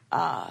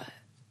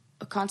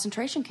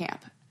concentration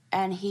camp,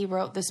 and he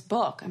wrote this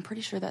book. I'm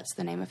pretty sure that's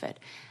the name of it.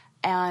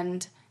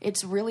 And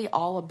it's really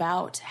all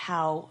about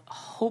how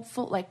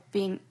hopeful, like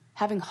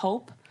having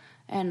hope,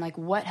 and like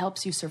what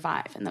helps you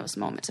survive in those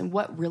moments and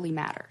what really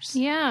matters.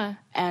 Yeah.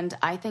 And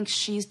I think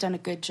she's done a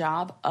good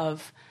job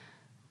of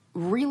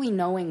really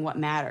knowing what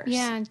matters.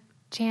 Yeah,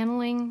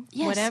 channeling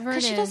whatever it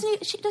is. She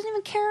doesn't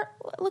even care.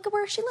 Look at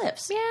where she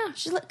lives. Yeah.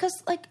 She's like, I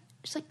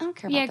don't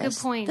care about this.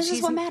 Good point. This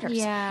is what matters.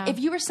 Yeah. If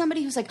you were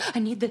somebody who's like, I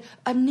need the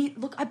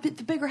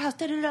bigger house,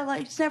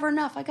 like, it's never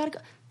enough, I gotta go,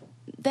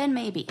 then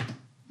maybe.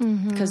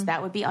 Because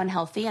that would be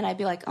unhealthy, and I'd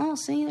be like, oh,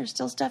 see, there's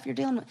still stuff you're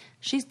dealing with.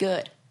 She's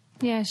good.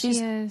 Yeah, she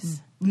is.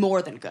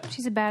 More than good.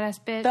 She's a badass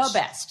bitch. The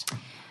best.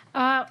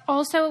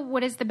 Also,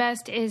 what is the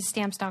best is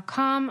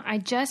Stamps.com. I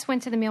just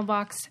went to the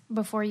mailbox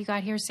before you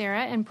got here,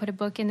 Sarah, and put a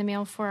book in the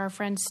mail for our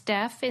friend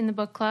Steph in the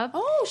book club.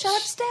 Oh, shout out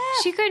to Steph.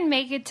 She couldn't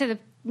make it to the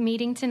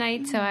meeting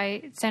tonight, so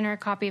I sent her a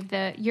copy of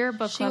your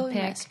book club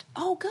pick.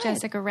 Oh, good.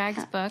 Jessica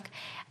Ragg's book.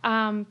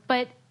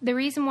 But the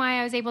reason why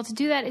I was able to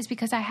do that is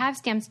because I have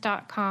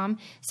Stamps.com,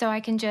 so I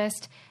can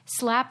just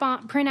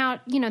print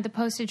out, the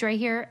postage right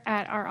here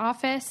at our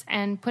office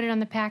and put it on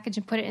the package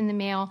and put it in the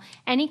mail.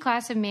 Any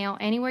class of mail,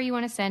 anywhere you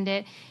want to send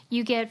it.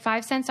 You get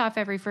 5 cents off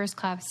every first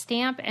class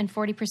stamp and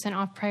 40%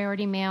 off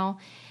priority mail.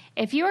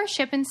 If you are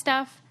shipping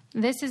stuff,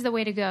 this is the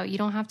way to go. You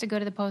don't have to go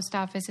to the post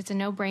office. It's a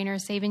no-brainer,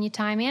 saving you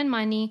time and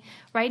money.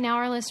 Right now,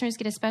 our listeners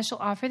get a special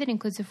offer that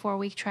includes a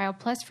 4-week trial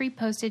plus free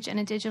postage and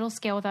a digital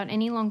scale without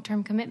any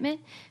long-term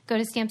commitment. Go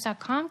to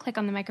Stamps.com, click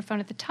on the microphone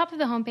at the top of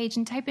the homepage,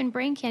 and type in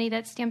Brain Candy.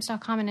 That's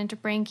Stamps.com, and enter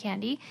Brain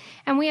Candy.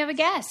 And we have a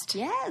guest.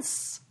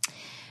 Yes.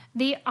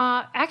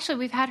 Actually,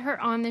 we've had her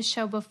on this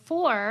show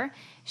before.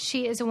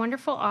 She is a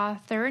wonderful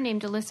author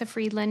named Alyssa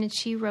Friedland, and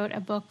she wrote a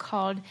book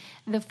called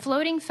The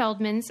Floating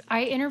Feldmans.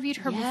 I interviewed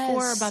her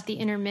before about the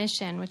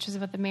intermission, which was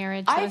about the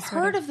marriage. I've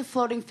heard of the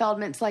Floating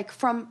Feldmans, like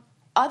from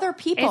other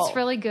people. It's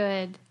really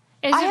good.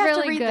 I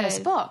have to read this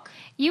book.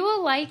 You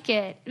will like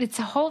it. It's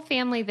a whole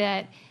family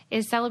that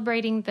is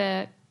celebrating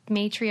the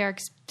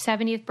matriarch's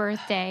 70th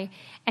birthday,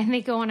 and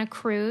they go on a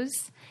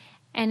cruise.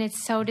 And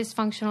it's so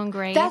dysfunctional and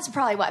great. That's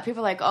probably what people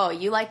are like. Oh,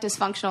 you like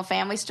dysfunctional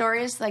family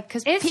stories, like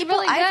because people.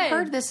 Really I've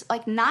heard this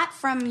like not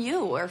from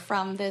you or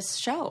from this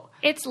show.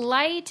 It's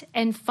light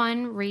and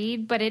fun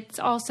read, but it's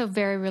also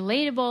very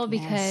relatable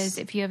because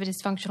if you have a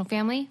dysfunctional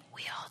family,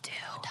 we all do.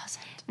 Who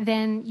doesn't?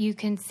 Then you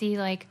can see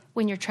like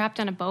when you're trapped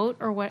on a boat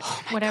or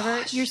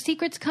whatever, your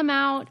secrets come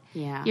out.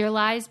 Yeah, your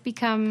lies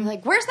become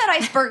like, where's that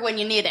iceberg when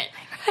you need it?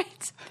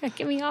 Right.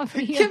 Get me off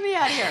of here. Get me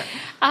out of here.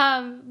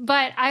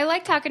 But I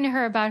like talking to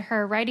her about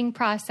her writing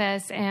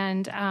process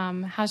and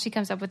how she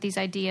comes up with these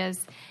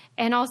ideas.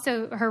 And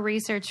also her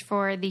research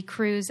for the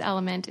cruise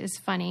element is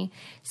funny.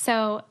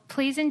 So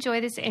please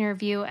enjoy this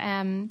interview.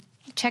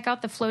 Check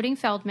out The Floating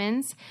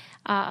Feldmans.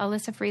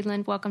 Alyssa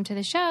Friedland, welcome to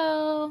the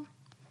show.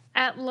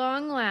 At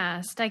long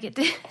last, I get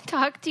to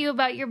talk to you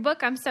about your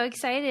book. I'm so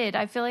excited.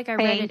 I feel like I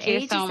read it ages ago.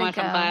 Thank you so much.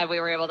 I'm glad we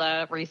were able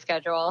to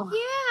reschedule.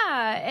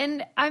 Yeah.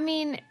 And, I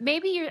mean,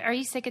 maybe are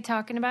you sick of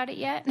talking about it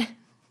yet?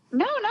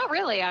 No, not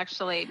really,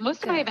 actually.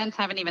 Most of my events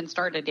haven't even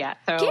started yet.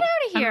 So get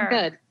out of here.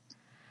 I'm good.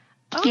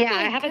 Oh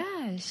Yeah, my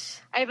gosh.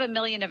 I have a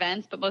million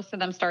events, but most of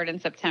them start in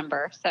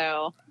September.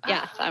 So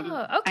yes,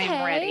 okay.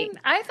 I'm ready.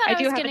 I thought I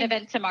do was have gonna... an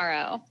event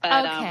tomorrow.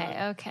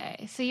 But,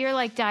 Okay. So you're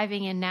like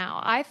diving in now.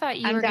 I thought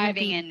you I'm were going to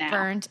diving be in now.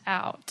 burnt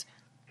out.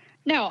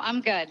 No,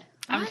 I'm good.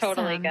 I'm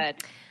totally Awesome. good.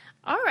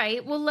 All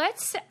right. Well,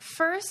 let's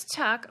first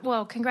talk.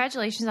 Well,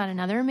 congratulations on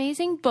another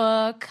amazing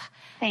book.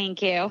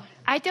 Thank you.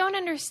 I don't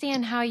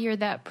understand how you're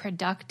that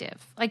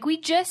productive. Like, we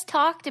just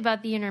talked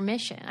about the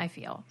intermission, I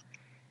feel.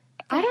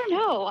 I don't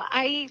know.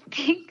 I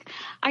think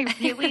I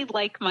really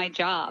like my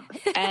job.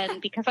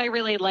 And because I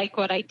really like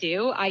what I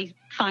do, I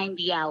find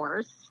the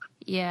hours.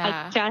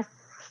 Yeah.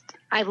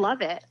 I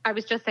love it. I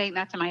was just saying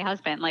that to my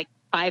husband like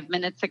 5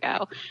 minutes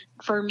ago.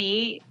 For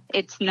me,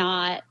 it's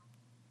not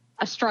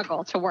a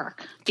struggle to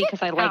work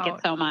because I like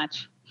it so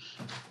much.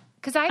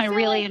 Because I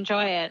really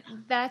enjoy it.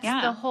 That's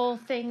the whole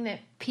thing that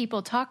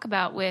people talk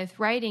about with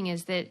writing,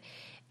 is that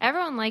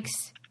everyone likes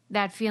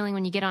that feeling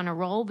when you get on a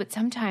roll, but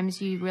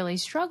sometimes you really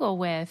struggle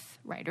with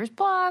writer's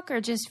block or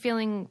just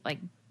feeling like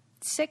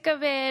sick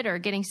of it or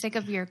getting sick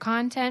of your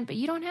content, but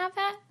you don't have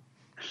that?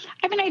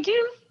 I mean, I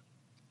do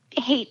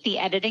hate the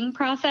editing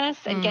process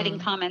and getting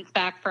comments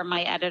back from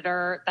my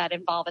editor that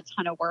involve a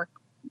ton of work.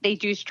 They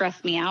do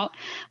stress me out,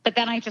 but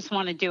then I just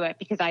want to do it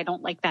because I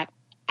don't like that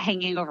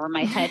hanging over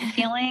my head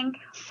feeling.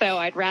 So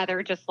I'd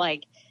rather just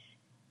like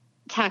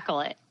tackle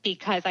it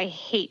because I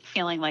hate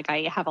feeling like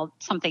I have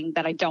something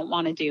that I don't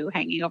want to do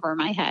hanging over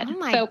my head. Oh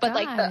my but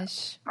like the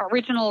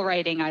original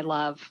writing, I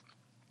love.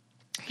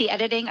 The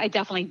editing, I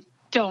definitely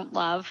don't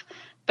love,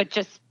 but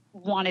just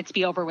want it to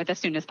be over with as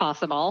soon as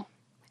possible.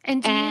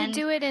 And do you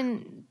do it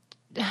in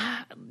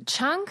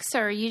chunks,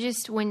 or you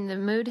just when the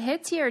mood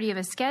hits you, or do you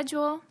have a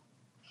schedule?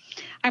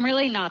 I'm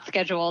really not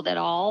scheduled at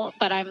all,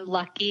 but I'm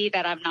lucky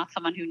that I'm not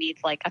someone who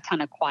needs like a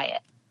ton of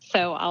quiet.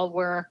 So I'll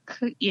work,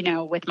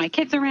 with my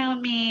kids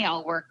around me.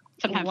 I'll work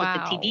sometimes with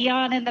the TV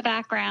on in the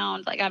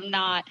background. Like I'm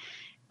not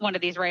one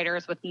of these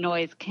writers with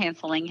noise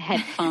canceling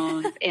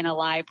headphones in a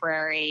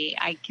library.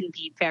 I can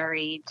be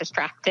very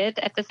distracted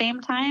at the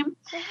same time.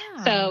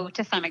 Yeah. So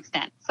to some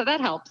extent, so that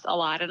helps a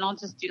lot. And I'll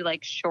just do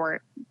like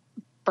short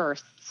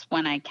bursts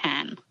when I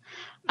can.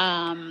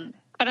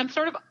 But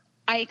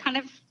I kind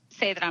of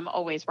say that I'm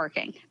always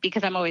working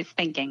because I'm always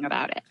thinking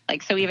about it.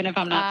 Like, so even if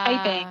I'm not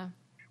typing,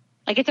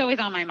 like it's always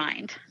on my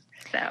mind.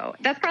 So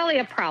that's probably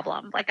a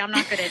problem. Like I'm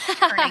not good at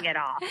turning it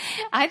off.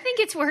 I think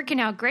it's working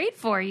out great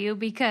for you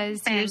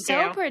because you're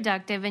so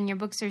productive and your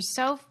books are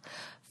so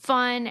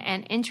fun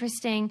and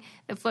interesting.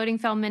 The Floating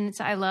Fell Minutes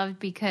I loved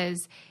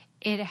because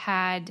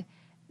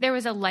there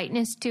was a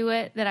lightness to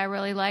it that I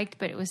really liked,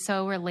 but it was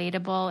so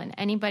relatable, and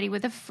anybody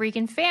with a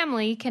freaking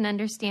family can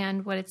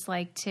understand what it's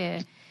like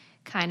to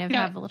kind of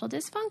have a little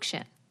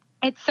dysfunction.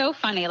 It's so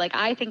funny. Like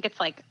I think it's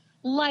like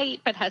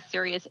light but has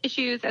serious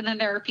issues, and then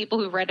there are people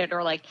who read it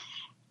or like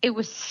it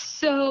was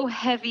so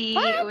heavy.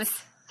 What? It was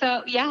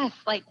so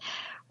like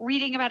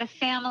reading about a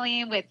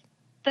family with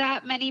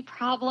that many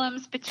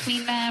problems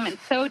between them and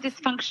so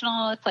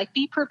dysfunctional. It's like,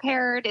 be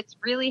prepared. It's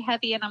really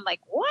heavy. And I'm like,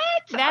 what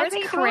That's are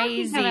they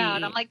crazy. talking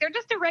about? I'm like, they're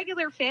just a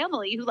regular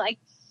family who like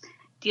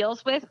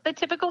deals with the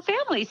typical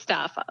family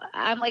stuff.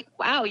 I'm like,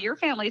 wow, your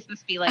families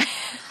must be like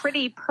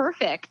pretty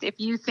perfect if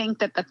you think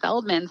that the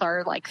Feldmans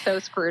are like so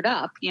screwed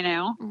up,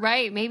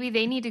 Right. Maybe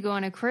they need to go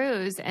on a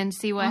cruise and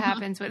see what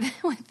happens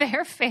with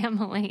their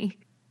family.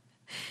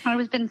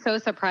 I've been so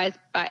surprised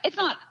by it's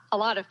not a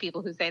lot of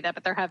people who say that,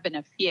 but there have been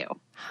a few.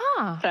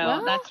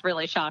 So that's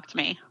really shocked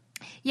me.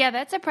 Yeah,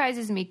 that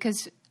surprises me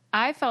because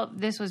I felt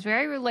this was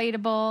very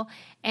relatable,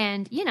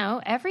 and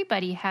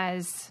everybody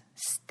has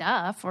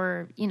stuff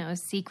or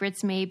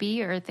secrets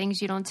maybe, or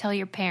things you don't tell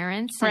your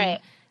parents.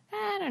 Right.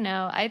 I don't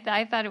know.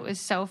 I thought it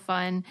was so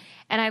fun,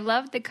 and I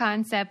loved the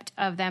concept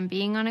of them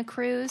being on a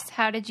cruise.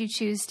 How did you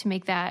choose to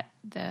make that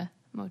the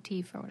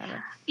motif or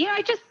whatever?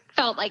 I just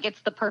felt like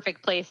it's the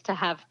perfect place to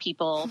have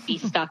people be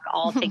stuck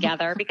all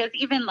together because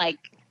even like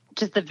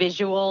just the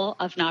visual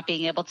of not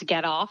being able to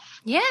get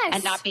off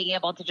and not being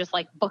able to just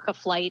like book a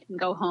flight and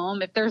go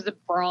home. If there's a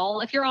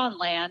brawl, if you're on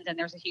land and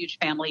there's a huge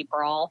family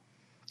brawl,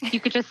 you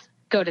could just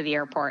go to the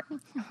airport.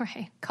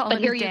 Right. But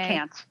here you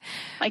can't.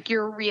 Like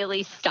you're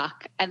really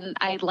stuck. And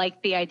I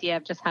like the idea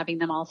of just having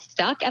them all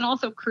stuck. And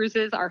also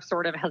cruises are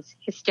sort of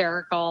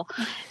hysterical.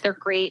 They're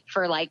great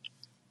for like,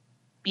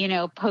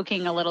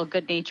 poking a little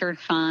good-natured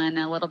fun,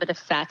 a little bit of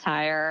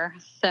satire.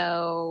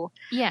 So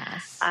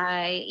yes,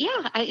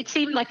 it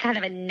seemed like kind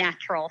of a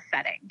natural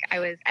setting.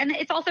 And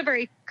it's also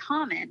very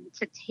common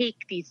to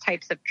take these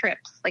types of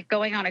trips, like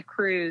going on a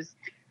cruise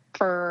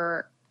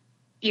for,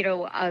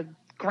 a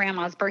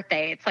grandma's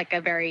birthday. It's like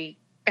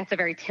that's a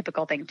very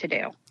typical thing to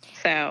do.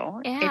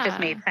 So it just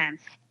made sense.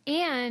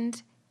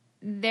 And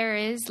there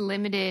is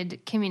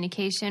limited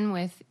communication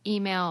with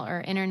email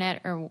or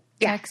internet or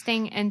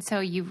texting. And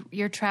so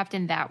you're trapped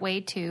in that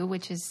way too,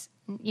 which is,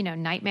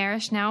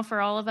 nightmarish now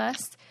for all of us.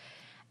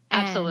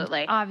 And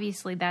absolutely.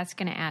 Obviously that's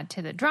going to add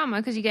to the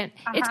drama because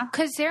it's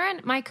because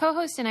my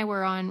co-host and I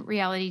were on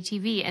reality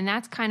TV, and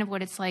that's kind of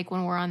what it's like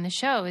when we're on the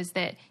show, is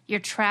that you're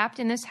trapped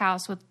in this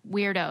house with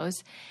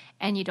weirdos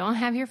and you don't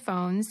have your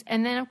phones.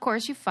 And then, of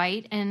course, you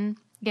fight and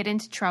get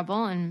into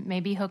trouble and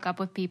maybe hook up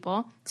with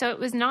people. So it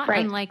was not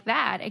unlike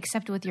that,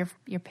 except with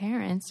your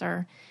parents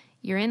or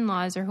your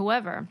in-laws or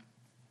whoever.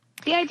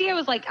 The idea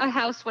was like a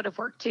house would have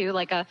worked too,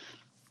 like a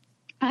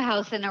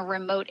house in a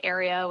remote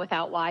area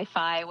without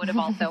Wi-Fi would have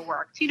also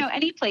worked. You know,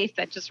 any place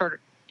that just sort of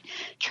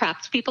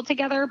traps people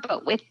together.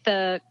 But with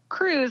the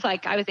cruise,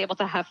 like I was able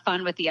to have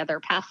fun with the other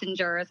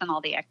passengers and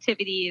all the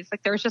activities.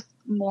 Like there was just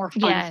more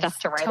fun stuff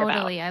to write about.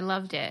 Totally. I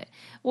loved it.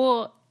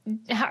 Well,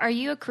 are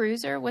you a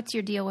cruiser? What's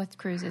your deal with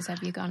cruises?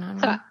 Have you gone on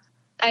one?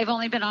 I've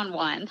only been on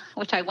one,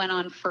 which I went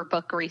on for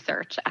book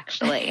research,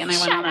 actually. And I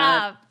went on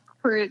a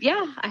cruise.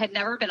 Yeah, I had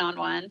never been on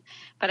one,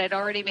 but I'd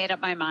already made up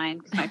my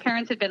mind because my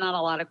parents had been on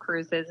a lot of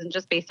cruises, and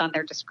just based on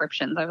their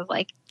descriptions, I was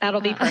like,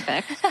 that'll be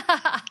perfect.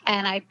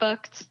 And I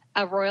booked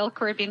a Royal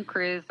Caribbean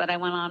cruise that I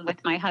went on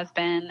with my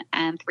husband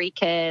and 3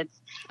 kids.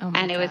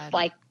 And it was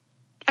like,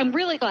 I'm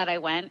really glad I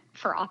went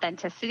for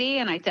authenticity.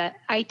 And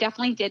I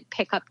definitely did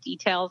pick up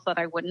details that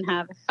I wouldn't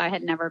have if I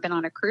had never been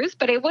on a cruise,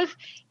 but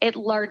it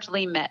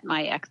largely met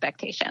my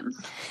expectations.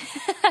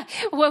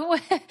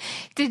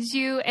 Did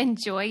you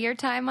enjoy your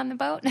time on the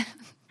boat?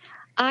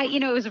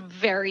 It was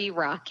very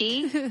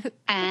rocky,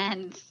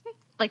 and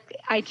like,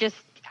 I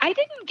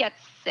didn't get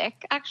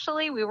sick,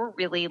 actually. We were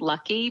really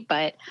lucky,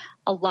 but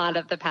a lot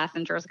of the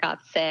passengers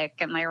got sick,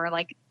 and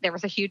there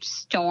was a huge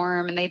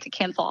storm, and they had to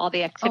cancel all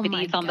the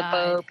activities on the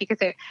boat because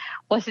it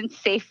wasn't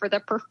safe for the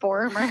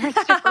performers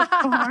to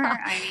perform.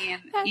 I mean,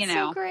 That's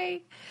so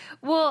great.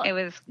 Well,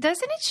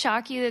 doesn't it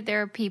shock you that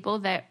there are people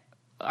that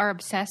are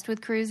obsessed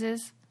with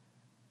cruises?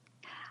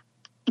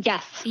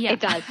 Yes,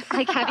 it does.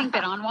 Like, having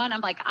been on one,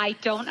 I'm like, I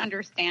don't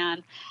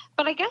understand.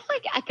 But I guess,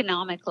 like,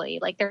 economically,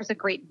 like, there's a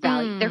great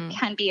value. There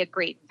can be a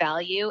great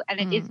value, and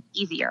it is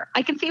easier.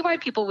 I can see why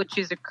people would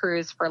choose a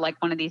cruise for,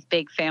 like, one of these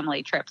big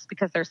family trips,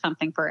 because there's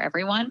something for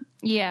everyone.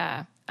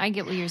 Yeah, I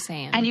get what you're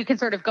saying. And you can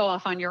sort of go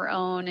off on your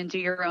own and do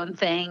your own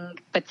thing,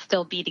 but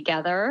still be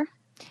together.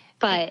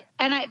 But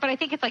I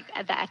think it's, like,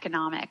 the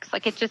economics.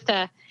 Like, it's just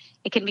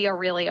it can be a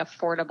really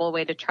affordable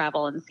way to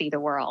travel and see the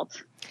world.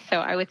 So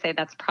I would say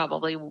that's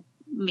probably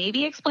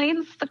maybe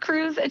explains the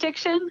cruise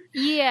addiction.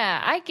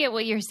 Yeah, I get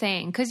what you're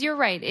saying, because you're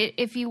right.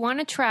 If you want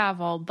to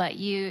travel, but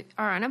you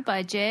are on a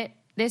budget,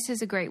 this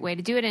is a great way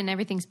to do it, and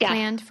everything's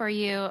planned for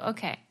you.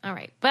 Okay, all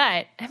right.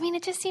 But, I mean,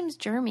 it just seems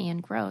germy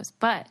and gross.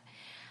 But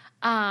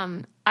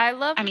I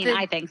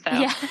think so.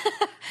 Yeah.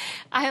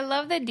 I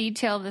love the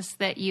detail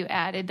that you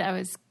added. I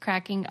was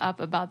cracking up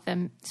about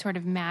the sort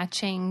of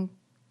matching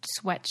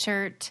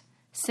sweatshirt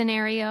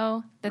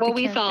scenario.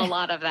 We saw a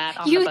lot of that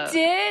on the boat. You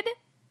did?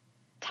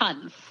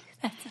 Tons.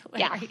 That's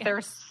hilarious. Yeah,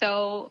 there's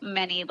so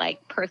many,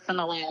 like,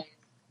 personalized.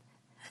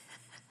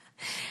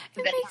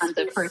 It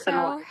makes me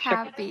so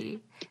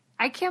happy.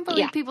 I can't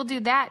believe people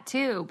do that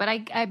too. But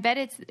I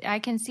bet I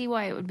can see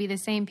why it would be the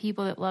same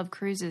people that love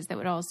cruises that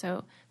would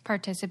also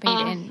participate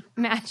in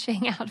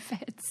matching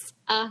outfits.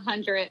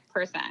 100%.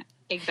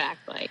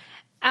 Exactly.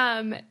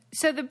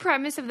 So the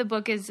premise of the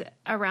book is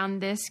around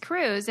this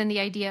cruise and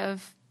the idea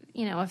of,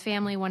 a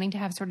family wanting to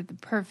have sort of the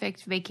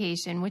perfect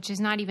vacation, which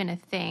is not even a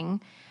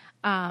thing.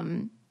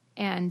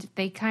 And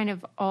they kind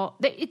of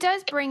it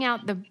does bring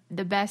out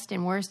the best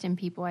and worst in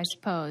people, I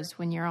suppose,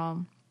 when you're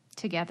all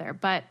together.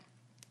 But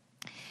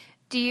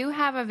do you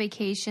have a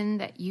vacation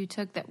that you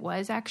took that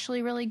was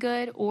actually really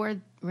good or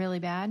really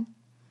bad?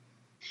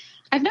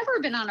 I've never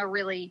been on a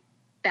really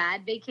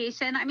bad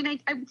vacation. I mean,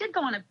 I did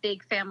go on a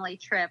big family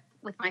trip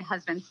with my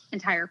husband's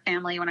entire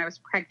family when I was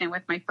pregnant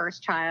with my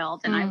first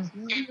child. And I was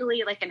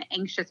really like an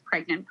anxious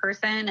pregnant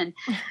person. And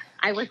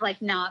I was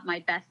like not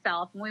my best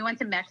self. And we went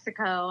to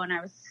Mexico, and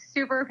I was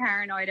super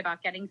paranoid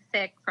about getting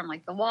sick from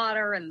like the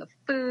water and the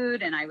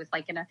food. And I was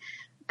like in a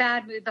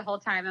bad mood the whole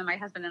time. And my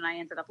husband and I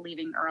ended up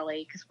leaving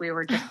early because we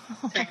were just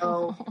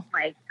so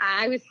like,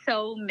 I was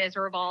so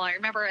miserable. I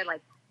remember I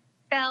like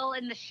fell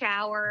in the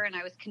shower, and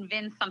I was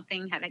convinced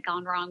something had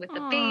gone wrong with the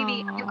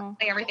baby.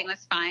 Everything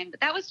was fine, but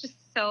that was just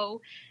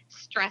so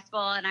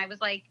stressful. And I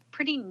was like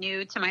pretty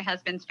new to my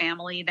husband's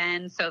family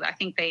then, so I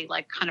think they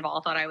like kind of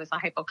all thought I was a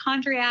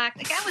hypochondriac.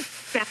 Like, that was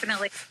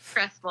definitely a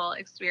stressful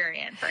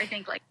experience. I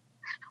think like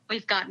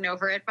we've gotten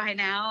over it by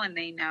now, and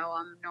they know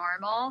I'm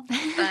normal.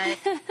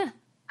 But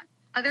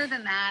other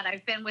than that,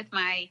 I've been with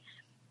my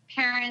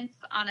parents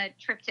on a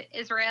trip to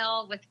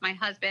Israel with my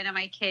husband and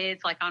my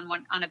kids, like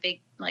on a big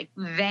like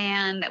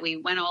van that we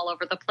went all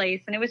over the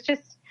place. And it was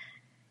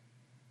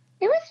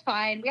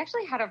fine. We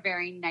actually had a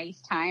very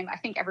nice time. I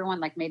think everyone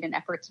like made an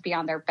effort to be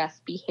on their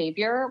best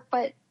behavior,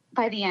 but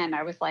by the end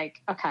I was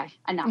like, okay,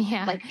 enough.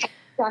 Yeah. Like,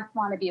 I just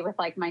want to be with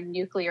like my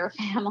nuclear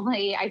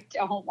family. I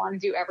don't want to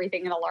do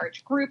everything in a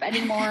large group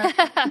anymore.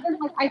 Even,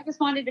 like, I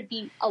just wanted to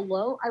be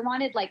alone. I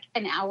wanted like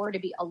an hour to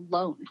be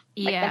alone.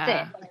 Like,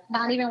 that's it. Like,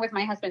 not even with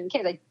my husband and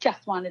kids. I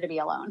just wanted to be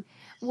alone.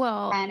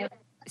 Well, and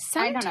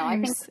sometimes I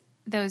think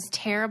those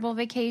terrible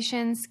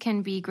vacations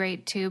can be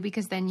great too,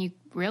 because then you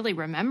really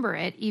remember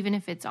it, even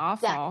if it's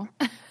awful.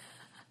 Yeah.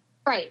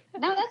 Right.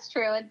 No, that's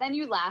true. And then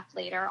you laugh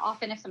later.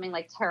 Often if something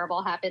like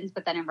terrible happens,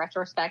 but then in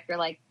retrospect, you're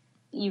like,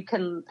 you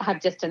can have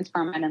distance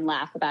from it and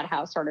laugh about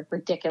how sort of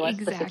ridiculous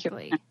the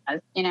situation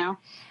is, you know?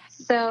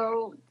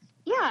 So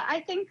yeah, I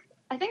think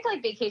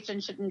like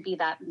vacation shouldn't be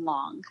that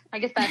long. I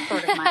guess that's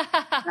sort of my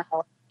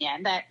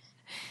opinion, that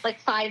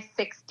like 5-6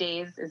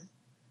 days is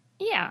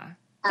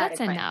that's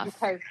enough.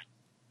 Because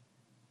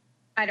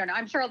I don't know.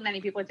 I'm sure many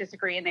people would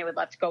disagree and they would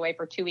love to go away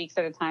for 2 weeks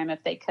at a time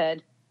if they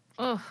could.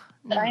 Oh,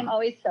 but I'm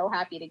always so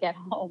happy to get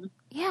home.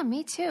 Yeah,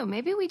 me too.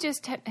 Maybe we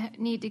just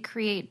need to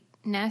create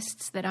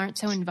nests that aren't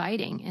so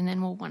inviting, and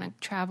then we'll want to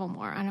travel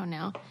more. I don't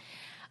know.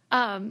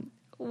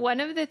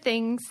 One of the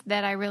things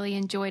that I really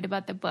enjoyed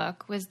about the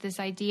book was this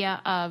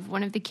idea of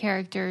one of the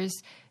characters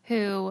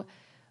who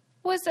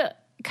was a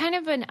kind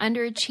of an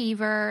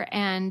underachiever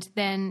and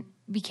then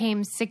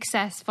became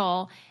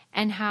successful,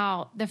 and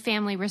how the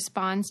family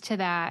responds to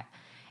that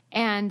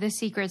and the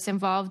secrets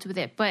involved with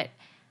it. But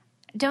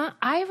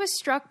I was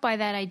struck by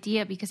that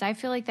idea because I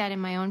feel like that in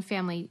my own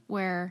family,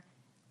 where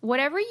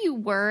whatever you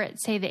were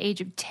at, say, the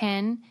age of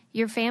 10,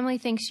 your family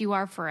thinks you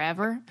are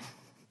forever.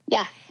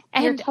 Yeah.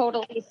 And you're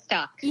totally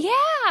stuck.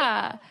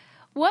 Yeah.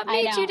 What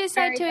made you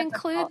decide to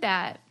include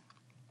that?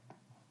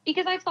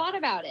 Because I've thought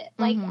about it.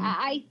 Like,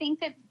 I think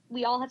that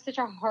we all have such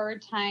a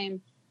hard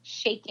time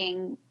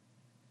shaking,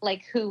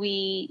 like, who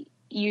we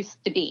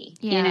used to be,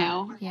 you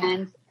know?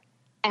 Yeah.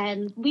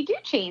 And we do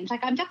change. Like,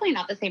 I'm definitely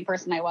not the same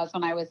person I was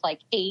when I was like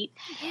 8.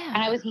 Yeah.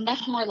 And I was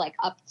much more like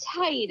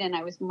uptight, and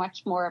I was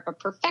much more of a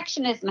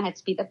perfectionist, and I had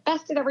to be the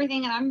best at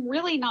everything. And I'm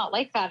really not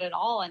like that at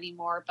all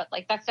anymore. But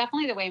like, that's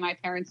definitely the way my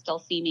parents still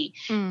see me.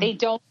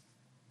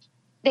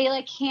 They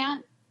like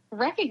can't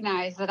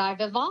recognize that I've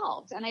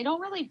evolved. And I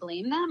don't really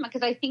blame them,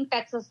 because I think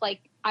that's just like,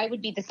 I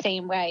would be the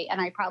same way,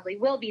 and I probably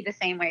will be the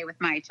same way with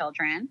my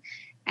children.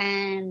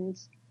 And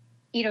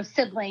you know,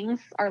 siblings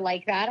are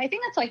like that. I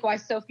think that's like why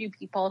so few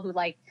people who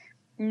like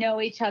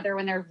know each other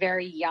when they're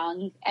very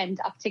young end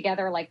up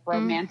together like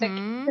romantic.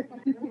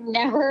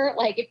 Never,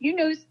 like, if you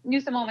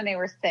knew someone when they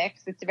were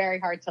 6, it's very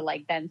hard to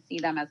like then see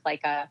them as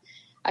like a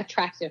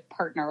attractive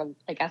partner,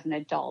 like as an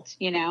adult,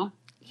 you know?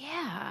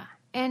 Yeah.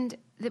 And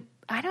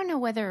I don't know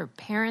whether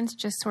parents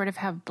just sort of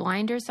have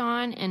blinders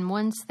on, and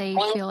once they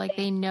feel like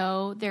they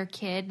know their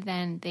kid,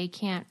 then they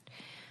can't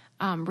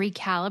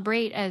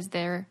recalibrate as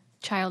their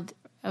child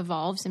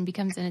evolves and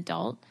becomes an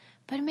adult.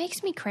 But it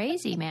makes me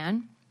crazy,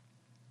 man.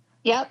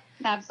 Yep,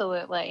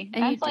 absolutely.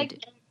 And that's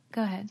like,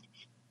 go ahead.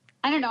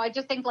 I don't know. I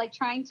just think like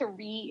trying to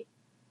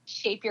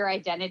reshape your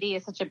identity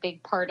is such a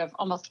big part of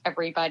almost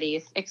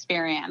everybody's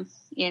experience,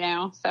 you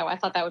know? So I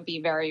thought that would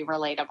be very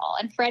relatable.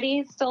 And Freddie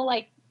is still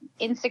like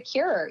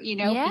insecure, you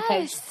know,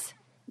 because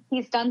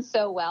he's done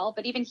so well,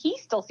 but even he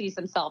still sees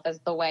himself as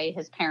the way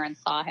his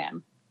parents saw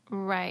him.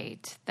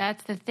 Right.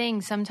 That's the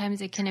thing. Sometimes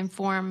it can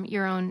inform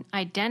your own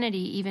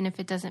identity, even if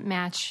it doesn't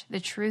match the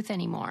truth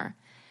anymore.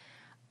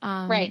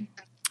 Right.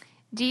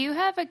 Do you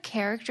have a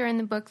character in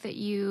the book that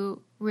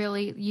you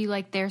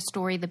like their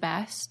story the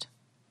best?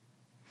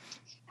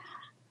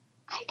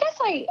 I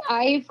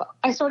guess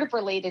I sort of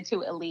related to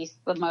Elise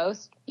the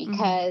most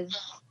because,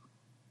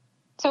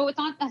 so it's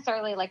not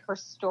necessarily like her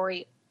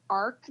story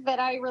arc that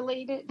I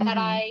related, that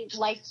I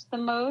liked the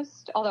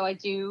most, although I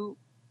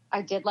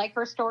did like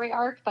her story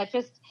arc, but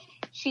just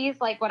she's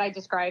like what I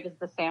describe as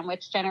the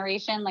sandwich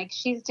generation. Like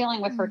she's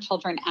dealing with her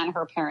children and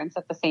her parents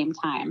at the same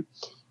time.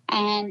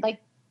 And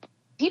like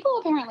people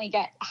apparently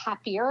get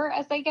happier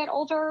as they get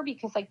older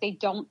because like they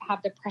don't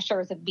have the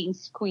pressures of being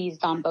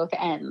squeezed on both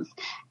ends.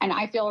 And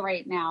I feel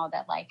right now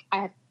that like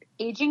I have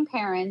aging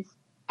parents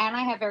and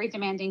I have very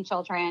demanding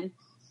children,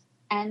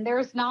 and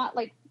there's not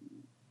like,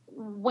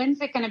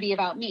 when's it going to be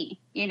about me,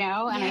 you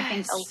know? And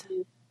I think,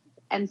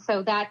 and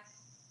so that's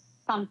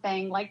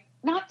something like,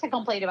 not to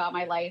complain about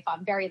my life.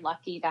 I'm very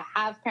lucky to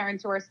have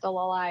parents who are still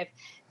alive,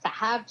 to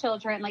have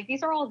children. Like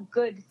these are all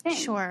good things,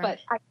 sure. But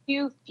I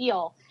do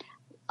feel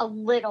a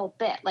little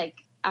bit like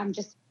I'm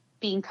just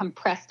being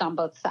compressed on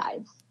both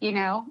sides, you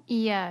know?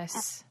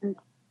 Yes.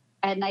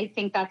 And I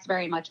think that's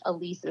very much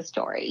Elise's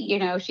story. You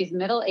know, she's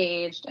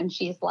middle-aged and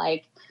she's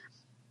like,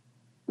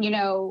 you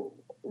know,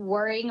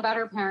 worrying about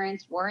her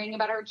parents, worrying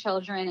about her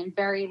children, and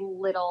very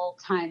little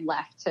time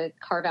left to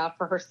carve out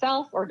for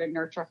herself or to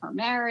nurture her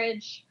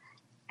marriage.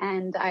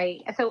 And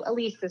so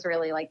Elise is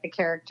really like the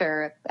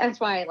character. That's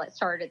why I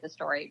started the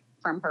story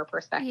from her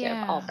perspective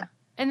also.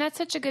 And that's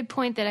such a good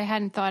point that I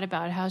hadn't thought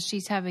about, how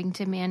she's having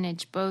to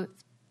manage both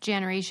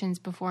generations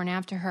before and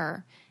after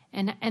her,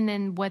 and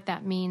then what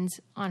that means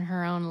on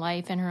her own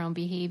life and her own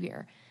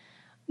behavior.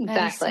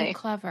 Exactly. That is so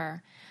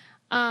clever.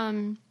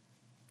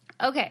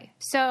 Okay,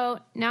 so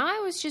now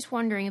I was just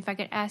wondering if I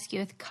could ask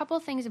you a couple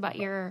things about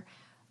your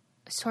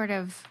sort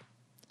of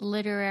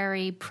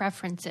literary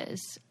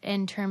preferences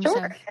in terms of,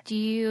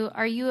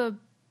 are you a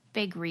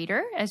big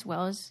reader as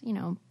well as, you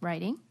know,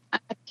 writing?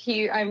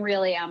 I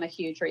really am a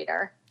huge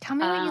reader. Tell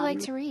me what you like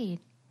to read.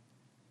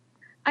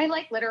 I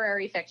like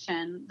literary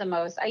fiction the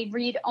most. I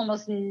read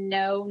almost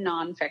no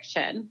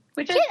nonfiction.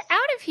 Get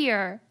out of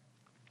here.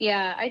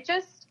 Yeah,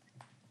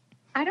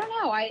 I don't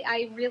know.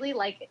 I really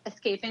like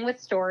escaping with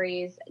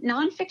stories.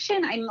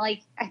 Nonfiction, I'm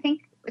like, I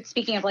think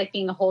speaking of like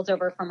being a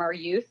holdover from our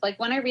youth, like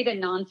when I read a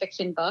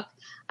nonfiction book,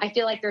 I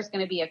feel like there's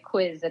going to be a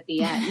quiz at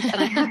the end, and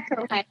I have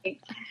to like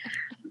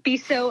be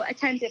so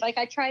attentive. Like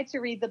I tried to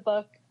read the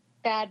book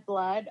Bad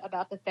Blood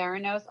about the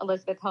Theranos,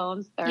 Elizabeth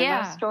Holmes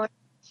Theranos story.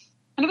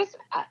 And it was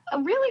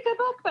a really good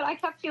book, but I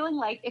kept feeling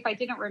like if I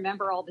didn't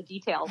remember all the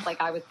details,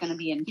 like I was going to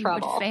be in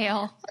trouble. You would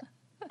fail.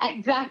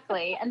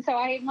 Exactly. And so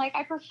I'm like,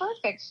 I prefer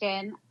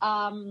fiction.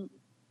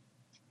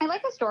 I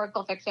like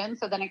historical fiction.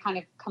 So then it kind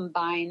of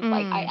combines,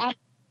 like I am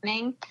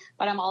learning,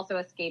 but I'm also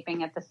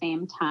escaping at the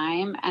same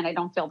time. And I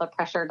don't feel the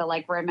pressure to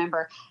like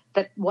remember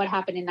that what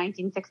happened in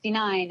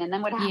 1969 and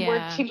then what happened in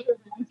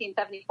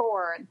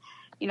 1974. And,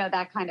 you know,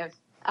 that kind of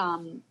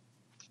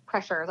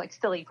pressure, like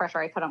silly pressure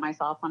I put on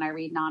myself when I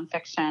read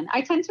nonfiction.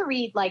 I tend to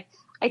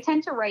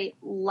write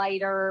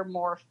lighter,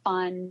 more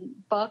fun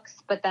books,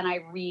 but then I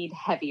read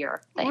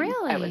heavier things.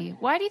 Really?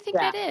 Why do you think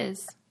that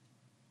is?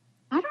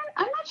 I'm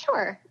not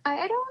sure.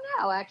 I don't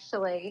know,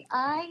 actually.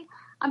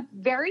 I'm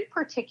very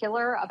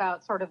particular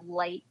about sort of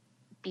light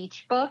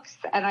beach books,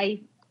 and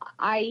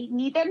I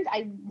need them.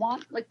 I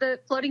want, like the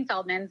Floating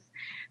Feldmans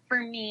for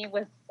me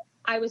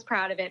I was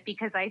proud of it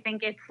because I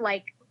think it's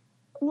like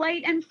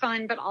light and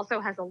fun, but also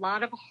has a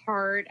lot of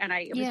heart. And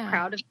I was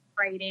proud of the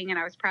writing and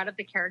I was proud of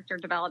the character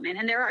development.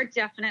 And there are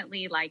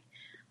definitely like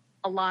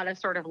a lot of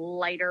sort of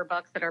lighter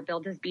books that are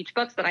billed as beach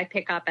books that I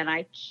pick up and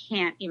I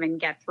can't even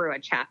get through a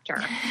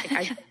chapter.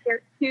 Like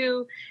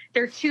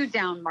they're too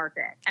down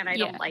market and I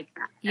don't like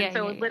that. And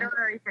so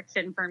literary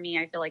fiction for me,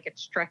 I feel like it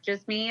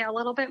stretches me a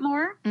little bit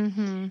more.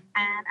 Mm-hmm. And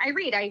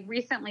I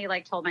recently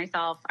like told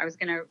myself I was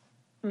going to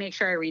make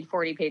sure I read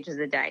 40 pages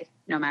a day,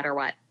 no matter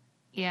what.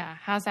 Yeah.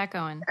 How's that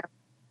going?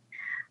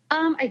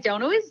 I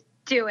don't always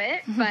do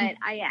it, but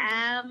I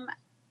am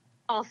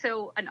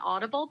also an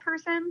Audible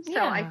person. So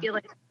I feel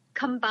like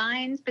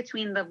combined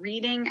between the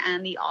reading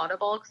and the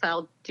Audible, because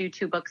I'll do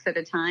 2 books at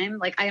a time.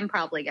 Like I am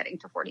probably getting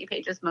to 40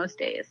 pages most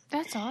days.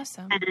 That's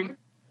awesome. And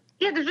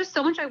there's just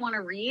so much I want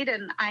to read.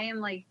 And I am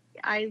like,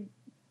 I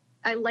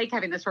like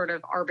having this sort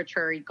of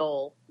arbitrary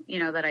goal, you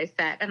know, that I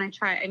set. And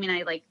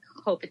I like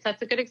hope it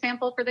sets a good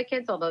example for the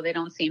kids, although they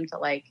don't seem to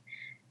like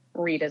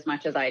read as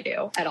much as I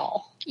do at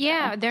all.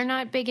 Yeah, they're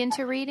not big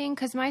into reading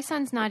because my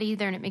son's not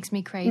either, and it makes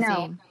me crazy.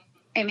 No,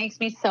 it makes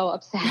me so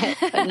upset.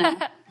 But no.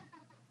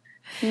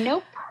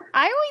 Nope.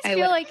 I always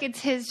feel like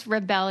it's his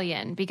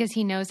rebellion because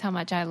he knows how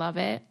much I love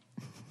it.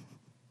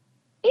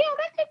 Yeah,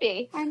 that could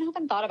be. I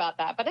haven't thought about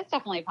that, but it's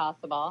definitely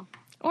possible.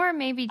 Or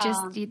maybe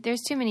just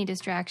there's too many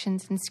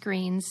distractions and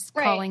screens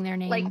calling their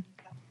name. Like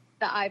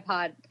the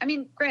iPod. I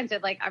mean,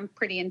 granted, like I'm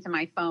pretty into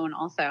my phone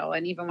also.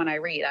 And even when I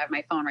read, I have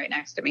my phone right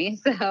next to me.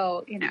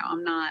 So, you know,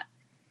 I'm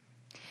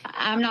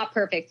not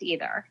perfect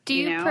either. Do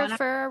you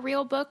prefer a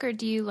real book or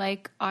do you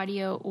like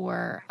audio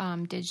or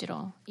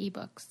digital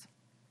ebooks?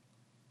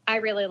 I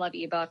really love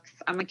ebooks.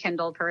 I'm a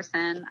Kindle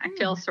person. I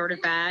feel sort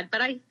of bad,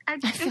 but I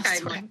think I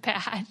feel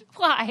bad.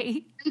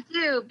 Why? I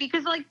do,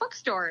 because like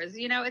bookstores,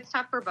 you know, it's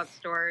tough for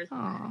bookstores.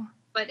 Aww.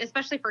 But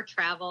especially for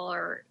travel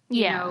or,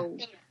 you know,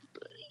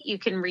 you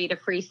can read a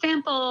free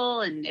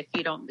sample. And if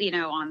you don't, you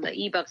know, on the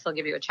ebooks, they'll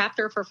give you a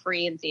chapter for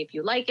free and see if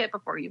you like it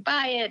before you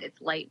buy it. It's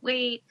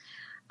lightweight.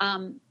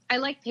 I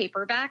like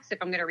paperbacks. If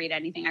I'm going to read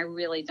anything, I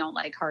really don't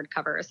like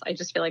hardcovers. I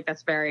just feel like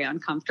that's very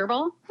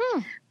uncomfortable.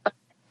 But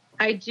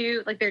I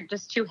do, like, they're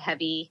just too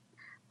heavy.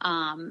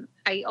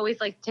 I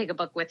always like to take a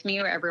book with me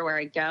everywhere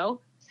I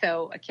go.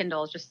 So a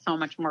Kindle is just so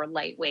much more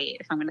lightweight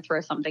if I'm going to throw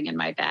something in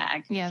my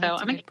bag. Yeah, so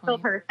I'm a Kindle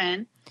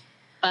person,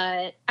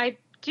 but I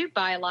do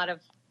buy a lot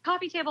of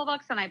coffee table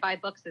books and I buy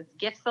books as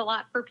gifts a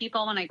lot for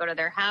people when I go to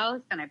their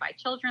house, and I buy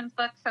children's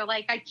books. So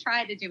like I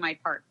try to do my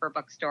part for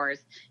bookstores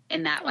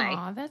in that way.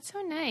 Oh, that's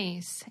so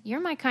nice.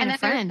 You're my kind of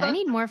friend. I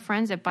need more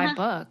friends that buy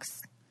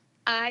books.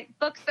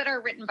 Books that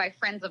are written by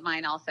friends of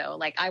mine also,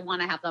 like I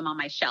want to have them on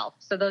my shelf.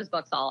 So those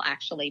books I'll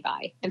actually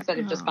buy instead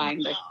of just buying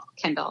the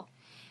Kindle.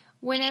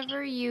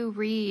 Whenever you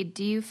read,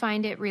 do you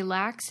find it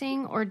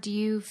relaxing or do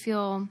you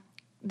feel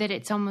that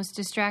it's almost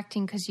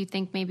distracting because you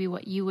think maybe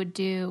what you would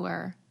do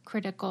or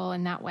critical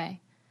in that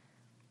way?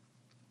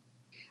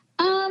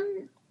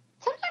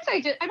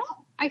 Sometimes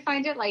I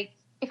find it like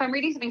if I'm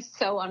reading something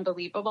so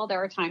unbelievable,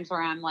 there are times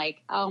where I'm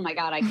like, oh my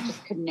God, I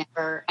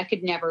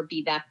could never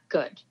be that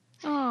good.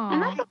 Aww.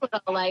 And that's a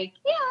little like,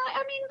 yeah,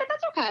 I mean, but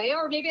that's okay.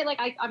 Or maybe like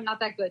I'm not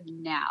that good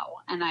now,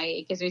 and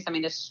it gives me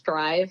something to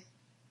strive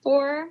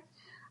for.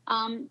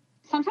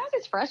 Sometimes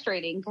it's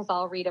frustrating because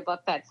I'll read a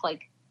book that's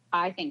like,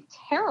 I think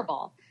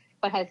terrible,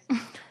 but has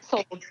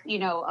sold, you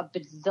know, a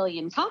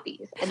bazillion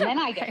copies. And then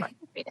I get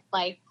frustrated.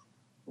 Like,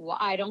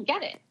 I don't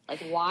get it. Like,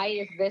 why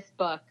is this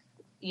book,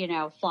 you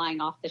know, flying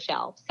off the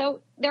shelf?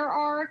 So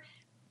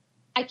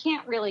I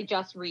can't really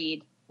just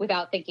read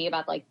without thinking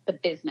about like the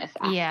business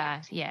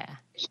aspect. Yeah.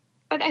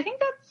 But I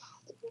think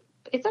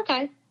it's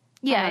okay.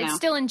 Yeah, it's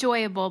still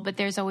enjoyable, but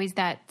there's always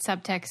that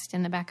subtext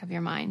in the back of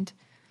your mind.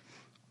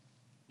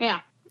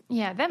 Yeah.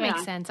 Yeah, that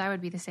makes sense. I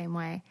would be the same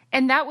way.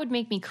 And that would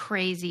make me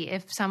crazy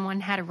if someone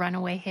had a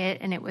runaway hit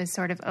and it was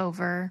sort of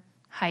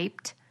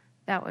overhyped.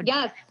 That would.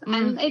 Yes,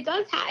 and it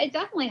does. It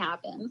definitely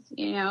happens,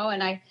 you know,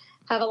 and I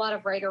have a lot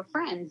of writer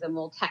friends and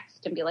will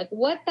text and be like,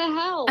 what the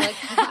hell? Like,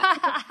 why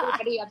is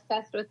everybody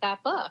obsessed with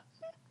that book?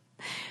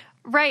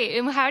 Right.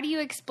 And how do you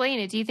explain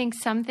it? Do you think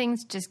some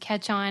things just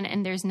catch on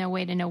and there's no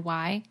way to know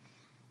why?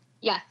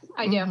 Yes,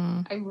 I do.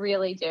 I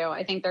really do.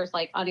 I think there's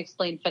like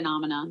unexplained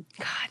phenomenon.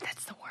 God,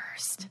 that's the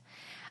worst.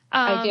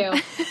 I do.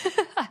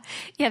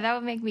 Yeah, that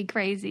would make me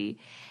crazy.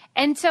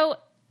 And so,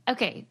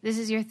 okay, this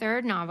is your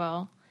third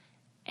novel.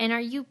 And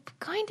are you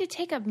going to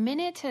take a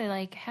minute to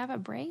like have a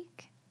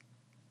break?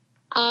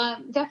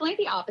 Definitely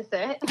the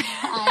opposite.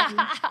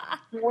 I'm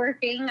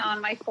working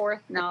on my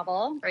fourth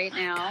novel right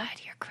now. God,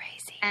 you're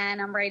crazy.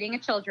 And I'm writing a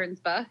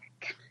children's book.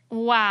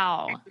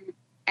 Wow.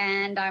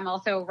 And I'm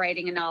also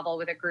writing a novel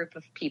with a group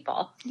of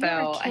people.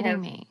 You're So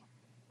kidding me.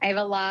 I have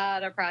a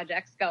lot of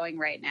projects going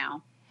right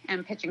now.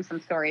 And pitching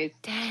some stories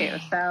too.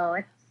 So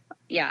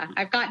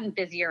I've gotten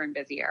busier and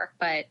busier.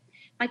 But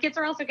my kids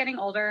are also getting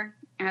older.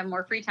 I have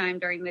more free time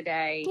during the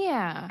day.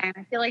 Yeah. And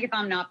I feel like if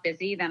I'm not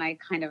busy, then I'm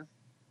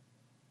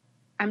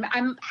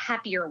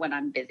happier when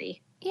I'm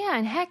busy. Yeah,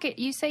 and heck,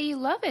 you say you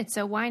love it,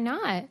 so why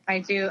not? I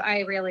do. I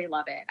really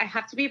love it. I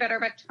have to be better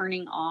about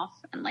turning off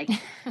and like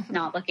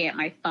not looking at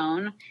my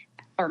phone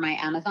or my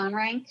Amazon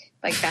rank.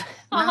 Like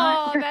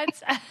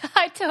that's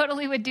I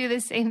totally would do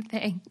the same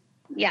thing.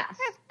 Yes,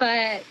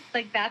 but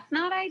like that's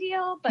not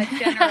ideal. But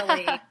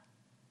generally,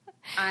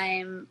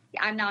 I'm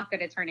not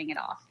good at turning it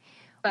off.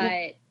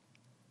 But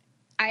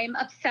I'm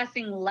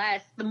obsessing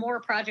less. The more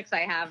projects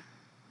I have,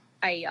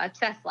 I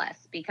obsess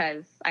less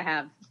because I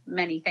have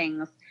many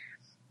things,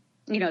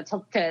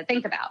 to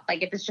think about.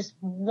 Like if it's just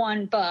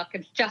one book,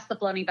 it's just the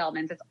Floating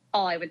Feldmans, it's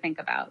all I would think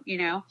about,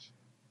 Now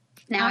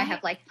I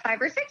have like 5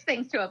 or 6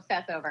 things to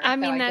obsess over. I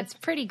mean, that's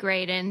pretty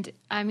great. And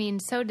I mean,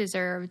 so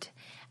deserved.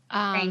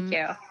 Thank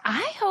you.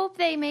 I hope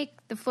they make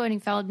the Floating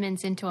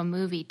Feldmans into a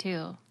movie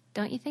too.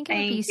 Don't you think it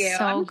would be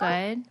so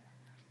good?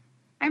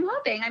 I'm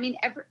hoping. I mean,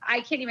 I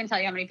can't even tell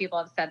you how many people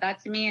have said that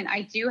to me. And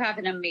I do have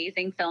an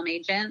amazing film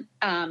agent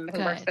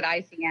who works at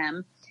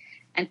ICM.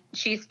 And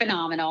she's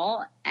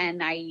phenomenal.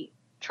 And I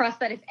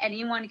trust that if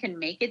anyone can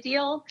make a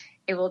deal,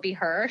 it will be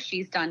her.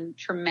 She's done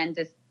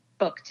tremendous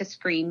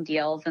book-to-screen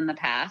deals in the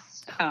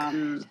past.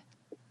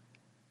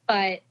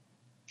 But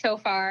so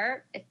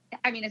far,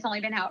 it's only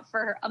been out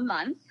for a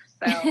month.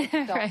 So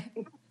right.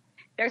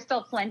 There's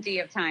still plenty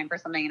of time for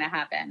something to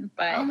happen.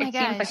 But seems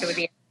like it would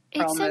be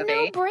it's a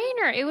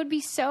no-brainer. It would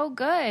be so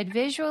good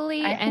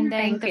visually, and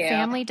then the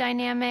family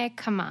dynamic.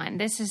 Come on,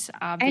 this is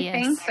obvious.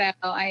 I think so.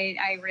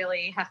 I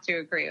really have to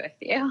agree with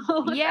you.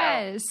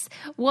 Yes.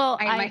 Well,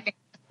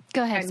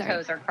 go ahead. My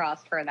toes are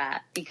crossed for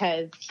that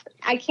because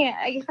I can't.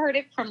 I heard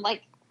it from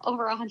like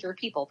over 100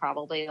 people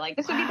probably. Like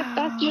this would be the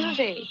best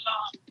movie.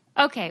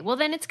 Okay, well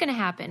then it's going to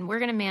happen. We're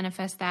going to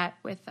manifest that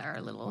with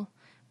our little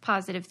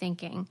positive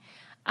thinking.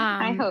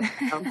 I hope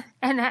so.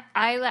 And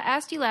I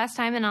asked you last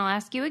time, and I'll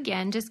ask you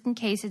again, just in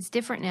case it's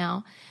different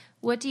now.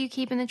 What do you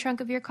keep in the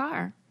trunk of your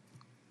car?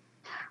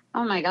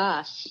 Oh, my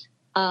gosh.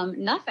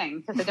 Nothing,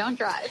 because I don't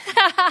drive.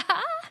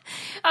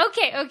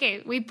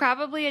 Okay. We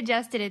probably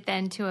adjusted it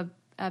then to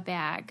a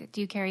bag.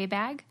 Do you carry a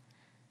bag?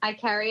 I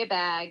carry a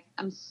bag.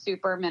 I'm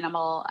super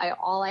minimal.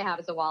 All I have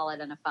is a wallet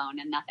and a phone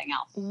and nothing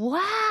else.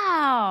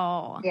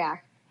 Wow. Yeah.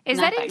 Is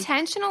that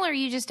intentional, or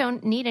you just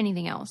don't need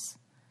anything else?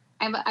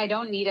 I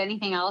don't need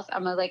anything else.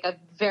 I'm a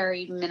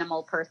very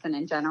minimal person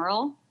in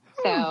general.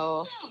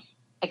 So,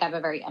 like, I have a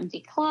very empty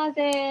closet.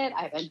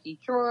 I have empty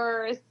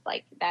drawers.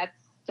 Like, that's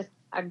just,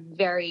 I'm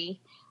very,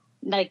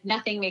 like,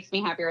 nothing makes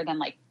me happier than,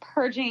 like,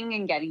 purging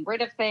and getting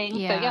rid of things.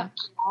 Yeah. So, yeah,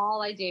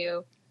 all I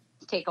do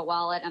is take a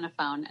wallet and a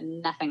phone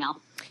and nothing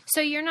else.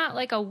 So you're not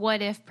like a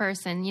what-if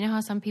person. You know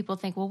how some people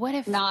think, well, what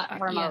if? Not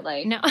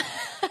remotely. Yeah.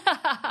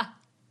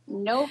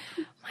 No. Nope.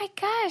 My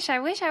gosh, I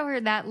wish I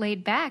were that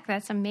laid back.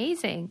 That's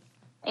amazing.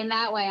 In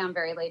that way, I'm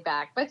very laid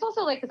back. But it's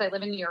also like because I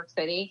live in New York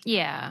City.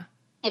 Yeah.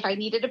 If I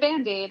needed a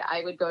Band-Aid,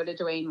 I would go to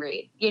Duane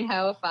Reade.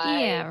 If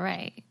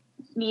I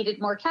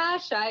needed more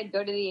cash, I'd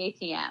go to the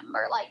ATM.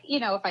 Or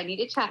if I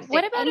needed chapstick.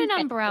 What about an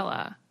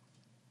umbrella?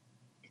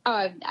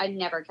 Oh, I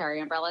never carry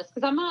umbrellas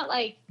because I'm not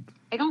I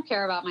don't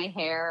care about my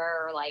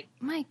hair or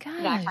My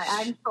gosh. that.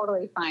 I'm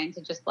totally fine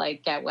to just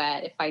get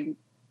wet I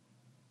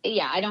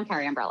don't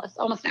carry umbrellas.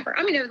 Almost never.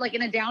 I mean,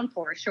 in a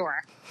downpour,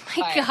 sure.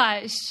 My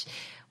gosh.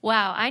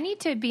 Wow, I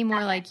need to be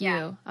more like you.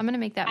 Yeah. I'm going to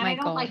make that my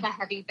goal. I don't like a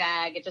heavy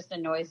bag. It just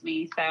annoys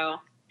me. So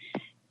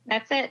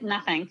that's it.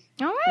 Nothing.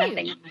 All right.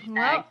 Nothing in my well,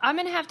 bag. I'm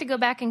going to have to go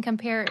back and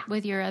compare it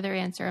with your other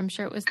answer. I'm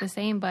sure it was the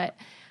same, but...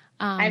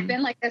 I've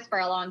been like this for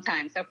a long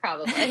time, so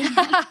probably.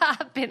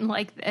 Been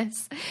like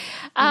this.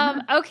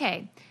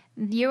 Okay.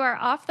 You are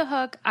off the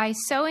hook. I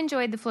so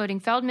enjoyed the Floating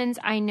Feldmans.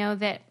 I know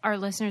that our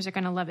listeners are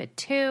going to love it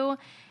too.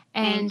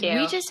 And Thank you.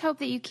 We just hope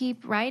that you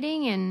keep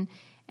writing,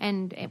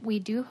 and we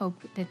do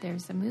hope that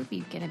there's a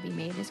movie going to be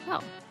made as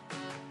well.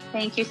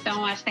 Thank you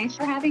so much. Thanks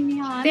for having me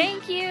on.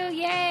 Thank you.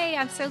 Yay.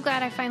 I'm so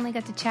glad I finally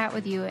got to chat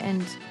with you,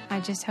 and I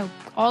just hope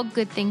all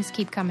good things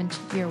keep coming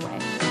your way.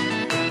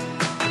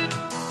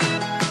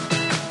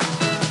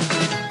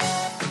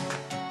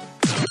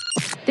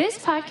 This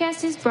podcast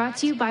podcast is brought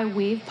to you by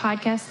Wave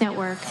Podcast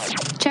Network.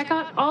 Check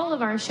out all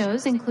of our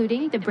shows,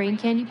 including the Brain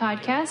Candy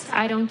Podcast,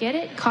 I Don't Get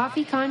It,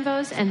 Coffee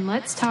Convos, and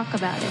Let's Talk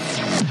About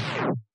It.